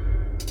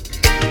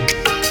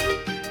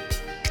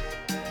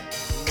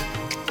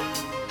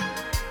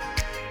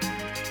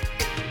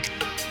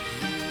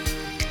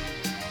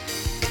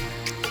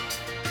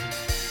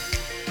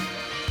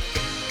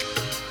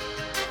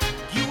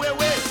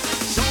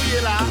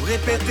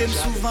 Répétez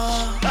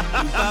souvent,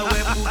 pas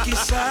ouais pour qui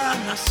ça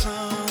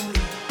m'ensemble.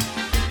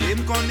 Et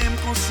m'connais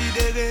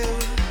m'considérer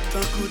tant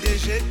que des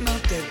jets dans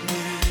tête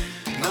moi.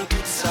 Dans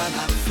tout ça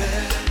n'a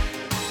fait,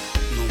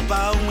 non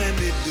pas où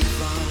mettre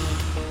devant.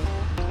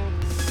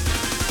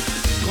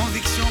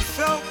 Conviction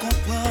fait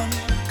comprendre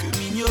que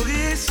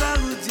m'ignorer ça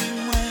vous dit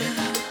moins.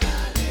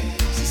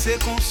 Si c'est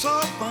qu'on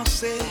sort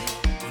penser,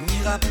 on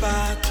n'ira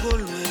pas trop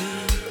loin.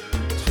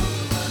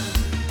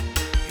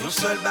 Yon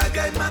seul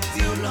bagay m'a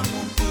dit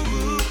l'amour pour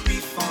vous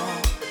plus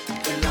fort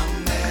que la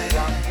mer.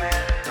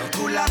 Tant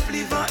que la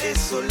pluie, vent et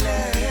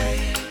soleil,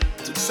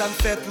 tout ça me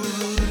fait pour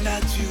vous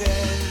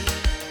naturel.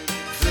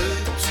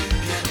 Veux-tu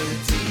bien me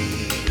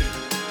dire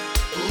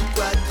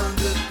pourquoi tant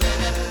de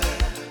peur?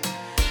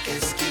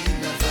 Qu'est-ce qui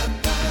ne va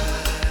pas?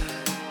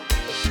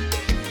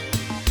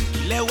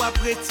 Il est ou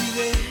après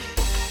tirer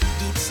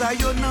tout ça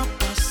yon en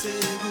pensé.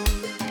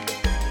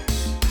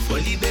 Faut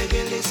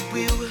libérer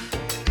l'esprit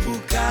pour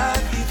qu'à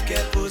vivre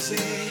qu'elle posé.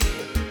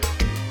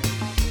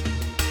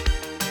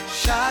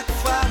 Chaque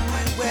fois moi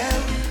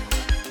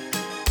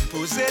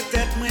poser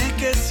tête moi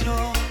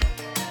question,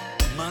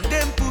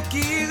 mandem pour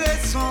qui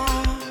raison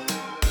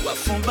ou à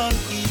fond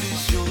bonne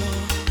illusion.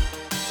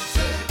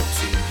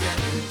 Veux-tu bien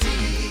me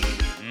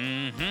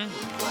dire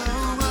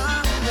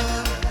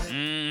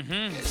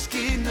qu'est-ce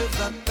qui ne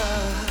va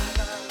pas?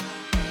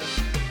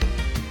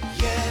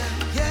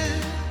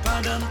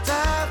 Pendant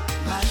ta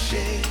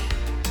marché,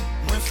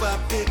 moi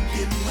frappé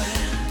pied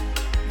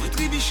moi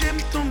tribiché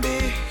me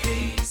tomber.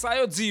 Ça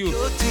yo dit yo.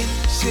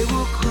 C'est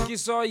où qui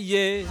sont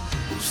yé?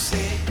 Où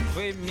c'est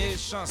première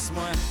chance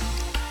moi?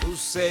 Où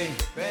c'est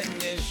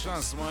dernière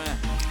chance moi?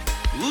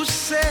 Où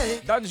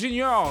c'est Dan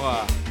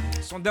Junior,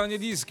 son dernier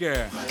disque.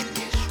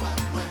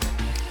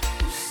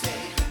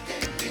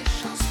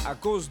 À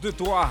cause de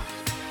toi.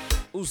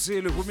 Où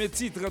c'est le premier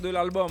titre de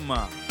l'album?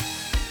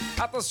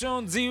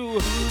 Attention, dis où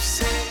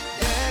c'est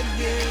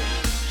dernière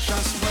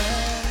chance moi?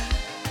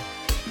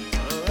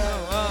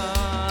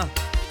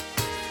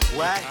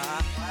 Why?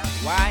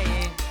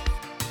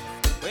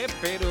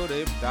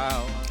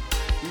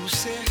 Où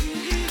c'est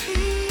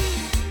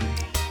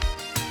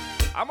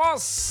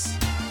Amos,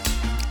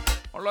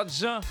 on l'a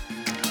déjà.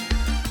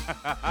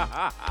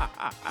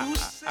 Où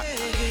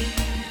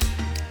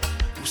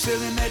c'est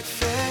remède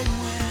fait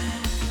moi?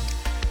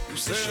 Où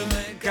c'est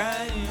chemin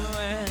caille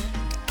moi?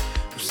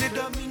 Où c'est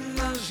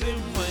dominanger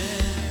moi?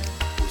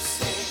 Où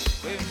c'est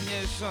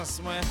première chance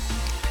moi?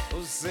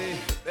 Où c'est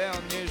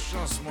dernière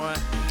chance moi?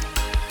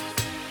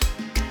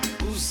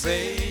 Où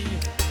c'est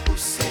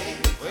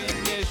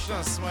première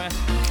chance moi?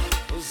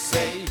 Où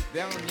c'est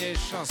dernière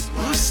chance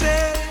moi? Où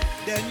c'est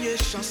dernière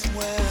chance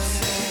moi?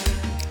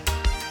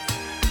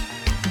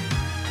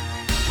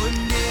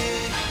 Premier.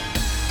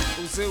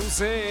 Où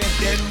c'est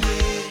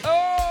dernier. Oh!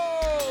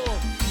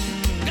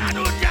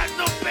 Gado jazz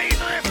no pays no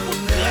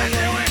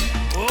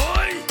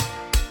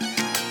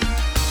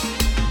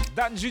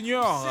Dan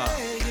Junior,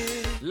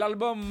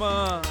 l'album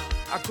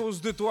À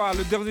cause de toi,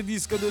 le dernier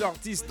disque de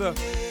l'artiste.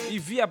 Il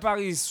vit à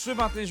Paris. Ce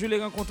matin, je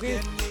l'ai rencontré.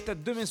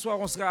 Peut-être demain soir,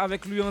 on sera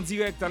avec lui en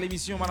direct à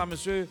l'émission, madame,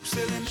 monsieur,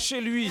 chez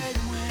lui,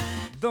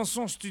 dans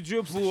son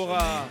studio pour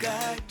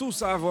tout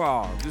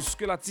savoir de ce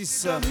que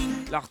l'artiste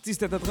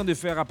est en train de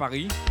faire à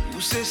Paris.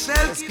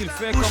 Qu'est-ce qu'il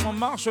fait, comment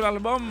marche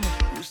l'album,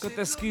 quand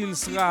est-ce qu'il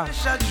sera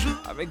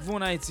avec vous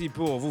en Haïti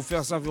pour vous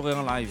faire savourer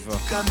en live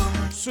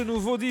ce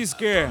nouveau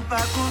disque.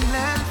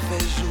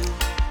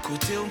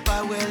 Côté on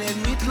pas ouais les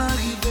nuits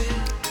l'arrivée.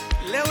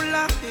 Léo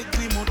là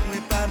écrit montre moi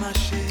pas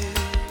marcher.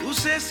 Où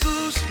c'est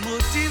source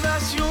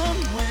motivation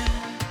moi.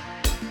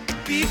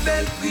 Pi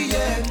belle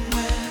prière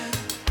moi.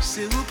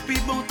 C'est où pi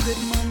bon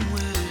traitement moi.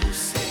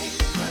 C'est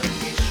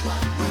premier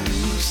choix.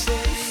 Où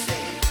c'est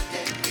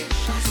dernière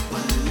chance moi.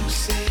 Où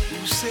c'est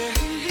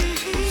premier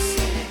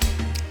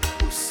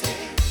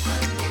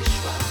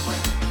choix moi.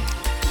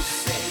 Où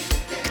c'est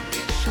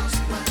dernière chance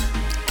moi.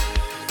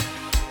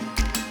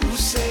 Où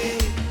c'est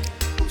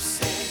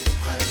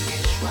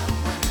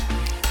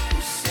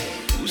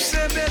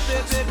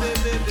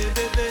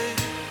bébé.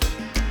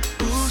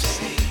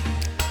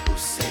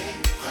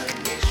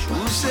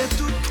 Où c'est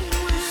tout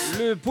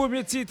le Le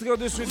premier titre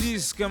de ce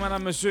disque,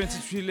 madame, monsieur,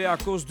 intitulé À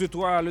cause de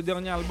toi, le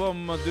dernier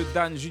album de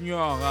Dan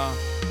Junior.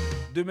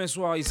 Demain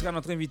soir, il sera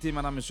notre invité,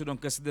 madame, monsieur, donc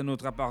c'est de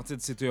notre à partir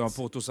de 7h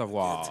pour tout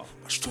savoir.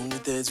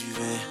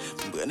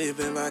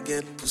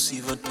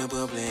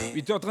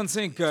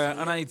 8h35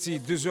 en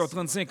Haïti,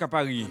 2h35 à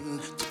Paris.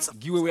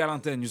 Guy Wewe à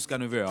l'antenne jusqu'à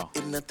 9h.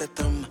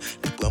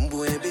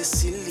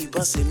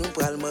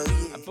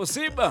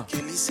 Impossible.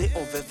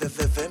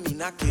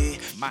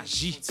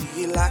 Magie.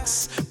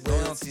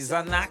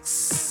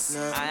 Xanax.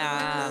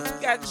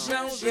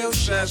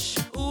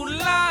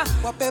 Oula.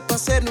 Wapè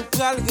pense nou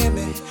pral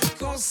reme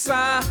kon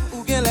sa.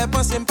 Ou gen les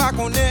pensées m'pas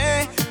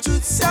connaît tout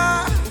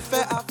ça. Ou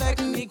fait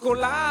avec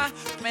Nicolas,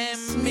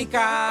 même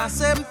Mika.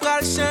 C'est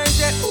m'pral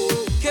changer ou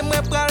que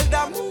moi pral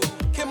d'amour,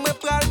 que moi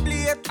pral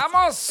plier.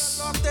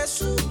 Amos. T'es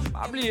sous,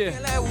 pas oublier.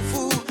 Ou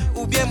fou,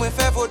 ou bien moi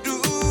fait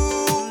vaudou.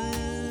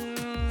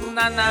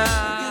 Nana. Ou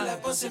gen les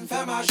pensées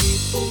m'fait magie.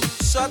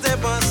 Soit tes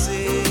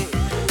pensées,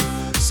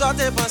 soit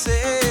tes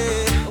pensées.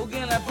 Ou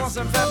gen les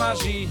pensées m'fait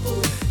magie.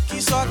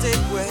 Qui soit tes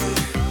quoi?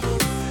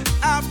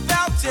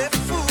 About t'es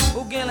fou.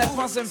 Ou gen les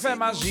pensées m'fait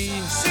magie.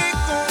 C'est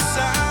comme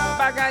ça.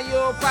 Bagay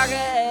yo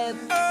paraît.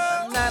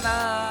 Nana.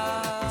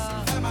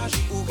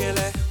 Ou gen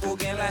les.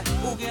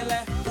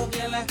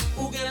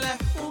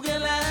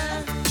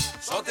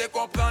 Sortez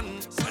comprendre,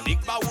 Sonic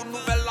pas ou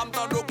nouvelle lame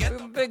dans l'eau. Dès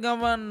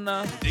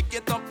que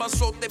t'en penses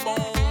sauter bon,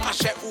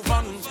 achète ou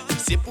vendre.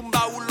 C'est pour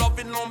m'ba ou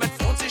love non mettre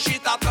fond c'est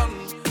shit à ton.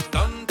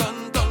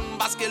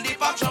 Parce que les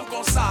papes j'en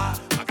comme ça.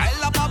 Bagay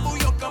la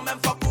babouillon quand même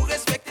faut pour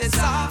respecter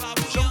ça.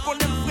 J'en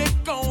connais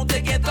fréquent,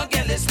 t'es guettant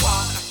gain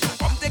l'espoir.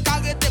 Comme t'es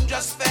carré t'aimes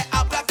just fait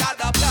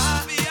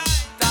abracadabra.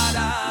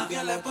 Tada. Ou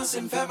gen les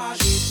pensées m'fait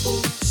magie.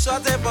 Soit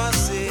tes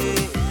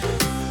pensées,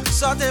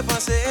 soit tes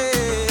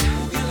pensées.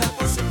 Ou gen les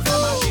pensées m'fait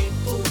magie.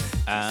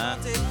 Ah.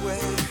 Soit tes quoi?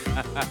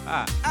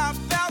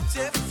 About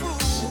t'es fou.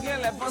 Ou gen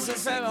les pensées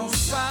m'fait comme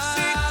ça.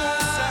 C'est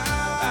comme ça.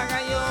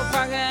 Bagay yo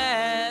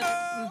paraît.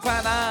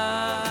 Pada.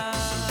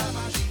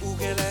 Ou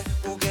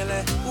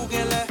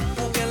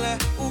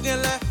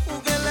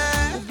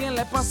gen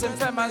les pensées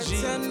m'fait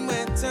magie.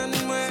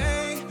 Ten-moi,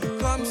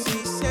 comme si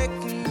c'est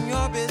qu'on y a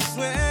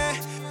besoin.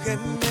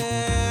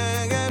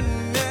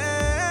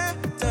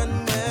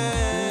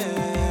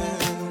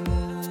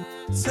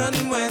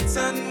 Ten-moi,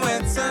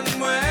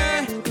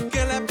 que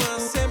les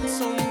pensées me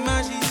sont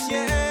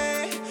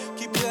magiciens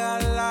qui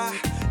prennent là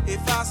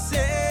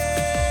effacer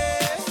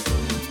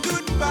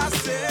tout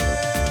passé.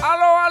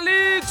 Allô,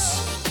 Alix.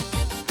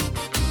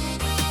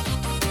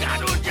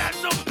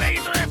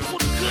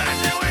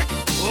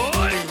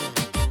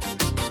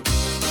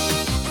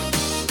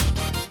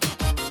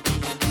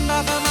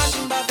 M'ba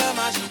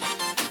magie,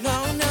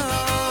 non, non.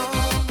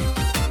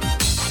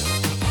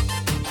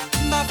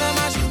 M'ba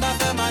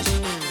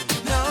magie,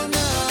 non,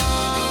 non.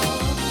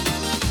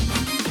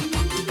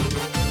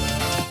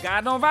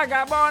 Gadon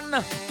vagabond.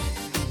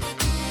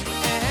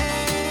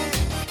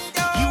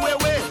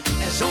 Wewe,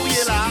 Jean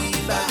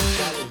là.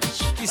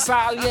 Qui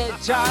s'allie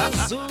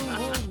jazz.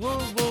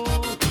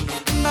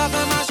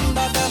 M'ba magie,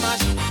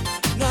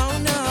 non,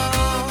 non.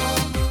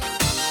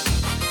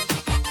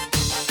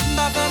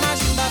 M'ba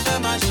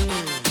magie,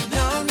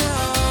 non, non.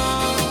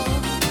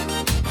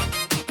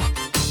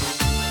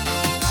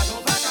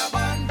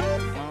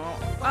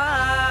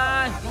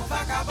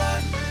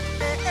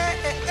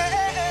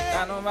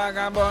 Gadon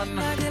vagabond.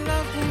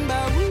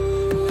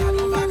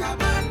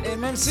 Et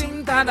même si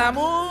m'ta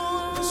d'amour.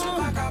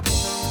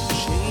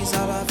 Chérie,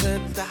 ça va faire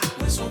ta.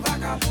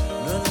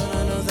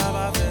 Non, ça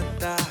va faire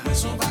ta.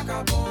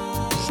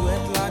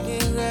 Chouette la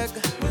guérec.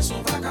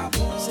 C'est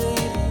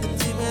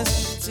petit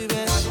best.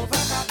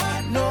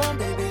 Non,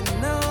 baby,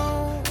 non.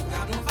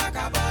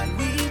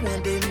 We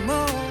want the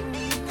more.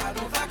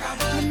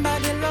 M'ba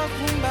de love,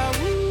 m'ba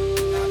wou.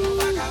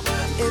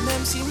 Et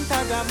même si m'ta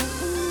d'amour.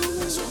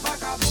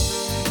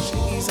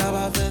 Chérie, ça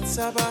va faire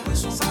ça va.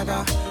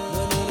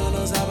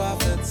 Non, ça va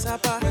faire ça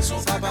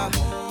va.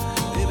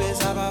 Bébé,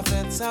 ça va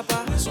faire ça va.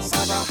 Non,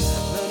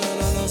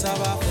 ça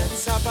va faire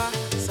ça va.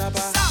 Ça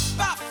va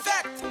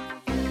fait.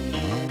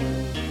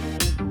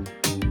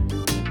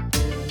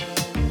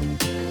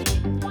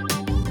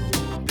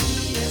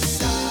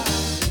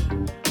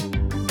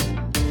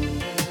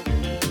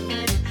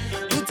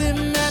 Tout est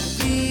ma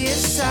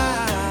ça.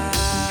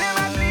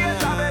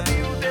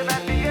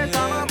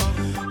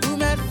 Vous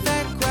me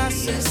faites quoi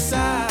c'est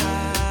ça?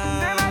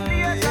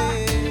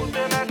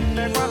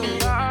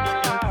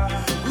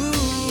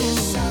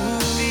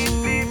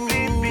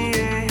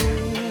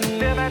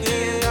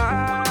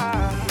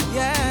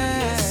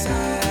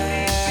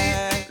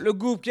 Le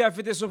groupe qui a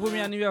fêté son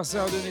premier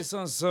anniversaire de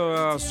naissance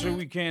ce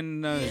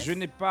week-end, je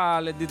n'ai pas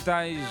les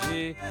détails.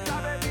 J'ai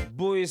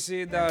beau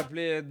essayer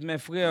d'appeler mes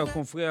frères,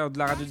 confrères de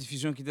la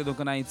radiodiffusion qui étaient donc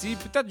en Haïti.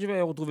 Peut-être je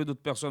vais retrouver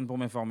d'autres personnes pour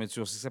m'informer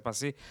sur ce qui s'est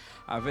passé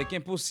avec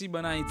Impossible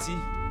en Haïti.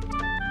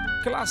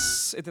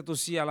 Classe était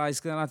aussi à la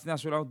Escalade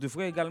sur la route de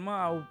Fray,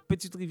 également aux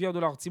petites rivières de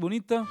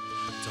l'Artibonite.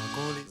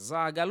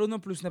 Zagalo non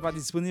plus n'est pas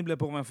disponible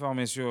pour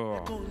m'informer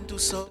sur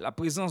la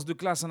présence de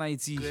Classe en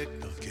Haïti.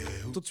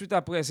 Tout de suite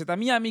après, c'est à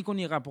Miami qu'on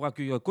ira pour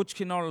accueillir Coach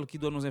Kenol qui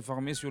doit nous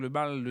informer sur le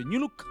bal de New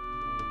Look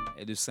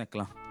et de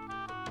Saint-Clan.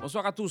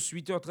 Bonsoir à tous,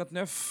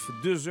 8h39,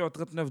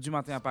 2h39 du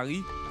matin à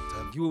Paris.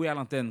 Wewe à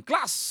l'antenne.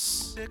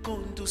 Classe!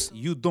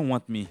 You don't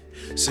want me.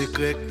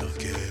 Secret dans le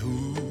cœur,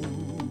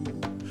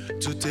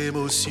 toute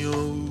émotion,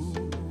 ou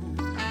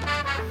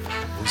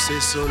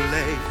c'est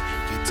soleil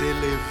qui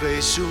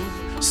t'élève chaud,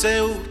 c'est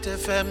où t'es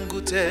fait me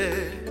goûter,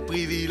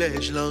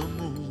 privilège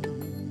l'amour,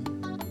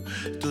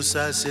 tout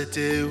ça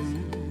c'était où?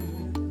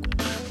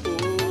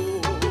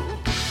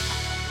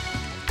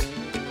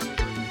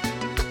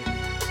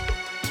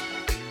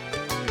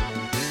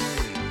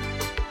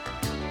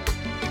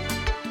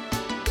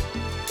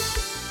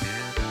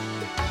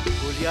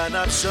 Y'en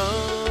a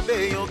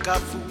chambé yon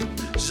kafou,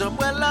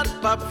 j'aimerais la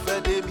pas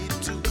faire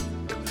demi-tour.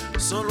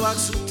 Son loi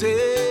sous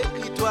tes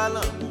toi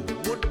l'amour,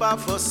 moun pas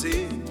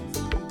forcé.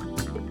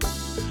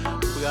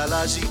 Pral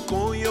agi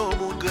kon yon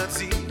moun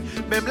grandi,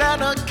 même là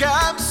dans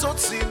cam son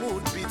ti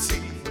moun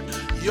piti.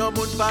 Yon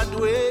moun pas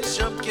doué,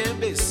 j'aime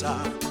kembe ça,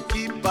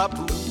 qui pas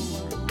pour.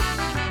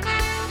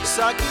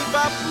 Ça qui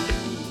pas pour,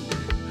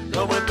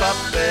 non moun pas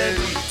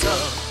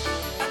méritant.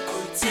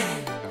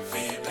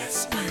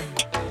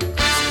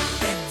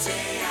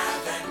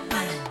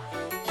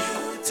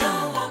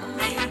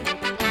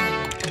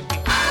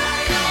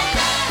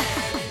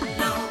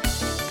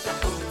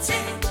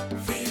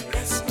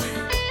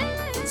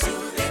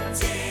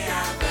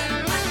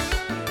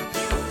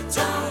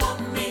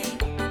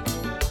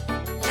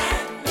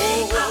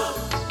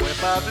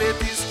 Pas vle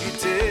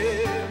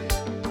discuter,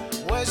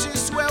 moi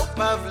juste ouais ou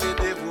pas vle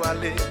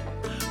dévoiler,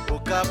 au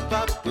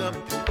capable prendre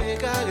pour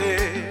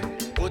égarer,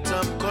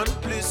 autant qu'on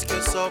plus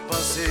que ça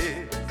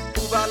penser.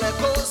 Ou va les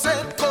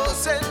causer,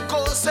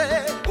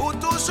 ou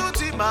toujours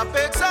dit m'a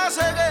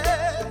exagéré.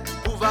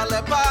 Ou va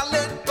les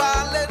parler,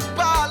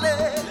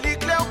 li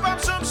clair ou pas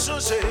me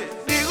changer,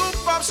 li ou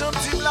pas me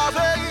dire la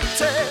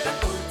vérité.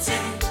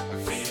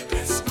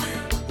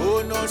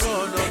 Oh non,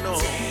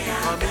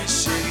 ami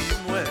chérie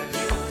moi.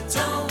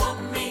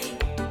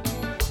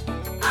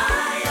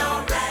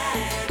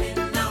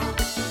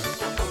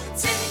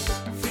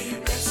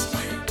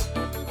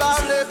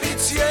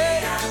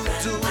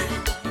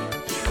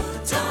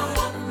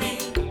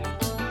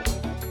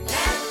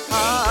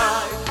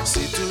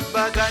 Si tout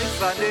bagaille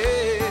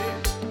fallait,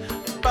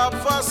 pas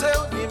forcer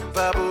ni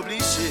pas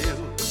obliger,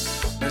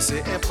 mais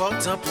c'est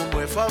important pour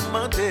moi faut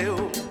demander,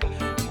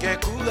 qu'un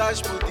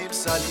courage pour dire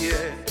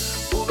salier,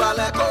 ou va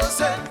les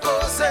causer,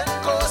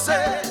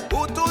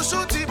 ou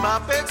toujours dire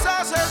m'a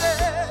exagéré,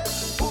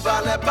 ou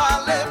va les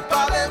parler,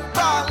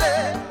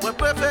 moi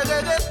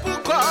préférer rester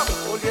pourquoi,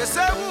 au lieu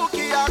c'est vous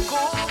qui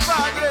accompagnez.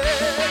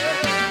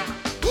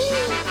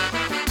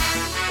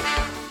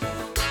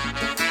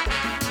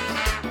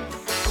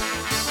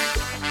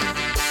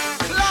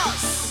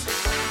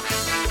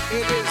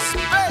 It is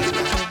pain.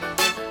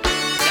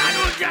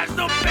 Ya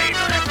no pain,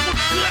 no le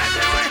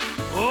putrade,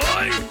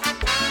 hoy.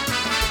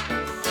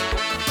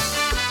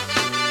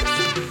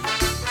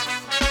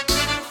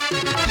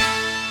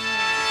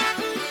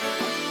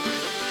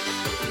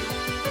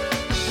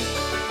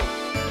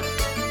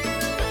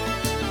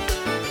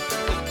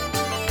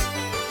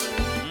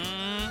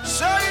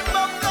 Soy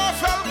mamna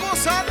fel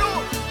gusano.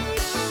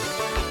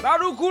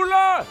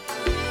 Baroukula!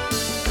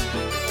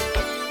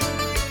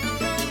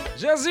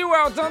 Jésus,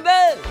 ouais,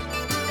 entendez?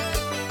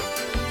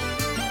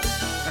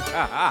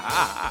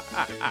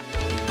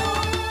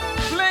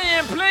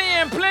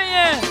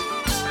 Playing.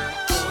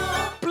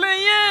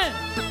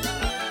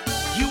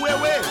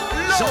 Wewe,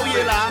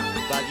 Zoé là,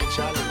 Body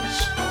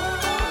Challenge.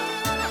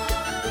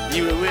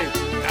 Wewe,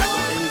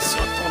 dans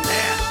l'émission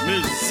Tonnerre,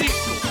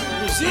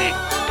 musique.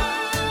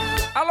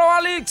 Allô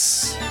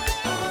Alex,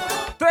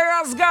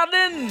 Terrace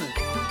Garden.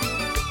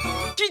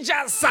 Qui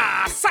jazz ça?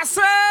 Ça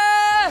c'est?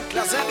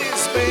 Yes it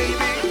is,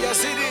 baby.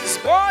 Yes it is.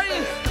 Oi.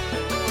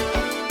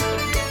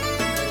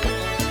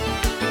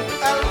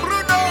 El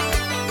Bruno.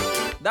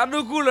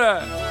 Dadou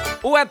couleur.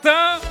 Où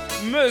attend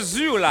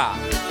mesure là?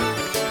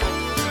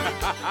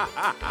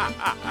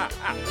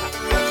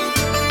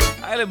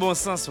 Ah, le bon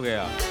sens,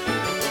 frère.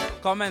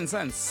 Common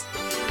sense.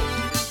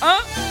 Hein?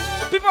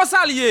 Puis pas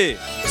s'allier.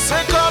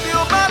 C'est comme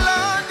yon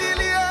malade,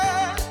 il y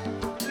a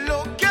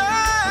l'eau qui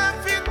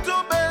vit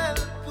tout belle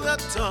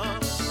printemps.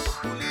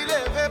 Pour l'y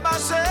lever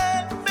marcher,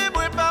 mais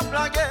moi pas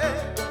blaguer.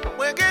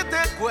 Moi qui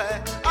t'ai quoi,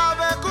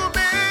 avec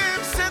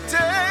ou-même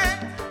c'était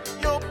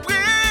yon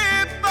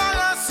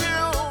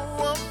préparation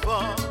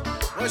enfant.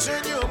 Moi je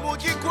n'y au mot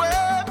qui quoi,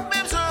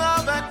 même je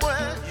avec moi.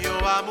 Yon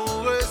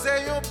amoureuse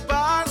et yon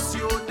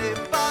passionné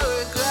par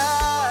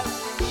regret.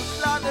 Toute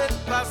l'année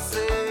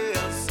passée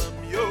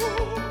ensemble yo.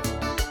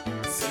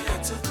 C'est la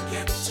toute qui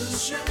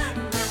touche la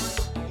main,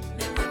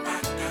 mais moi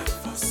pas de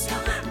force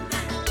sur la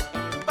main.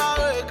 Par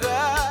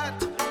regret,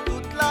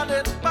 toute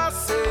l'année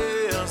passée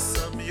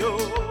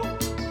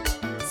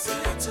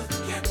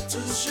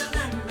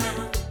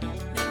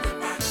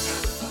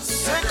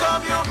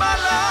avion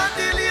malade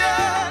il y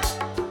a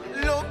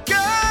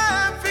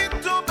l'aucun fit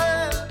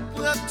tomber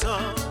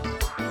printemps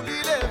pour lui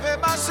lever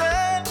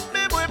marcher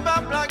mais moi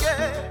pas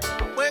blaguer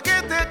moi qui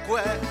était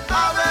quoi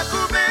avec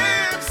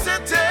vous-même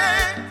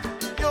c'était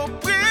une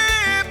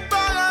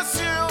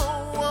préparation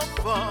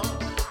enfant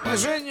moi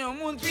j'ai un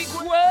monde qui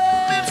quoi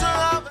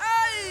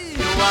aïe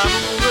nous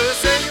amoureux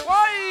c'est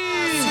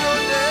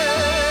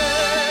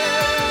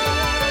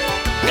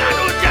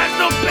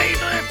Dans le pays,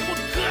 dans les fous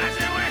de grâce,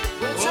 ouais.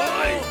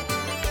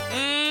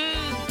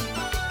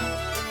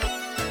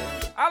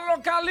 Allô,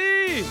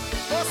 Kali.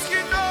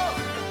 Mosquito.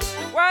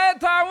 Ouais,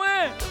 t'as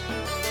ouais.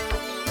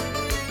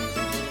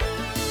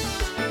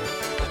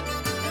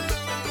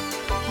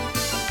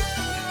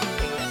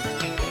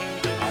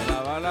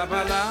 Bala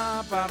bala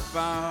pa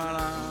pa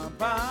la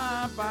pa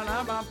pa la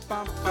pa pa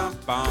pa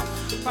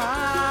pa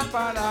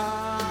pa la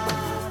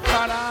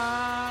pa la.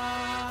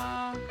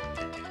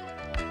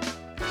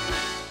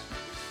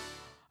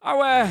 Ah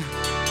ouais.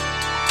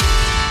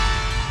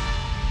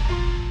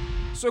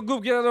 Ce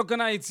groupe qui est donc en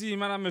Haïti,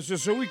 madame, monsieur,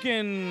 ce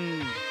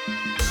week-end.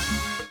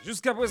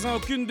 Jusqu'à présent,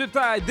 aucune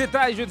détail,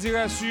 je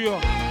dirais, sur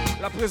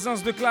la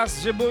présence de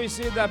classe. J'ai beau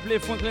essayer d'appeler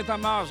Franklin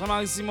Tamar,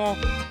 Jean-Marie Simon,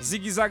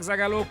 Ziggy Zag,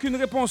 Zagalo. Aucune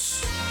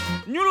réponse.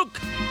 New Look.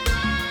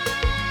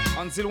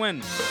 Until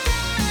when?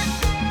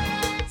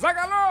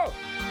 Zagalo.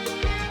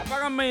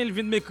 Apparemment, il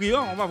vient de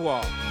m'écrire, on va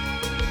voir.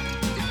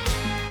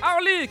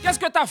 Arlie, qu'est-ce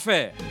que t'as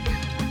fait?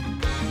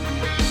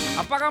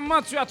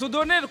 Apparemment, tu as tout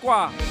donné,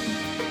 quoi?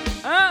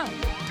 Hein?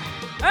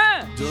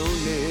 Hein?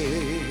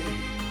 Donné,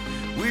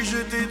 oui, je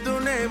t'ai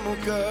donné mon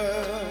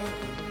cœur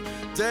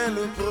dès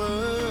le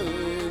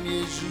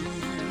premier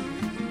jour.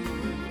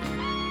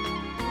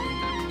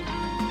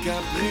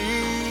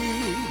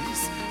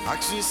 Caprice,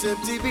 avec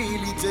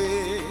susceptibilité,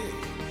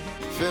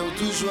 faire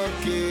toujours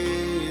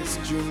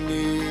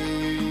questionner.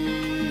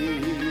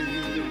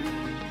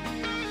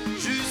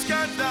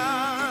 Jusqu'à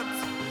date,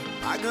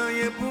 pas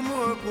gagné pour me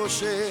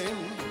reprocher.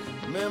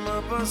 Même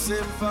en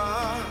pensée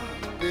pas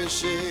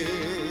péché.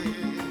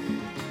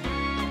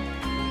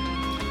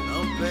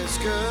 N'empêche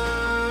que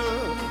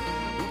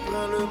vous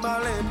prenez le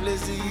malin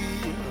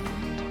plaisir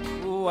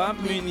pour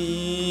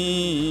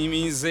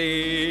minimiser.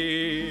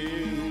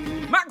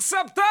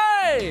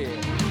 M'accepter!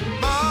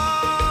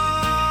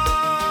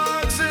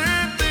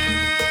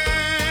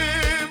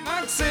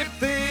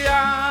 M'accepter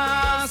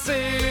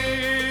assez.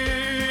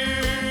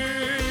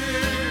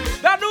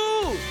 Dadou!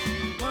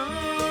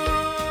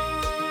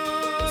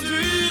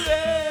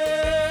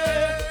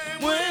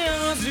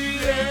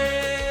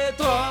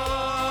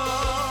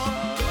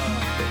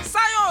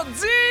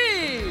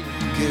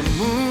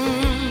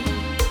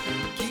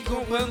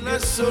 La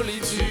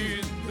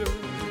solitude,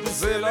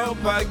 c'est leur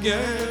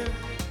baguette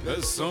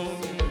de son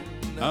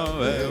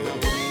envers.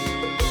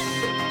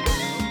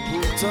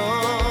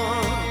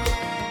 Pourtant,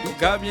 nous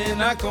qu'a bien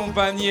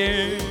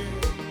accompagné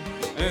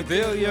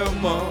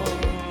intérieurement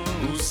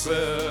ou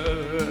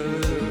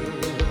seul.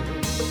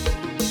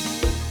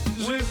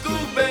 Je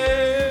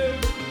coupais,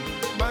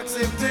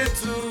 m'accepter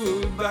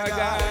tout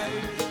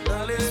bagaille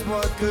dans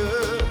l'espoir que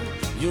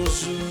yo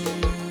jour.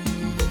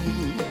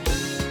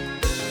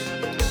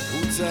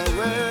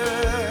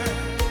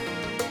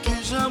 Que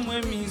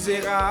j'aime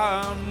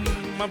misérable,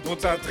 pour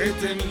ta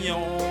traiter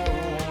mignon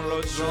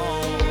l'autre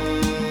jour.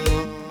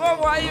 Bon,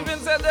 voyez,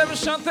 Vincent de me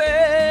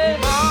chanter.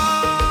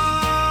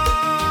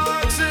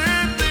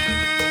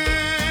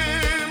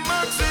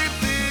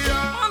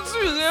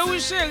 M'endurez, oui,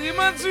 chérie,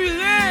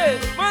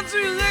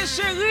 m'endurez,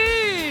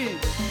 chérie.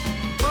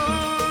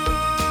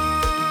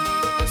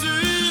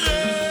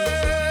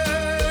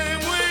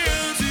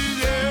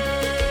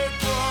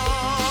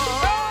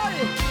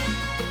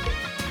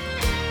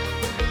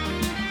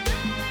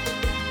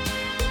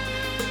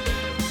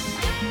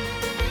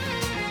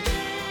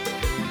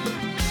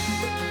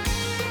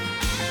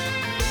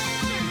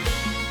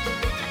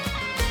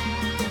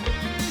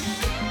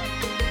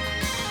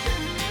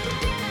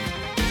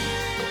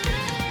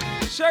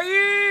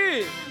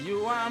 Chérie, you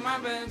are my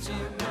best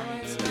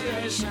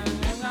inspiration,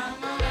 and I'm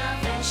my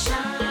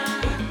affection.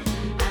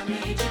 I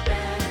made you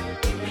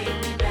better, you made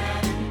me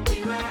better.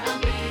 You were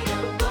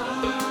unbeatable.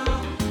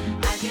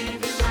 I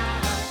gave you my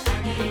heart, I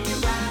gave you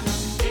my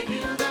love, gave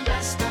you the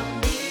best of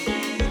me.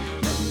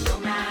 But no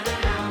matter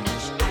how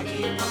much I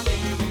keep on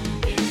giving,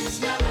 it's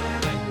never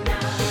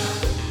enough.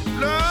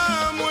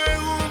 L'amour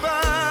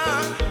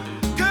ouvert,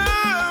 que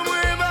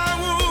moi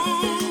baou,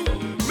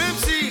 même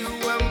si ou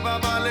aime pas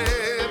parler.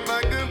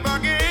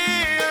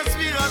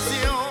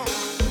 Inspiration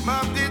m'a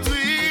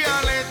détruit à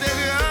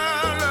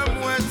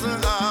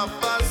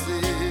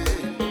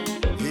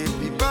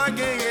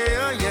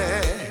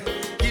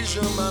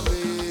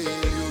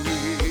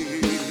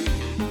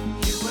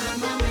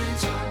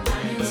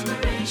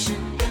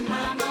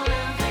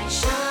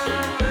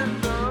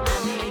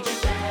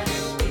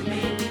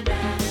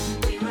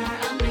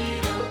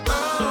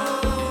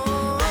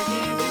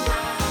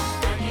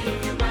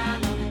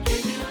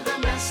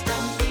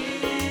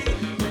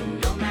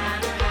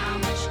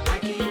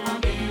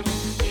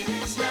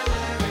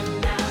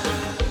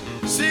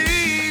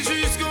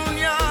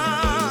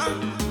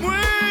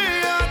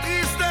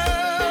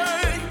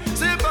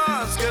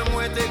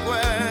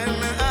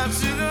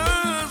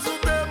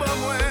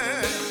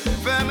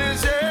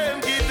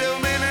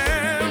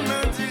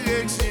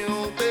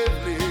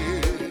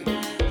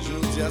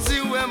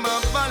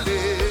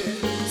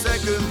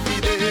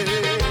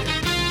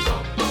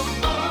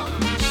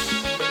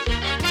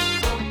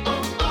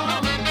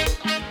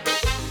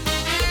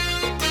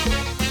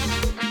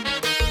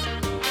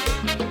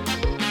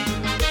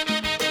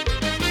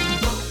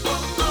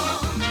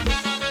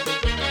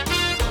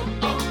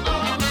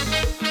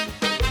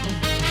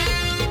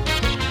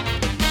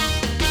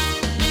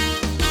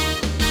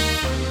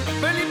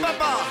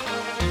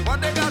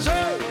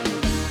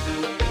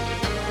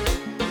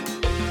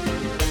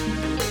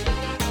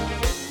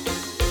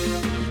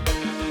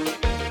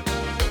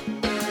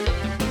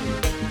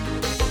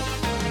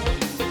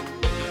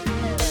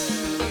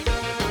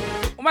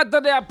pas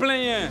attendre à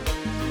plein.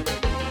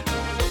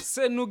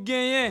 C'est nous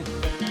gagner.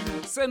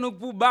 C'est nous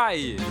pour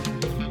bailler.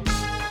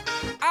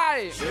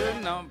 Aïe,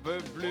 je n'en peux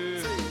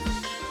plus.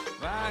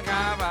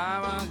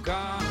 Vagabond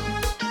encore.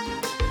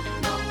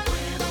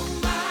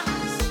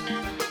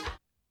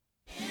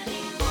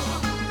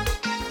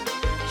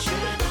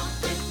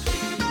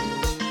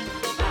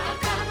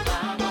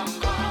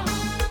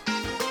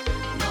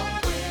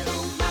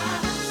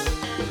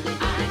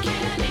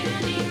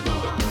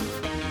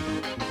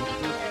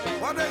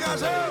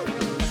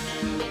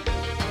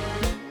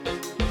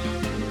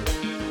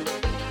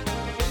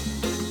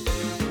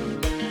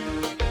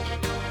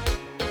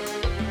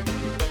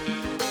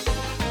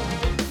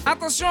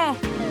 Attention!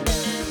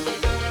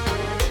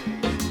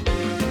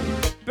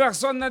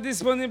 Personne n'est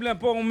disponible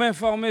pour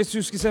m'informer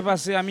sur ce qui s'est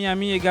passé à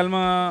Miami,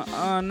 également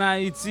en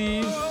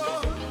Haïti.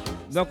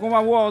 Donc on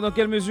va voir dans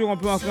quelle mesure on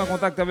peut entrer en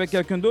contact avec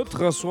quelqu'un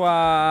d'autre,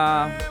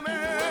 soit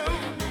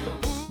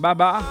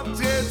Baba,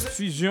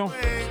 Fusion,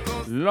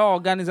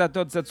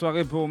 l'organisateur de cette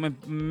soirée, pour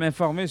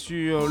m'informer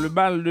sur le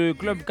bal de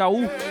Club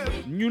Kaou,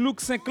 New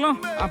Look Saint-Clan,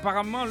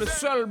 apparemment le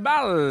seul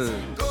bal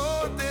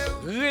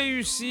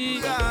réussi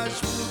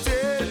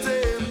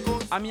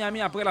à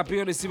Miami après la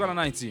période estivale en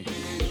Haïti.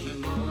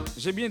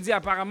 J'ai bien dit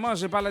apparemment,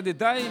 j'ai pas les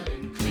détails.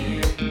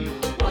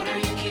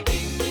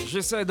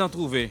 J'essaie d'en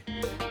trouver.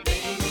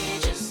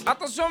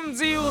 Attention, me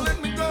dire.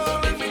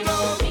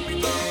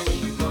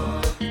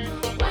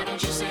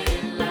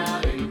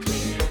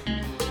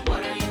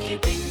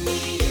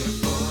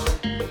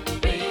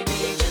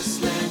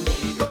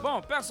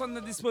 Bon, personne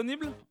n'est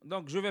disponible,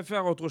 donc je vais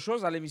faire autre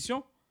chose à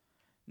l'émission.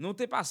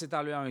 Notez pas, c'est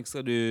à l'heure un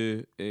extrait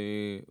de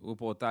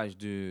reportage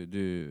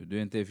de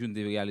interview que nous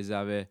devons réaliser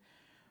avec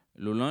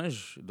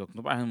Lolange. Donc,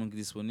 nous n'avons pas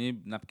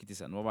disponible, nous avons quitté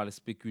ça. Nous ne allons pas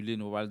spéculer,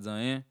 nous ne allons pas dire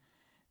rien.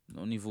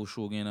 Au niveau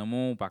show, nous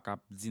ne pas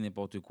dire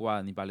n'importe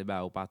quoi, ni parler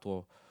bas ou pas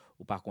trop,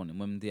 ou pas connaître.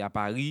 Moi, je suis à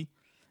Paris,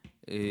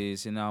 et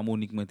c'est dans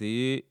Harmonique,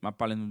 je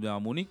parle de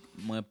Harmonique,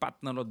 je ne pas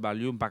dans l'autre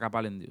banlieue, je ne pas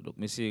parler de. Donc,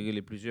 c'est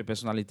les plusieurs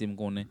personnalités que je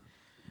connais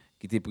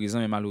qui étaient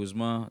présentes, mais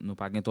malheureusement, nous n'avons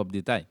pas de top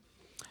détails.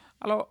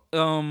 Alors,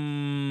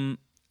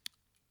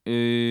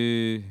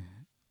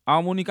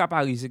 Harmonique à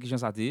Paris, c'est qui j'en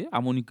sais.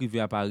 Harmonique arrivé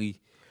à Paris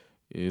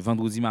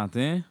vendredi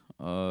matin.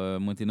 Moi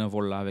j'étais dans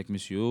vol là avec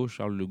monsieur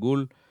Charles de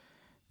Gaulle.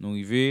 Nous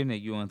arrivés,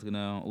 nous entré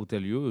dans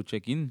l'hôtel yo,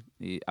 check-in,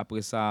 et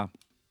après ça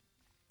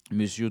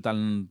monsieur t'a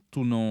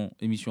tout non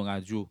émission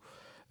radio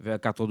vers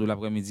 4h de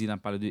l'après-midi, on a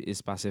parlé de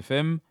Espace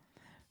FM,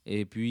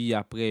 et puis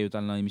après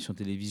t'a dans émission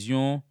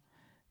télévision,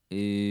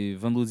 et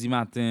vendredi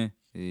matin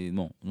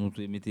bon, nous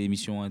mettons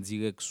émission en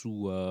direct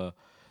sous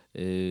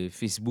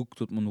Facebook,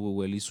 tout le monde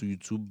voit sur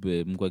YouTube.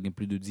 Je crois qu'il y a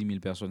plus de 10 000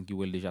 personnes qui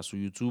voient déjà sur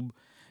YouTube,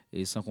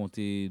 et sans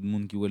compter le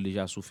monde qui voit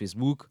déjà sur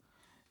Facebook.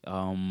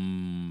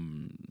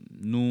 Nous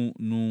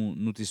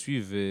te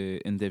suivons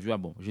interview.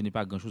 Bon, je n'ai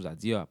pas grand-chose à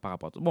dire par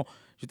rapport à tout. Bon,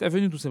 j'étais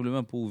venu tout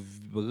simplement pour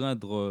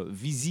rendre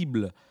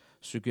visible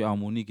ce que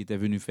Harmonique était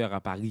venu faire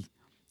à Paris.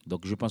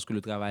 Donc, je pense que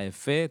le travail est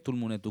fait. Tout le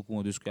monde est au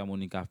courant de ce que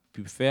Harmonique a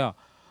pu faire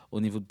au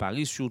niveau de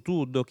Paris, surtout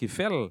au Doc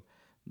Eiffel.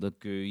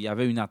 Donc, il y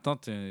avait une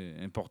attente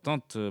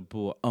importante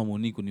pour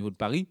Harmonique au niveau de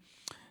Paris.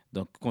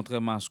 Donc,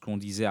 contrairement à ce qu'on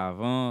disait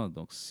avant,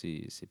 donc ça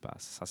ne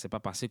s'est pas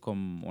passé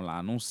comme on l'a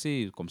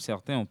annoncé, comme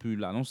certains ont pu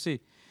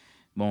l'annoncer.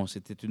 Bon,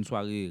 c'était une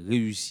soirée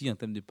réussie en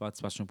termes de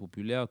participation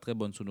populaire, très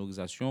bonne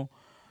sonorisation.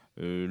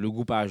 Le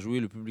groupe a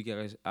joué, le public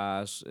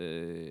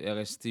est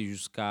resté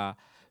jusqu'à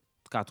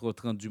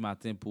 4h30 du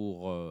matin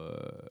pour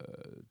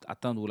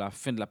attendre la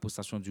fin de la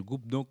prestation du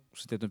groupe. Donc,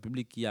 c'était un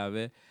public qui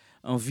avait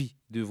envie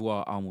de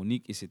voir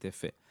Harmonique, et c'était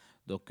fait.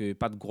 Donc,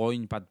 pas de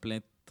grogne, pas de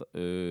plainte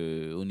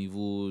au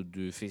niveau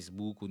de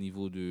Facebook, au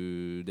niveau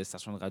des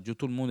stations de radio.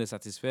 Tout le monde est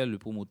satisfait, le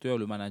promoteur,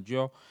 le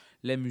manager,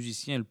 les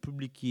musiciens, le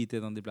public qui était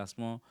en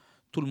déplacement,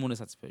 tout le monde est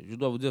satisfait. Je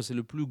dois vous dire, c'est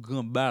le plus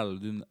grand bal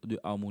de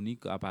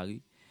Harmonique à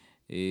Paris.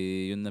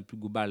 Et il n'y en a plus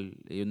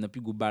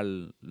de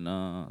bal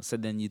dans ces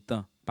derniers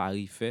temps,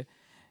 Paris fait.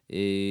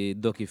 Et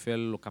Doc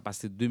Eiffel,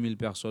 capacité de 2000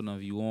 personnes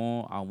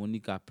environ.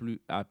 Harmonique a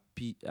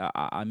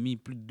mis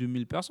plus de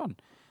 2000 personnes.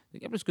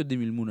 Il y a plus que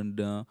 2000 personnes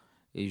dedans.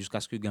 Et jusqu'à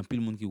ce que il y ait plus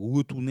de monde qui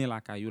retourne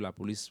la caillou, la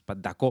police pas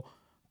d'accord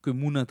que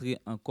moun entre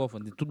encore,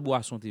 toute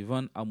boisson te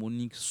vendre.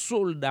 Harmonique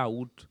sold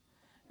out,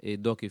 et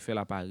Doc Eiffel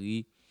à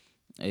Paris.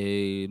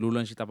 Et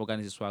Lolange t'a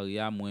organisé soirée,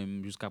 moi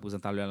jusqu'à présent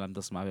à l'heure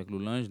l'ensemble avec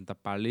Lolange, on t'a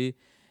parlé,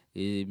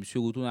 et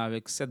monsieur retourne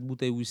avec 7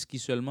 bouteilles whisky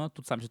seulement.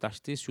 Tout ça monsieur t'a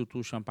acheté,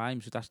 surtout champagne,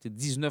 monsieur t'a acheté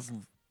 19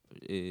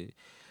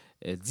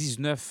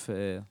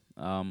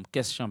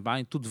 caisses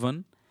champagne, toutes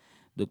vannes.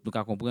 Donc nous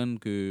qu'à comprendre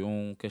que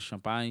on caisse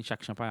champagne,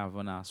 chaque champagne à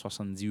vendre à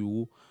 70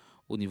 €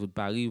 au niveau de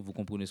Paris, vous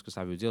comprenez ce que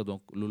ça veut dire.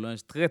 Donc Lolange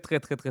très très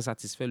très très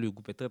satisfait, le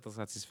groupe est très très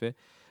satisfait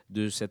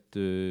de cette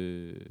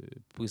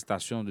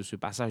prestation, de ce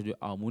passage de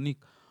Harmonique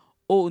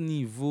au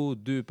niveau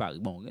de Paris.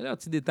 Bon, il y a un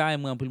petit détail,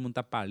 moi, tout le monde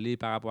t'a parlé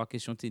par rapport à la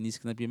question tennis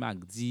qui n'a plus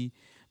mardi,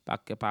 par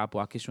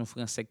rapport à la question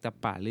française que t'a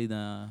parlé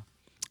dans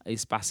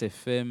Espace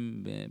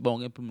FM. Bon,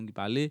 il y a plus de monde qui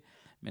parlait,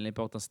 mais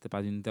l'important, c'était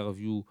pas une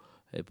interview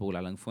pour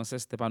la langue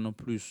française, c'était pas non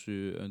plus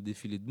un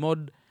défilé de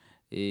mode.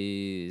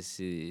 Et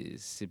c'est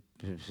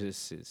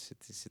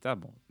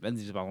bon. Même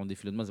si par contre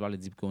défilement, c'est pas le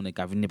dire qu'on est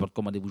qu'à venir n'importe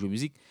comment pour jouer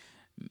musique.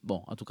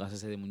 Bon, en tout cas, ça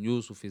c'est des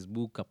gens sur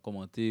Facebook qui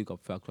commenter, qui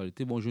fait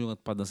actualité. Bon, je ne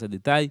rentre pas dans ces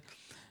détails.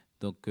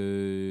 Donc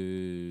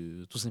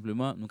tout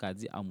simplement, nous avons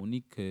dit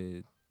Harmonique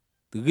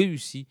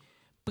réussi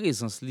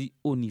présence li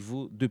au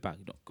niveau de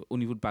Paris. Donc au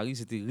niveau de Paris,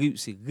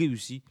 c'est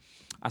réussi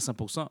à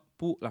 100%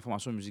 pour la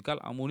formation musicale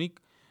Harmonique.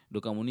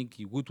 Donc Harmonique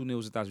qui retourne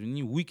aux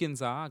États-Unis, week-end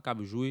ça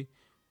a joué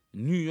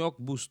New York,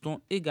 Boston,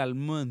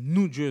 également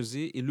New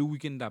Jersey et le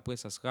week-end d'après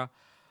ça sera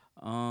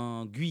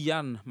en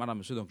Guyane, madame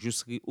monsieur. Donc je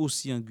serai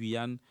aussi en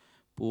Guyane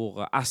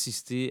pour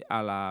assister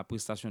à la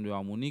prestation de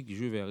Harmonique.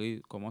 Je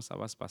verrai comment ça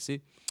va se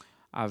passer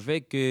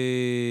avec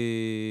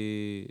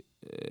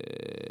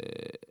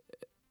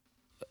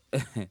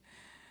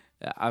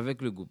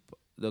avec le groupe.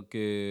 Donc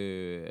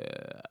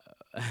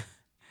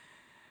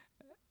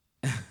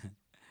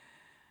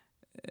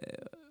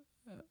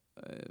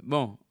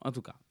bon, en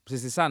tout cas, c'est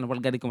ça, nous allons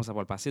regarder comment ça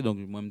va le passer. Donc,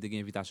 moi, j'ai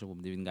une invitation pour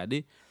me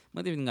regarder.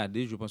 Moi, je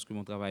regarder, je pense que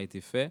mon travail a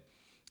été fait.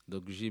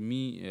 Donc, j'ai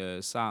mis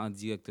ça en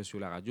direct sur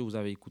la radio. Vous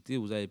avez écouté,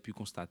 vous avez pu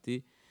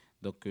constater.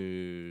 Donc,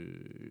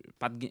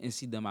 pas de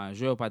incident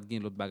majeur, pas de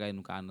l'autre bagaille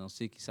nous a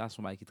annoncé qui ça,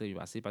 son bail qui très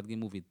passé, pas de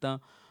mauvais temps,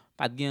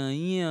 pas de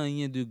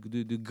rien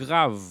de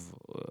grave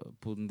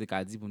pour nous dire,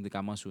 pour nous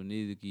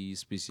mentionner, qui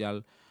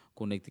spécial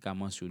connecté qu'à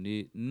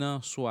mentionner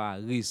dans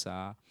soirée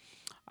ça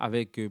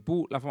avec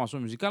pour la formation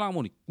musicale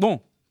harmonique.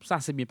 Bon, ça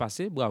s'est bien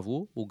passé,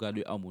 bravo au gars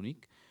de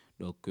harmonique.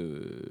 Donc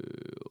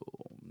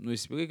nous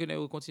espérons que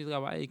nous continuer à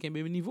travailler avec un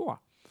même niveau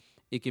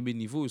et que même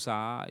niveau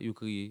ça a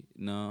créé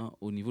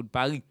au niveau de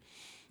Paris.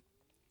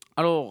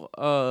 Alors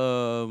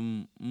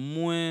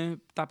moi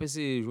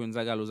taper joindre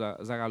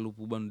Zagalo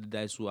pour bonne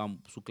détail sur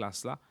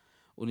classe là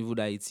au niveau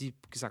d'Haïti,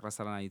 qui ça classe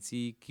là en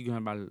Haïti, qui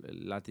gagne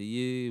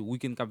l'atelier,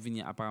 week-end cap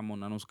venir apparemment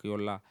on annonce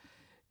créole là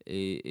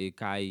et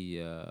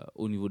Kai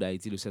au niveau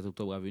d'Haïti le 7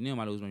 octobre à venir.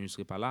 Malheureusement, je ne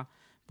serai pas là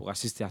pour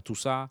assister à tout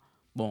ça.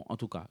 Bon, en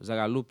tout cas,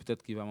 Zagalo,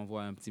 peut-être qu'il va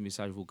m'envoyer un petit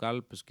message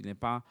vocal parce qu'il n'est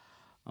pas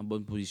en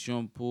bonne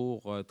position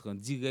pour être en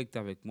direct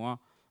avec moi.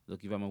 Donc,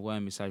 il va m'envoyer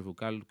un message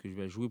vocal que je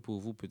vais jouer pour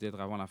vous peut-être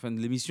avant la fin de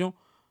l'émission.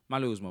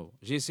 Malheureusement,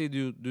 j'ai essayé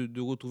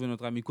de retrouver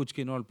notre ami Coach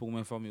Kenol pour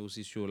m'informer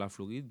aussi sur la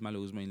Floride.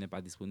 Malheureusement, il n'est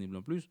pas disponible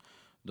en plus.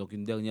 Donc,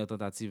 une dernière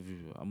tentative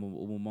au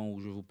moment où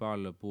je vous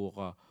parle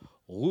pour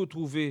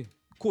retrouver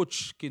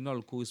Coach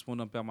Kenol,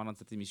 correspondant permanent de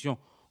cette émission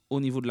au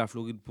niveau de la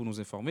Floride pour nous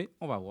informer.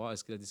 On va voir,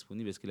 est-ce qu'il est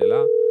disponible, est-ce qu'il est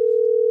là.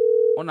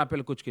 On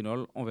appelle Coach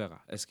Kenol, on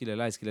verra. Est-ce qu'il est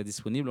là, est-ce qu'il est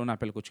disponible. On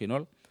appelle Coach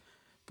Kenol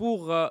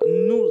pour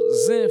nous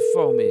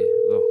informer.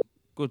 Donc,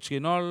 Coach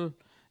Kenol,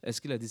 est-ce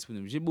qu'il est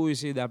disponible? J'ai beau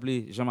essayer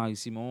d'appeler Jean-Marie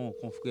Simon,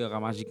 confrère à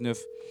Magic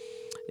 9,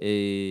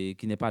 et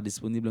qui n'est pas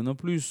disponible non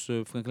plus.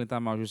 Franklin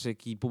Tamar, je sais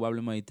qu'il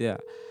probablement était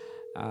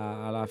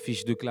à la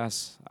fiche de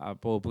classe à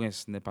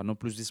Port-au-Prince, n'est pas non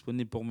plus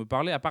disponible pour me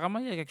parler. Apparemment,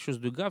 il y a quelque chose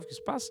de grave qui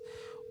se passe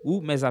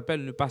où mes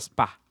appels ne passent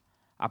pas.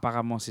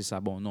 Apparemment, c'est ça.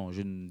 Bon, non,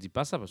 je ne dis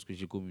pas ça parce que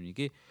j'ai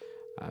communiqué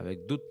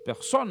avec d'autres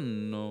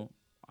personnes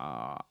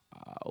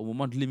au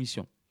moment de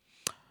l'émission.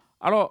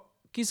 Alors,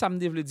 qui ça me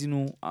devait dire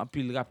nous en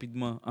pile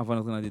rapidement avant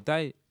d'entrer dans le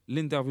détail?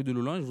 L'interview de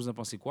Lolange, vous en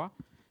pensez quoi?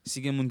 Si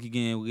il y a des gens qui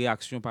ont une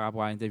réaction par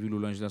rapport à l'interview de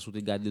Lolange, là, sur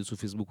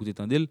Facebook ou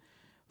t'étendez,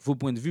 vos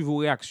points de vue, vos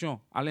réactions,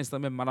 à l'instant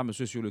même, madame,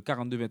 monsieur, sur le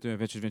 42 21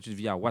 28 28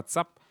 via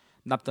WhatsApp,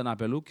 n'aptan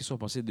appel qui sont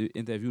passés de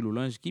interview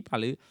Lolange qui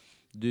parlait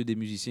de des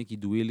musiciens qui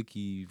douillent,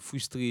 qui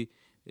frustrés,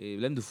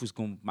 l'un de frustres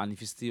qui ont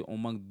manifesté un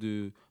manque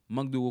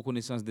de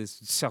reconnaissance de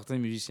certains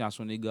musiciens à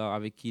son égard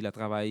avec qui il a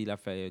travaillé, il a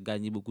fait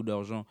gagner beaucoup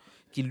d'argent,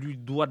 qui lui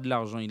doit de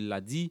l'argent, il l'a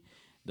dit.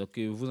 Donc,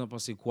 vous en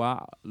pensez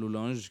quoi,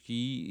 Lolange,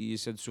 qui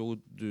essaie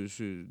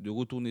de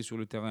retourner sur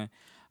le terrain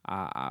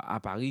à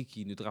Paris,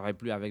 qui ne travaille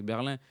plus avec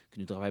Berlin,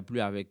 qui ne travaille plus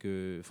avec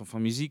Fanfan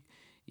Musique.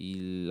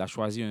 Il a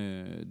choisi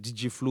un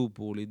DJ Flow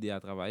pour l'aider à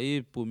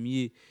travailler.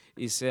 Premier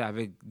essai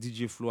avec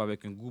DJ Flow,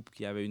 avec un groupe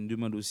qui avait une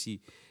demande aussi.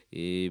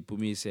 Et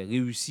premier essai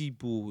réussi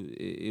pour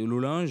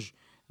Lolange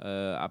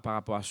par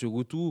rapport à ce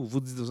retour. Vous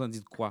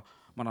dites quoi,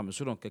 madame,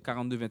 monsieur? Donc,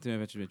 42, 21,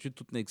 28, 28,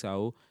 tout n'est que ça.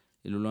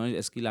 Et Lolange,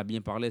 est-ce qu'il a bien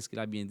parlé? Est-ce qu'il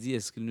a bien dit?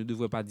 Est-ce qu'il ne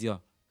devrait pas dire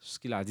ce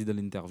qu'il a dit dans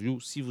l'interview?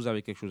 Si vous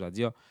avez quelque chose à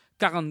dire,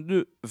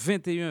 42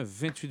 21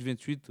 28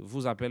 28,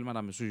 vous appelle,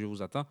 madame, monsieur, je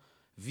vous attends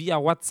via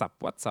WhatsApp.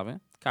 WhatsApp,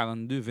 hein?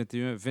 42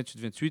 21 28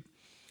 28.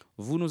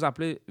 Vous nous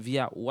appelez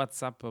via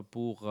WhatsApp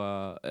pour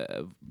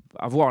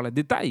avoir les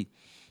détails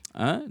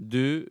hein,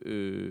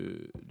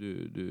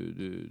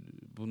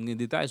 pour les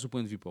détails sur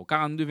point de vue.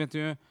 42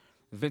 21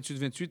 28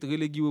 28,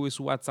 reléguez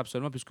sur WhatsApp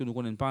seulement puisque nous ne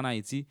connaissons pas en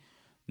Haïti.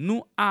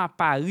 Nous à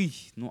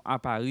Paris.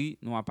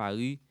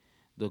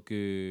 Donc,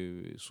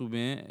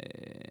 souvent,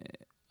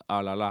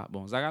 ah là là,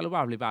 bon, Zagalo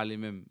va parler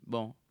même.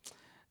 Bon,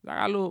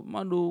 Zagalo,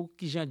 mando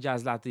qui j'en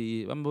jazz là,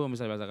 va me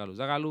message à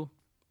Zagalo.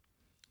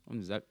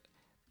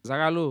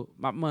 Zagalo,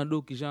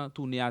 mando qui j'en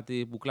tourné à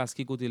pour classe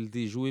qui côté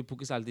le jouer, pour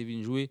que ça le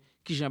vienne jouer,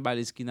 qui j'en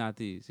balé skin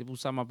c'est pour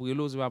ça m'a pris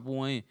l'eau, c'est pas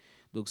pour rien.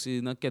 Donc, c'est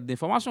une quête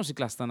d'information, c'est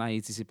classe en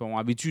Haïti, c'est pas mon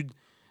habitude.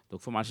 Donc,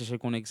 il faut mal chercher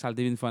qu'on est que ça le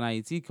devine en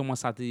Haïti, comment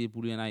ça te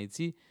pour lui en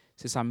Haïti,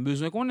 c'est ça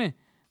besoin qu'on ait.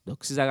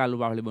 Donc, si Zagalo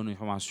va les bonnes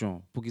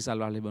informations, pour qu'il ça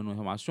les bonnes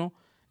informations,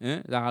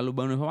 Hein, la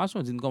bonne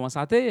information, dit comment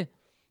ça t'est.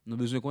 Nous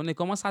besoin connaître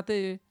comment ça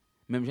t'est.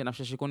 Même j'ai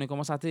cherché connaître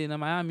comment ça t'est dans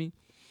Miami.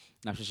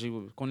 N'a cherché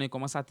connaître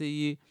comment ça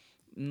t'est.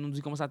 Nous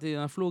dit comment ça t'est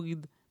en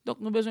Floride. Donc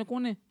nous besoin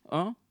connaître,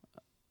 hein?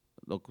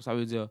 Donc ça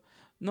veut dire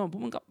non pour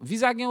mon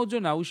visa gain audio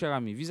now, cher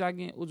ami, visa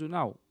gain audio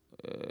now.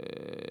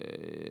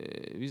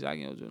 Visa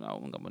gain audio now,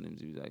 mon gars, me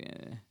dit visa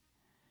gain.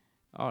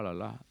 Oh là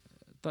là.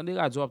 Attendez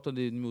radio,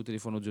 attendez numéro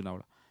téléphone audio now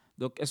là.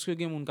 Donc est-ce que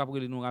gen moun ka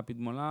prele nous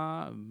rapidement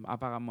là?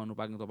 Apparemment nous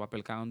pas gen top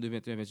appel 42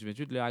 21 28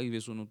 28, les arrivé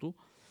sur nous tout.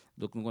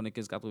 Donc nous connaît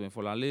 15 80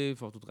 faut l'aller,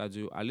 faut toute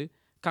radio aller.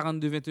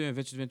 42 21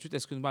 28 28,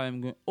 est-ce que nous pas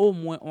même gen au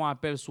moins un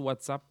appel sur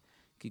WhatsApp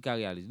qui ka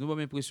réalise. Nous avons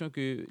l'impression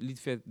que il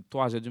fait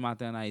 3h du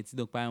matin en Haïti,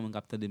 donc pas un monde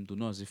capteur dem tout.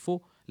 Non, c'est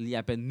faux. Il y a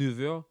à peine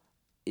 9h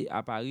et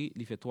à Paris,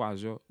 il fait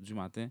 3h du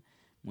matin.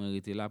 Moi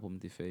j'étais là pour me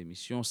faire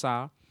émission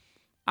ça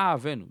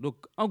avec nous.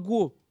 Donc en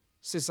gros,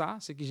 c'est ça,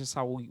 c'est qui j'ai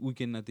ça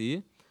week-end nan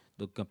teye.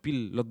 Donc en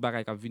pile l'autre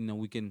bagaille qui vinn dans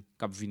week-end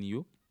qui vinn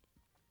yo.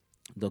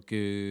 Donc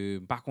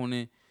par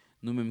contre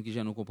nous même qui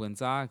nous comprendre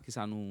ça, qui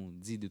ça nous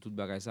dit de toute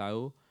bagaille ça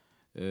yo.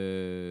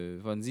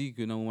 Vandi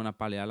que nous on a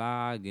parlé à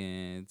là,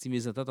 gen ti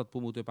mésentente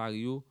promoteur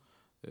Paris yo.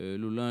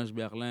 L'Olange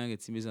Berlin et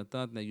ti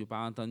mésentente n'a yo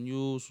pas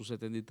entendu sur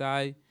certains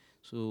détails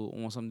sur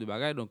un ensemble de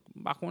bagages donc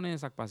pas connait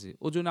ça qui passe.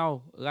 Audio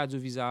now Radio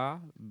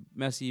Visa,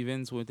 merci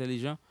Yvan sur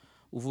intelligent.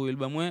 Ouvrez le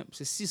ba moi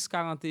c'est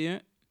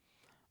 641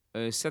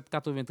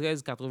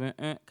 793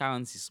 81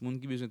 46. Moun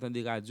qui besoin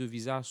entendre Radio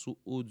Visa sur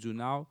Audio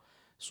now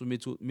sur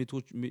métro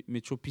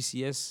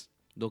PCS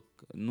donc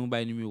nous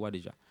ba numéro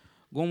déjà.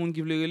 Gon moun qui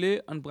veut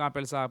relé, on prend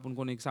appel ça pour nous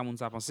connaître ça moun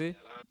ça penser.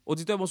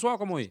 Auditeur bonsoir,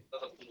 comment est?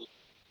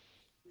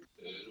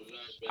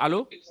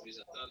 Allô?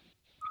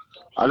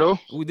 Allô?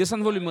 Oui,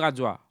 descend volume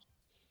radio.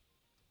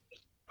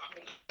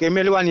 Que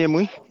m'éloigner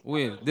moi?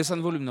 Oui, descend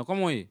volume non.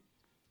 Comment est?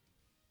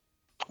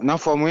 Non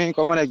forme moi,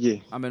 comment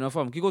est? Ah ben non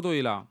forme. Qui côté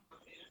est là?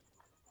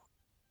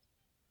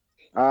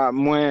 Ah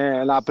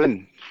moi la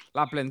plaine.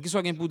 La plaine. Qui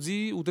soit gen pour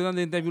dire ou t'es dans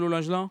l'interview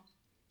l'Orange là?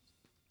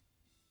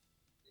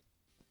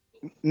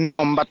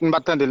 Non,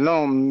 m'attendre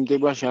non, m'te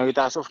branché en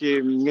retard sauf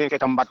que m'gen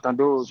que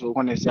m'attendre so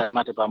connait ça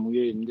matin pas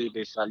mouiller,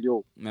 m'te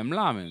salio. Même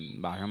là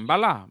même, bah j'aime pas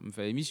là, me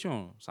fait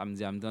émission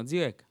samedi à en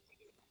direct.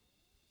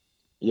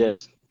 Yes.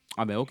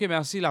 Ah ben OK,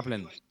 merci la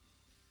plaine.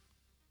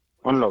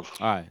 On love.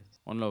 Ouais,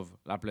 on love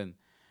la plaine.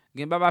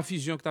 Gen baba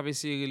fusion que t'avais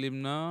serré les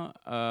nan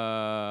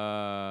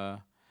on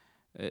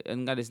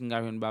regarde si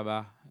n'gajon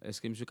baba,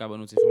 est-ce que monsieur ka ban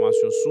notre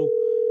information sur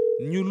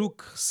New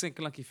Look 5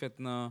 ans qui fait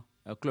dans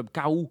club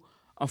Kaou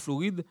en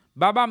Floride.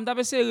 Baba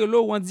m't'avais serré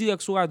l'eau en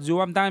direct sur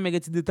radio, m't'a même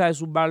petit détail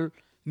sur balle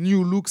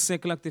New Look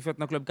 5 ans qui fait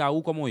dans club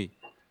Kaou comment est?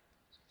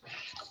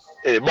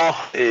 Et bon,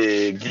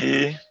 et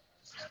Guy,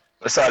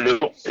 salut,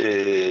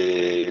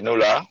 et nous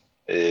là,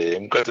 et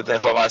m'connais toute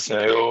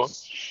information yo,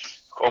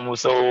 comme ou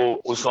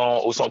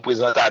son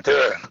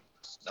présentateur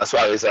dans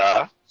soirée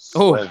ça.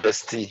 Oh,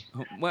 investi.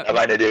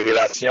 Avoir des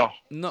relations.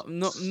 Non,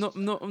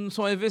 nous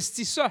sommes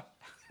investisseurs.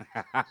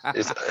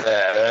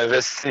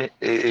 Investi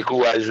et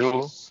courageux.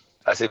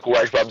 Assez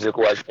courage pas, c'est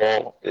courage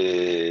pas.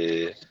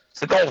 Et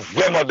c'était une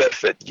vraiment belle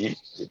fête, Guy.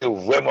 C'était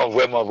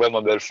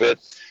vraiment belle fête.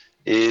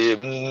 Et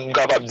je suis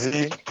capable de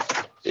dire,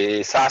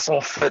 et ça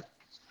sont fêtes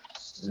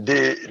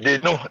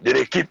de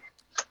l'équipe.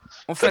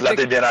 On fait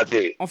bien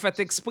atterri. On fait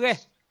exprès.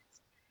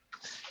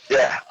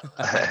 Yeah.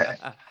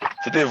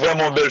 C'était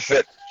vraiment belle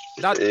fête.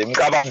 Et je suis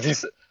capable de dire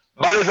ça.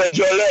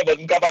 Je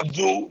suis capable de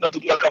dire dans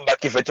toute la campagne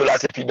qui fait là,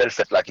 c'est plus belle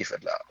fête là qui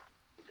fait là.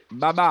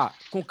 Baba,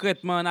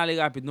 concrètement, on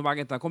aller rapide, nous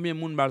pas temps. Combien de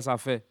monde bal ça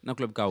fait dans le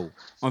club KO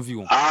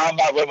environ? Ah,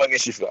 bah vraiment un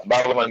chiffre là.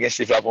 Bah vraiment un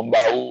chiffre là pour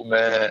m'baou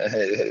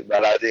mais bah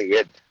là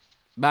t'es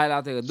Bah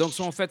là t'es donc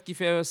son fait qui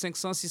fait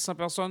 500 600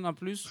 personnes en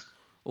plus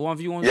ou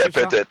environ yeah,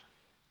 peut-être.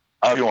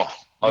 Environ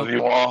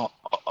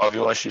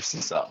chiffre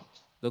 600.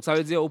 Donc ça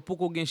veut dire pour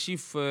qu'on gagne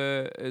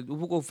chiffre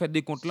pour qu'on fait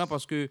des comptes là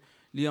parce que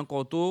li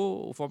encore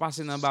tôt, il faut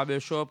passer dans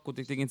barbershop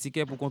côté tu un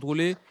ticket pour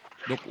contrôler.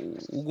 Donc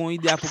ou gon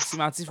idée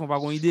approximative, on pas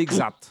gon idée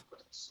exacte.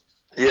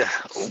 Yeah,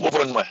 vous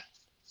comprenez moi.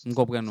 Nous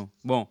comprenons.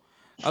 Bon,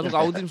 en tout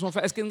cas, vous dites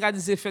est-ce que nous avons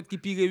des fêtes qui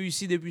plus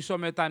réussi depuis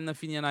summertime dans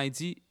fini en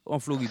Haïti en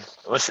Floride?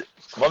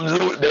 Comme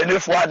nous dernière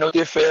fois nous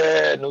t'ai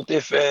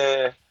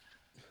fait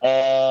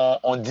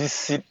on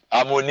disciple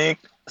harmonique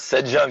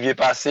 7 janvier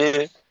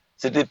passé,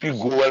 c'était plus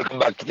gros welcome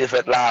back qui était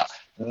fait là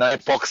dans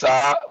l'époque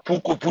ça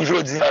pour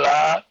aujourd'hui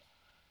là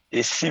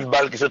et chiffre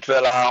balle qui se fait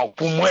là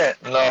pour moi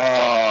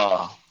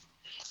non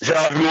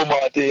janvier au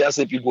matin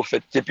c'est plus gros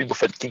fête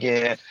qui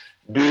gagne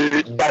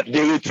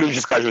de retour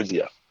jusqu'à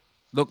aujourd'hui.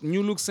 Donc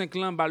New Look 5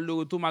 ans balle de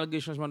retour malgré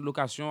changement de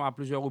location à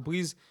plusieurs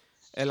reprises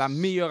est la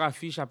meilleure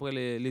affiche après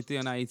l'été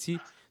en Haïti.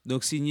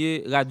 Donc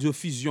signé Radio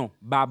Fusion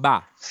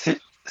Baba. Si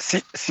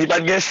pas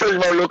de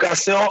changement de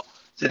location,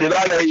 c'était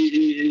là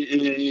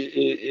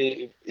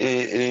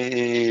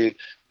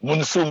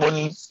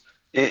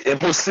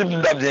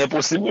impossible d'abord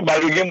impossible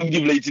malgré mon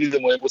qui veut utiliser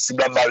moi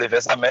impossible de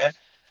faire ça mais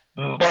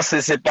je pense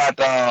que c'est pas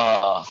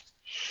tant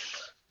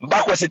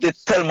bah quoi c'était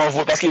tellement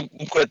vrai parce que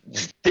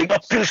t'es dans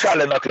pile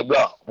chaleur dans le club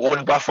là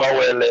on parfois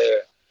ouais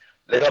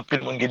les gens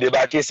pile monde qui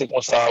débarquer c'est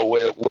comme ça ouais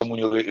mon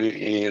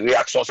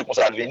réaction c'est comme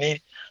ça venir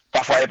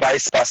parfois, il n'y a pas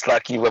espace là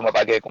qui vraiment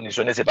pas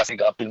conditionné, c'est parce qu'il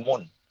y a grand pile le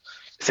monde.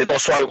 C'est ton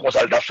soir comme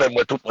ça, le fait,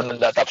 moi, tout le monde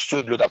tape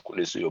sur le tape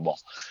collé sur bon.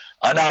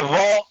 En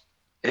avant,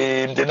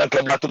 et dans le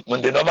club là, tout le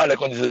monde est normal, les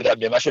conditions étaient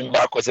bien. Machin,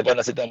 c'est pas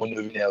dans ce temps où nous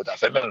venons,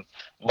 fait même.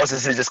 Moi,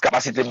 c'est juste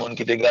capacité de monde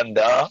qui était grande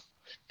là,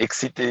 et que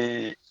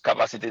c'était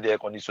capacité d'air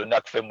conditionné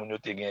qui fait mon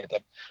te gagner.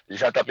 Les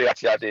gens tapent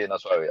à dans la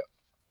soirée.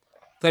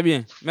 Très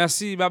bien.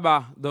 Merci,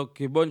 Baba.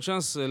 Donc, bonne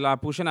chance. La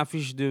prochaine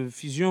affiche de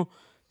fusion,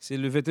 c'est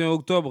le 21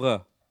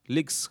 octobre,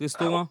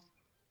 l'ex-restaurant.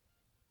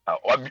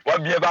 Ouais,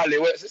 bien parler,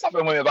 ouais. C'est ça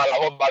que moi, je parle.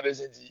 On va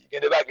besoin de dire. Il y a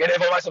des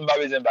informations que je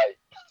besoin de dire.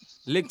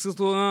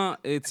 L'ex-restaurant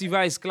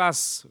T-Vice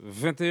Class,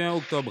 21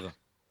 octobre.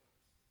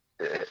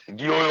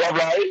 Guillaume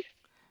Wablaï?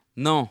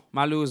 Non,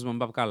 malheureusement, je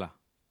ne suis pas là.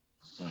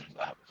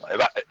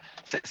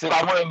 C'est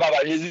pas moi, Baba,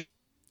 Jésus.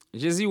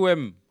 Jésus, ouais.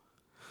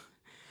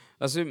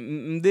 Parce que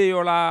je suis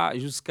là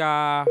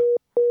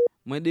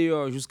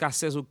jusqu'à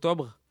 16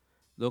 octobre.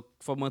 Donc,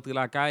 il faut rentrer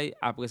la caille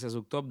après 16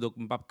 octobre. Donc,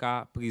 je ne suis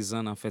pas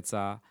présent en fait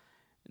ça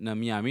dans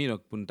Miami.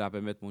 Donc, pour nous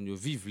permettre de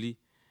vivre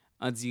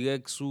en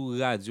direct sur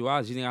radio.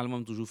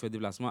 Généralement, toujours fait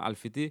déplacement à le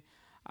fêter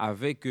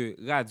avec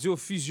Radio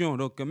Fusion.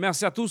 Donc,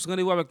 merci à tous.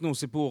 Rendez-vous avec nous.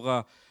 C'est pour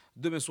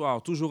demain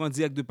soir, toujours en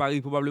direct de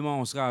Paris. Probablement,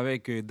 on sera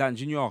avec Dan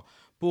Junior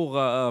pour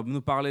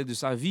nous parler de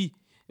sa vie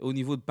au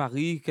niveau de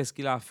Paris. Qu'est-ce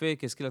qu'il a fait?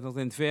 Qu'est-ce qu'il est en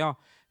train de faire?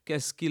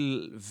 Qu'est-ce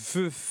qu'il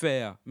veut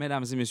faire?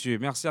 Mesdames et messieurs,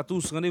 merci à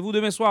tous. Rendez-vous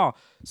demain soir,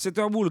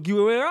 7h boule,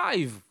 Wewe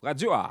Live,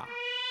 Radio A.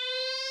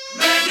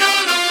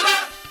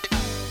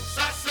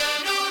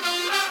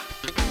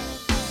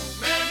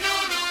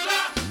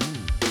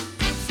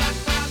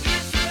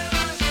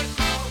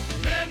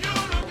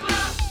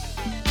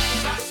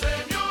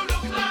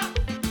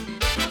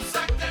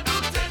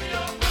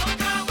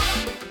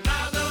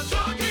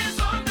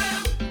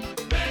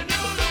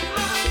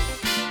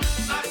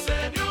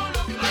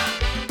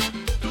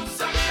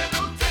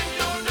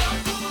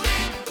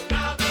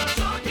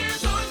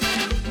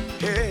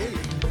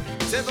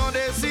 C'est ton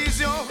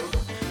décision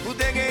pour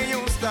te gagner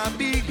une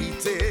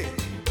stabilité.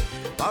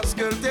 Parce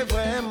que t'es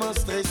vraiment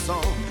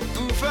stressant.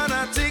 Tout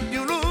fanatique du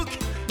look,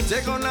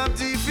 c'est qu'on a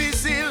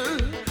difficile.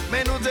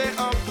 Mais nous t'es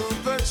up to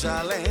the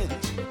challenge.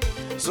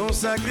 Son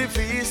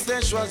sacrifice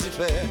t'es choisi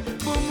faire.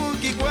 Pour nous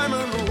qui croient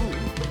en nous.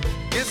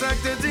 Qu'est-ce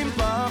que te dit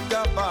pas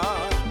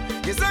capable?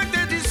 Qu'est-ce que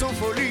te dit son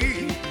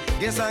folie?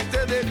 Qu'est-ce que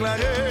te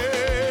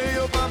déclaré?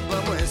 Yo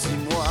papa moi 6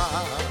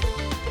 mois.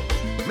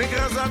 Mais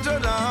grâce à Dieu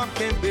là,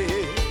 Kembe.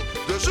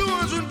 De jour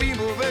en jour, bien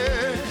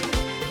mauvais,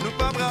 nous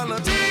pas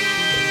ralentir.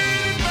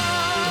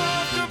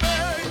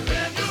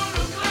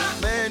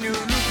 Mais nous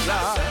look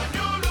là.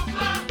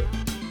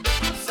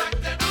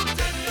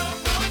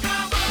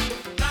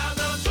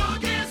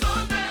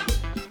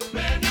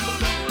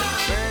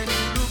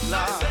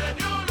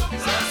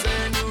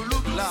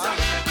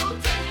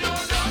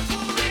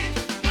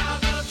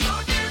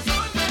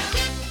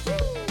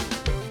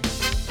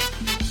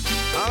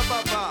 Ah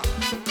papa,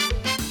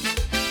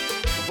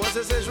 vous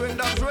c'est jouer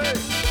d'ap jouer.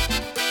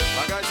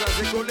 Bagage ça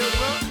c'est collé au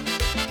bras,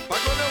 pas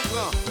collé au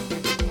bras.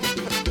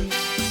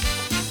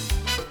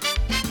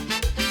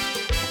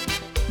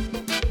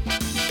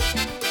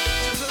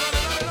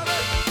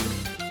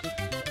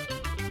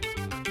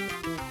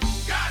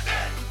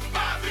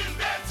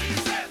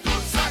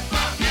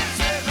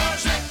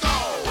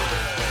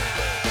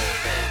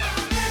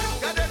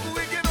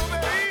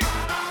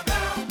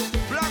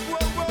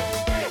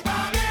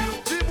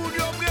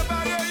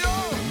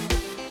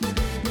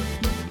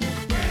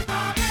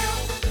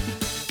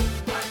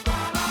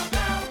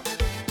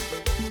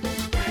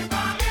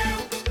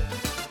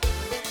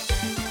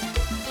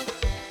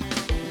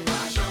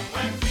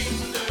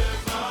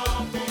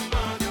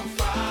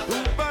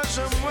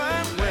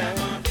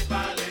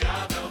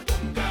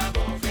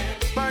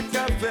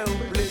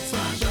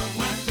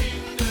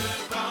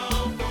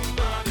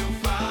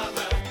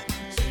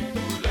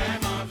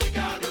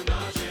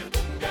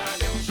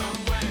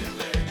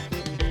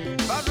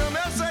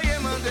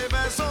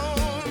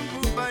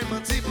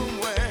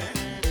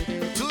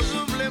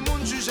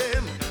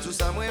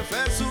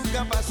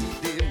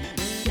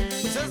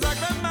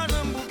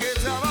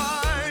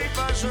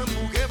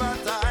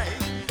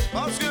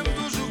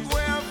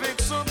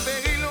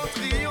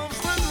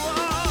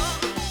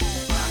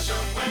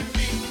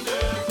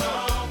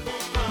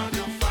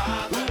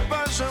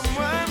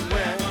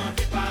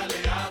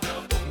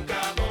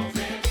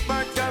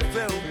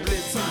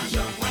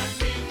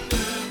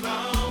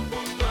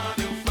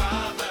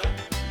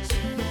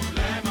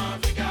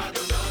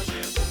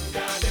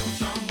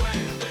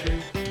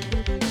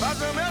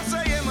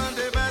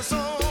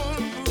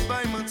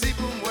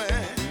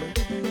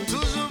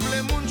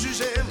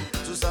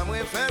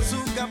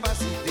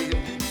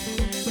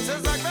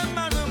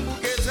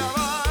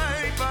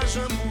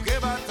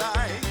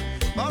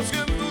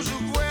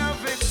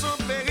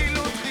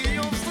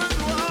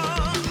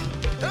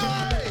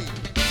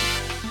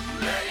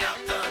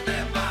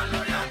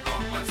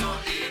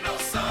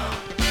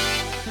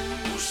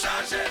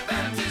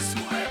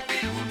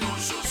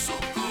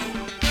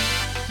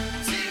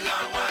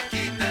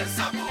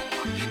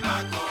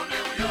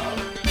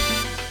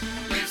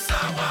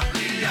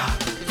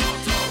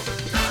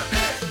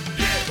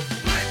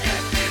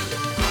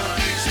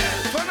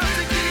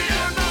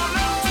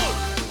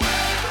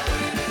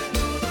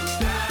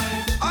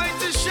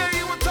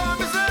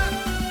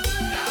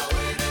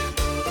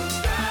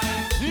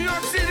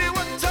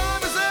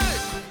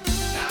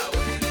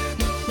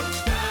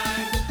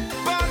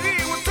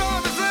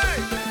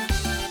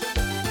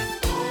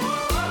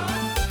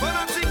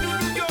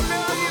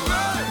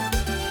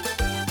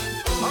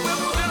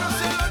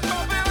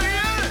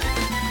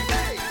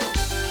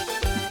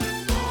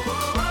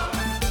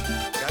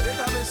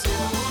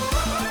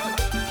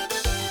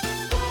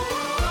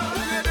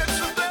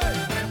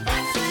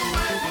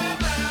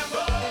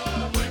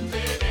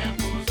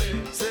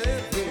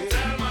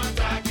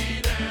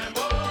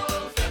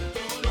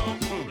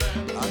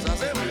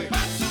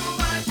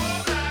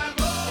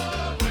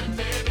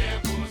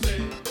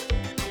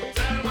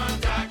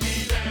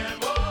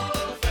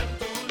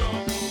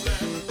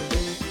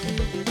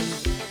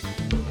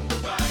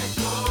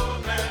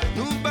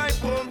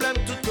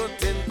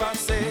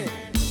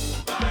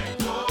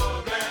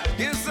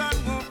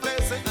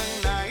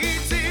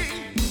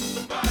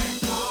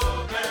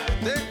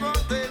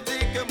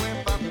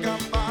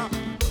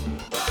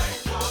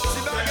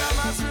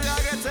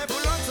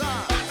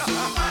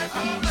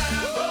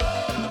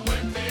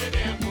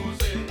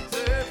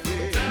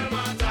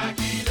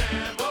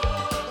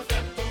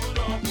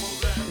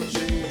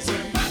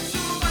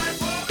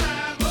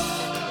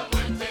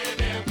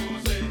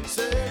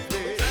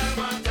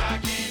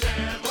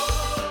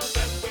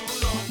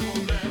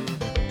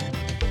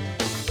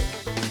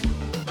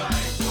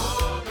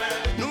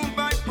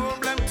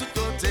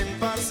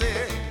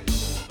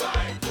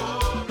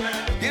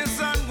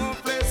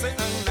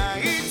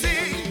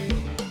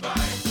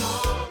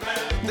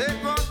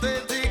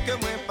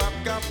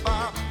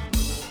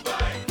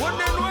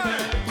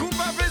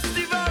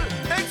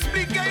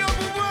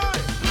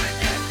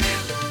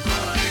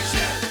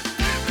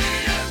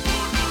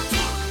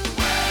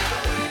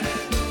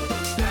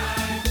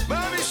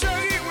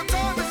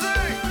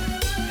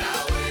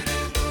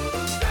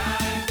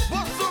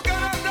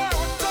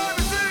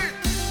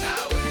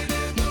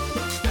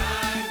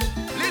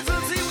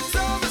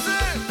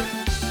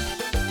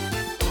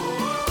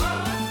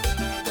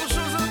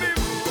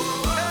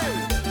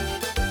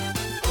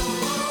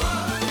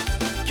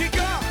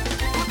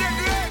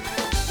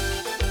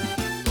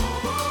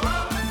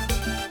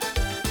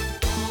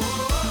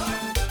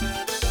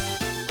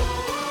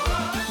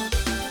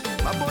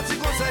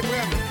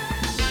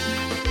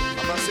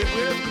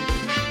 célébrer.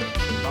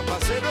 Va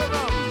passer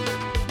devant.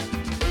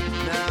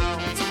 Now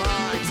it's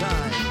my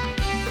time.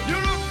 You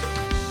look.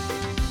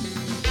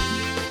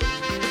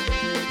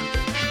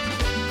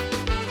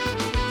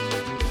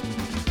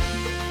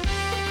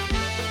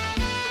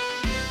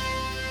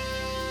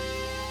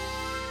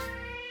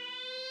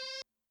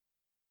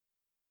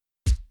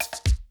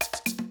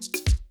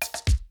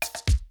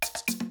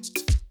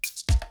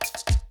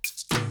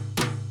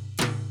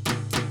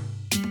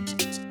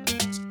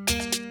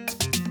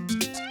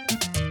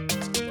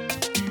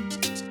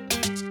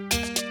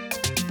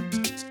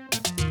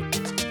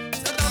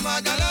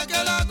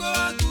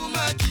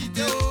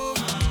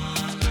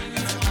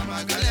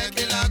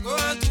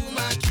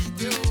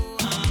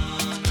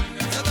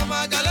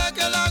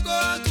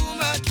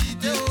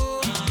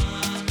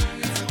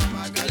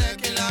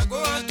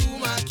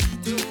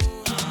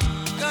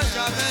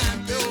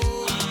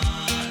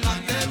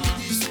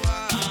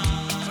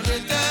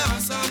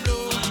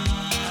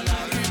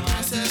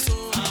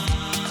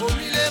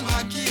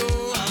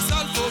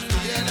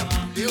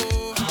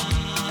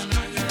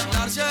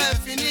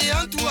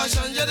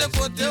 Changer de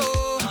côté,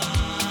 oh.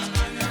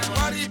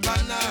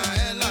 Maribana,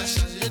 elle a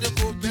changé de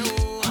côté,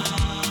 oh.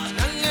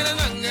 Nangere,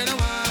 nangere,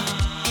 wa.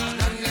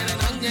 Nangere,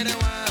 nangere,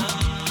 wa.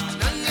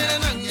 Nangere,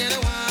 nangere,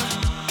 wa.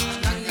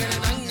 Nangere,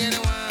 nangere,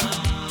 wa.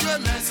 Dieu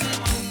merci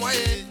pour moi,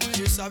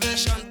 je savais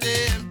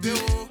chanter un peu,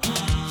 oh.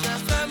 J'ai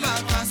fait ma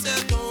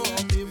cassette, oh.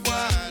 On me voit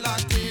à la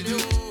télé,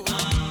 oh.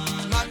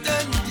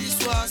 Matin, midi,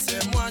 soir,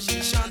 c'est moi, je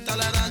chante à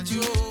la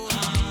radio.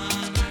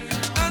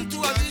 Quand tu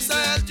as vu ça,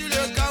 elle dit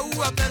le cas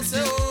où a percé,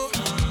 oh.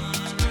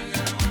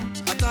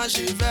 Je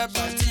vais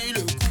partir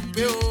le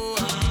couper, oh.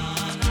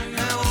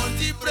 Mais on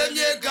dit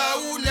premier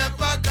gaou n'est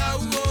pas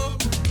gaou, oh.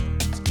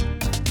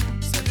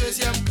 C'est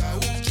deuxième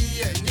gaou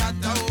qui est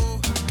nyata, oh.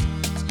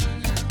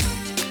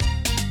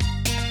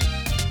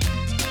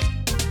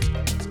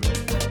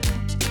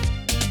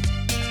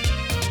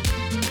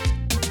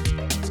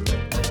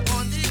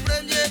 On dit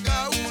premier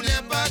gaou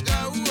n'est pas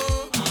gaou,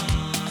 oh.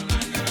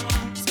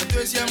 C'est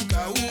deuxième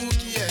gaou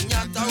qui est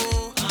nyata,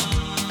 oh.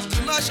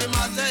 Dimanche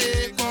matin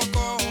et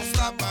coco, on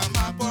frappe à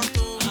ma porte.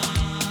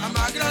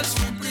 Grande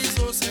surprise,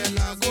 oh, c'est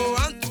la go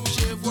en tout,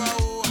 je vois,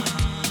 oh.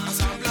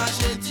 Ensemble,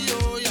 j'ai dit,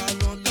 oh, y'a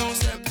longtemps, on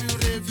s'est plus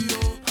revu,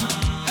 oh.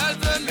 Elle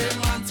veut me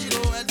mentir,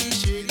 oh, elle dit,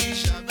 chérie,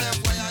 j'avais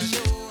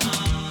voyagé, oh.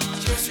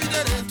 Je suis de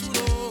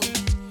retour, oh,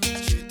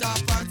 je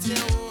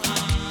t'appartiens, oh.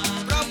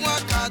 Prends-moi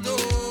cadeau,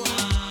 oh,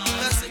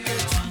 fais ce que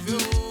tu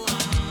veux, oh.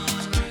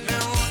 Mais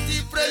on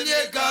dit,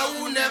 premier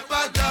gaou n'est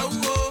pas gaou,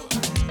 oh.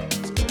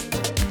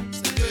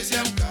 C'est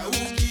deuxième gaou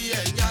qui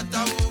est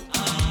nyata, oh.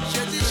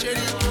 J'ai dit,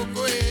 chérie,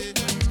 coco, eh.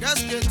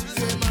 Qu'est-ce que tu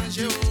veux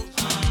manger, oh?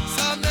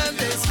 Ça même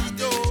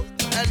hésite, oh.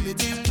 Elle me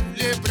dit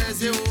poulet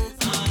braisé, oh.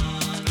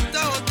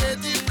 Putain, on te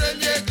dit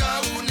premier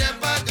gaou n'est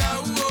pas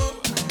gaou,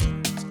 oh.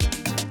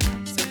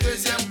 C'est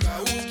deuxième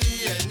gaou qui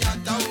est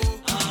nyata, oh.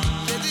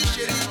 J'ai dit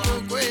chérie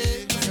coco,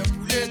 c'est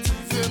poulet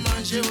tu veux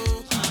manger,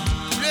 oh.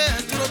 Poulet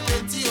est trop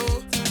petit,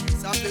 oh.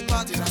 Ça peut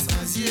pas te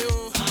rassasier,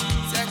 oh.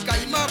 C'est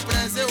caïman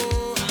braisé,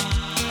 oh.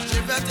 Je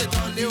vais te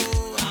donner,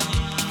 oh.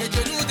 Les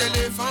genoux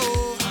d'éléphant,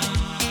 oh.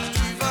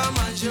 Tu vas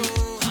manger,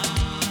 oh.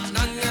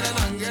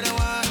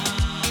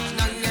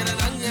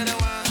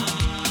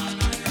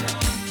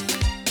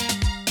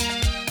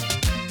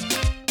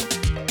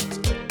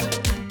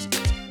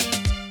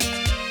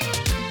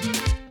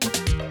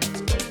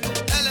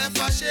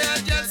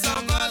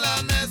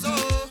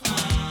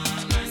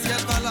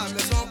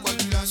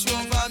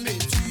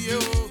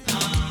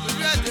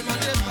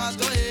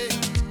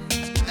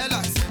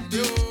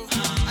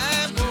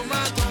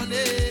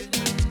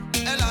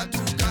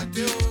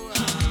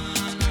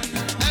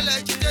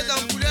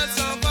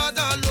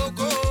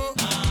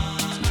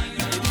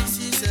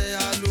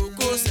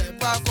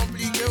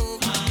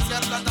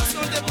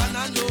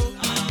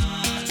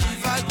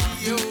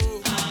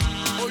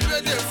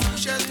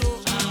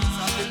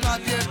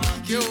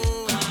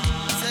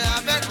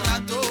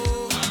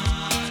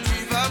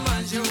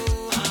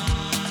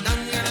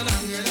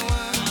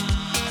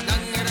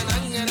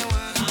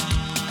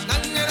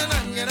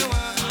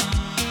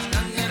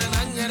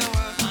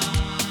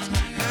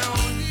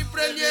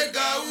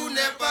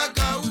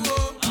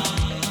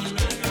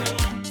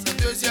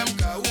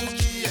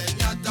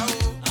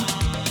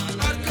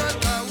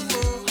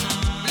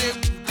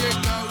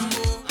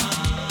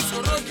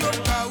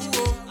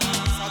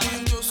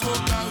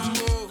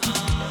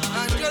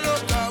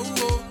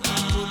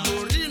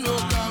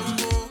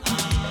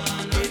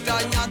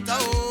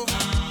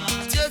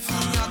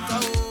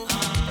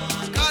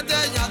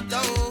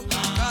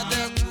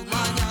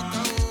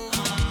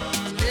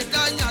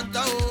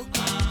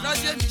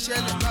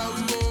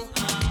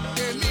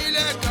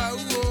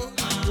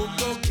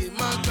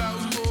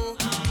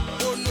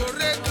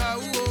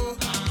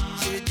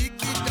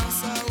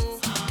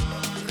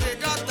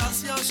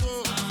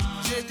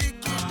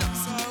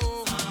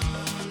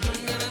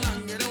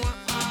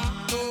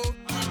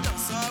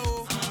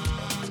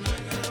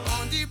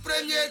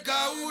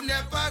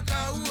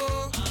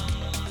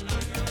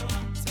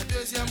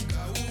 deuxième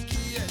Kaou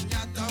qui est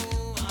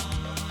Nyatao.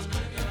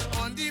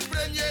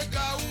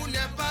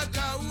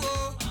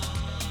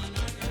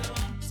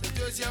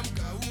 deuxième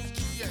kaou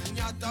qui est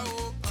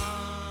nyatao.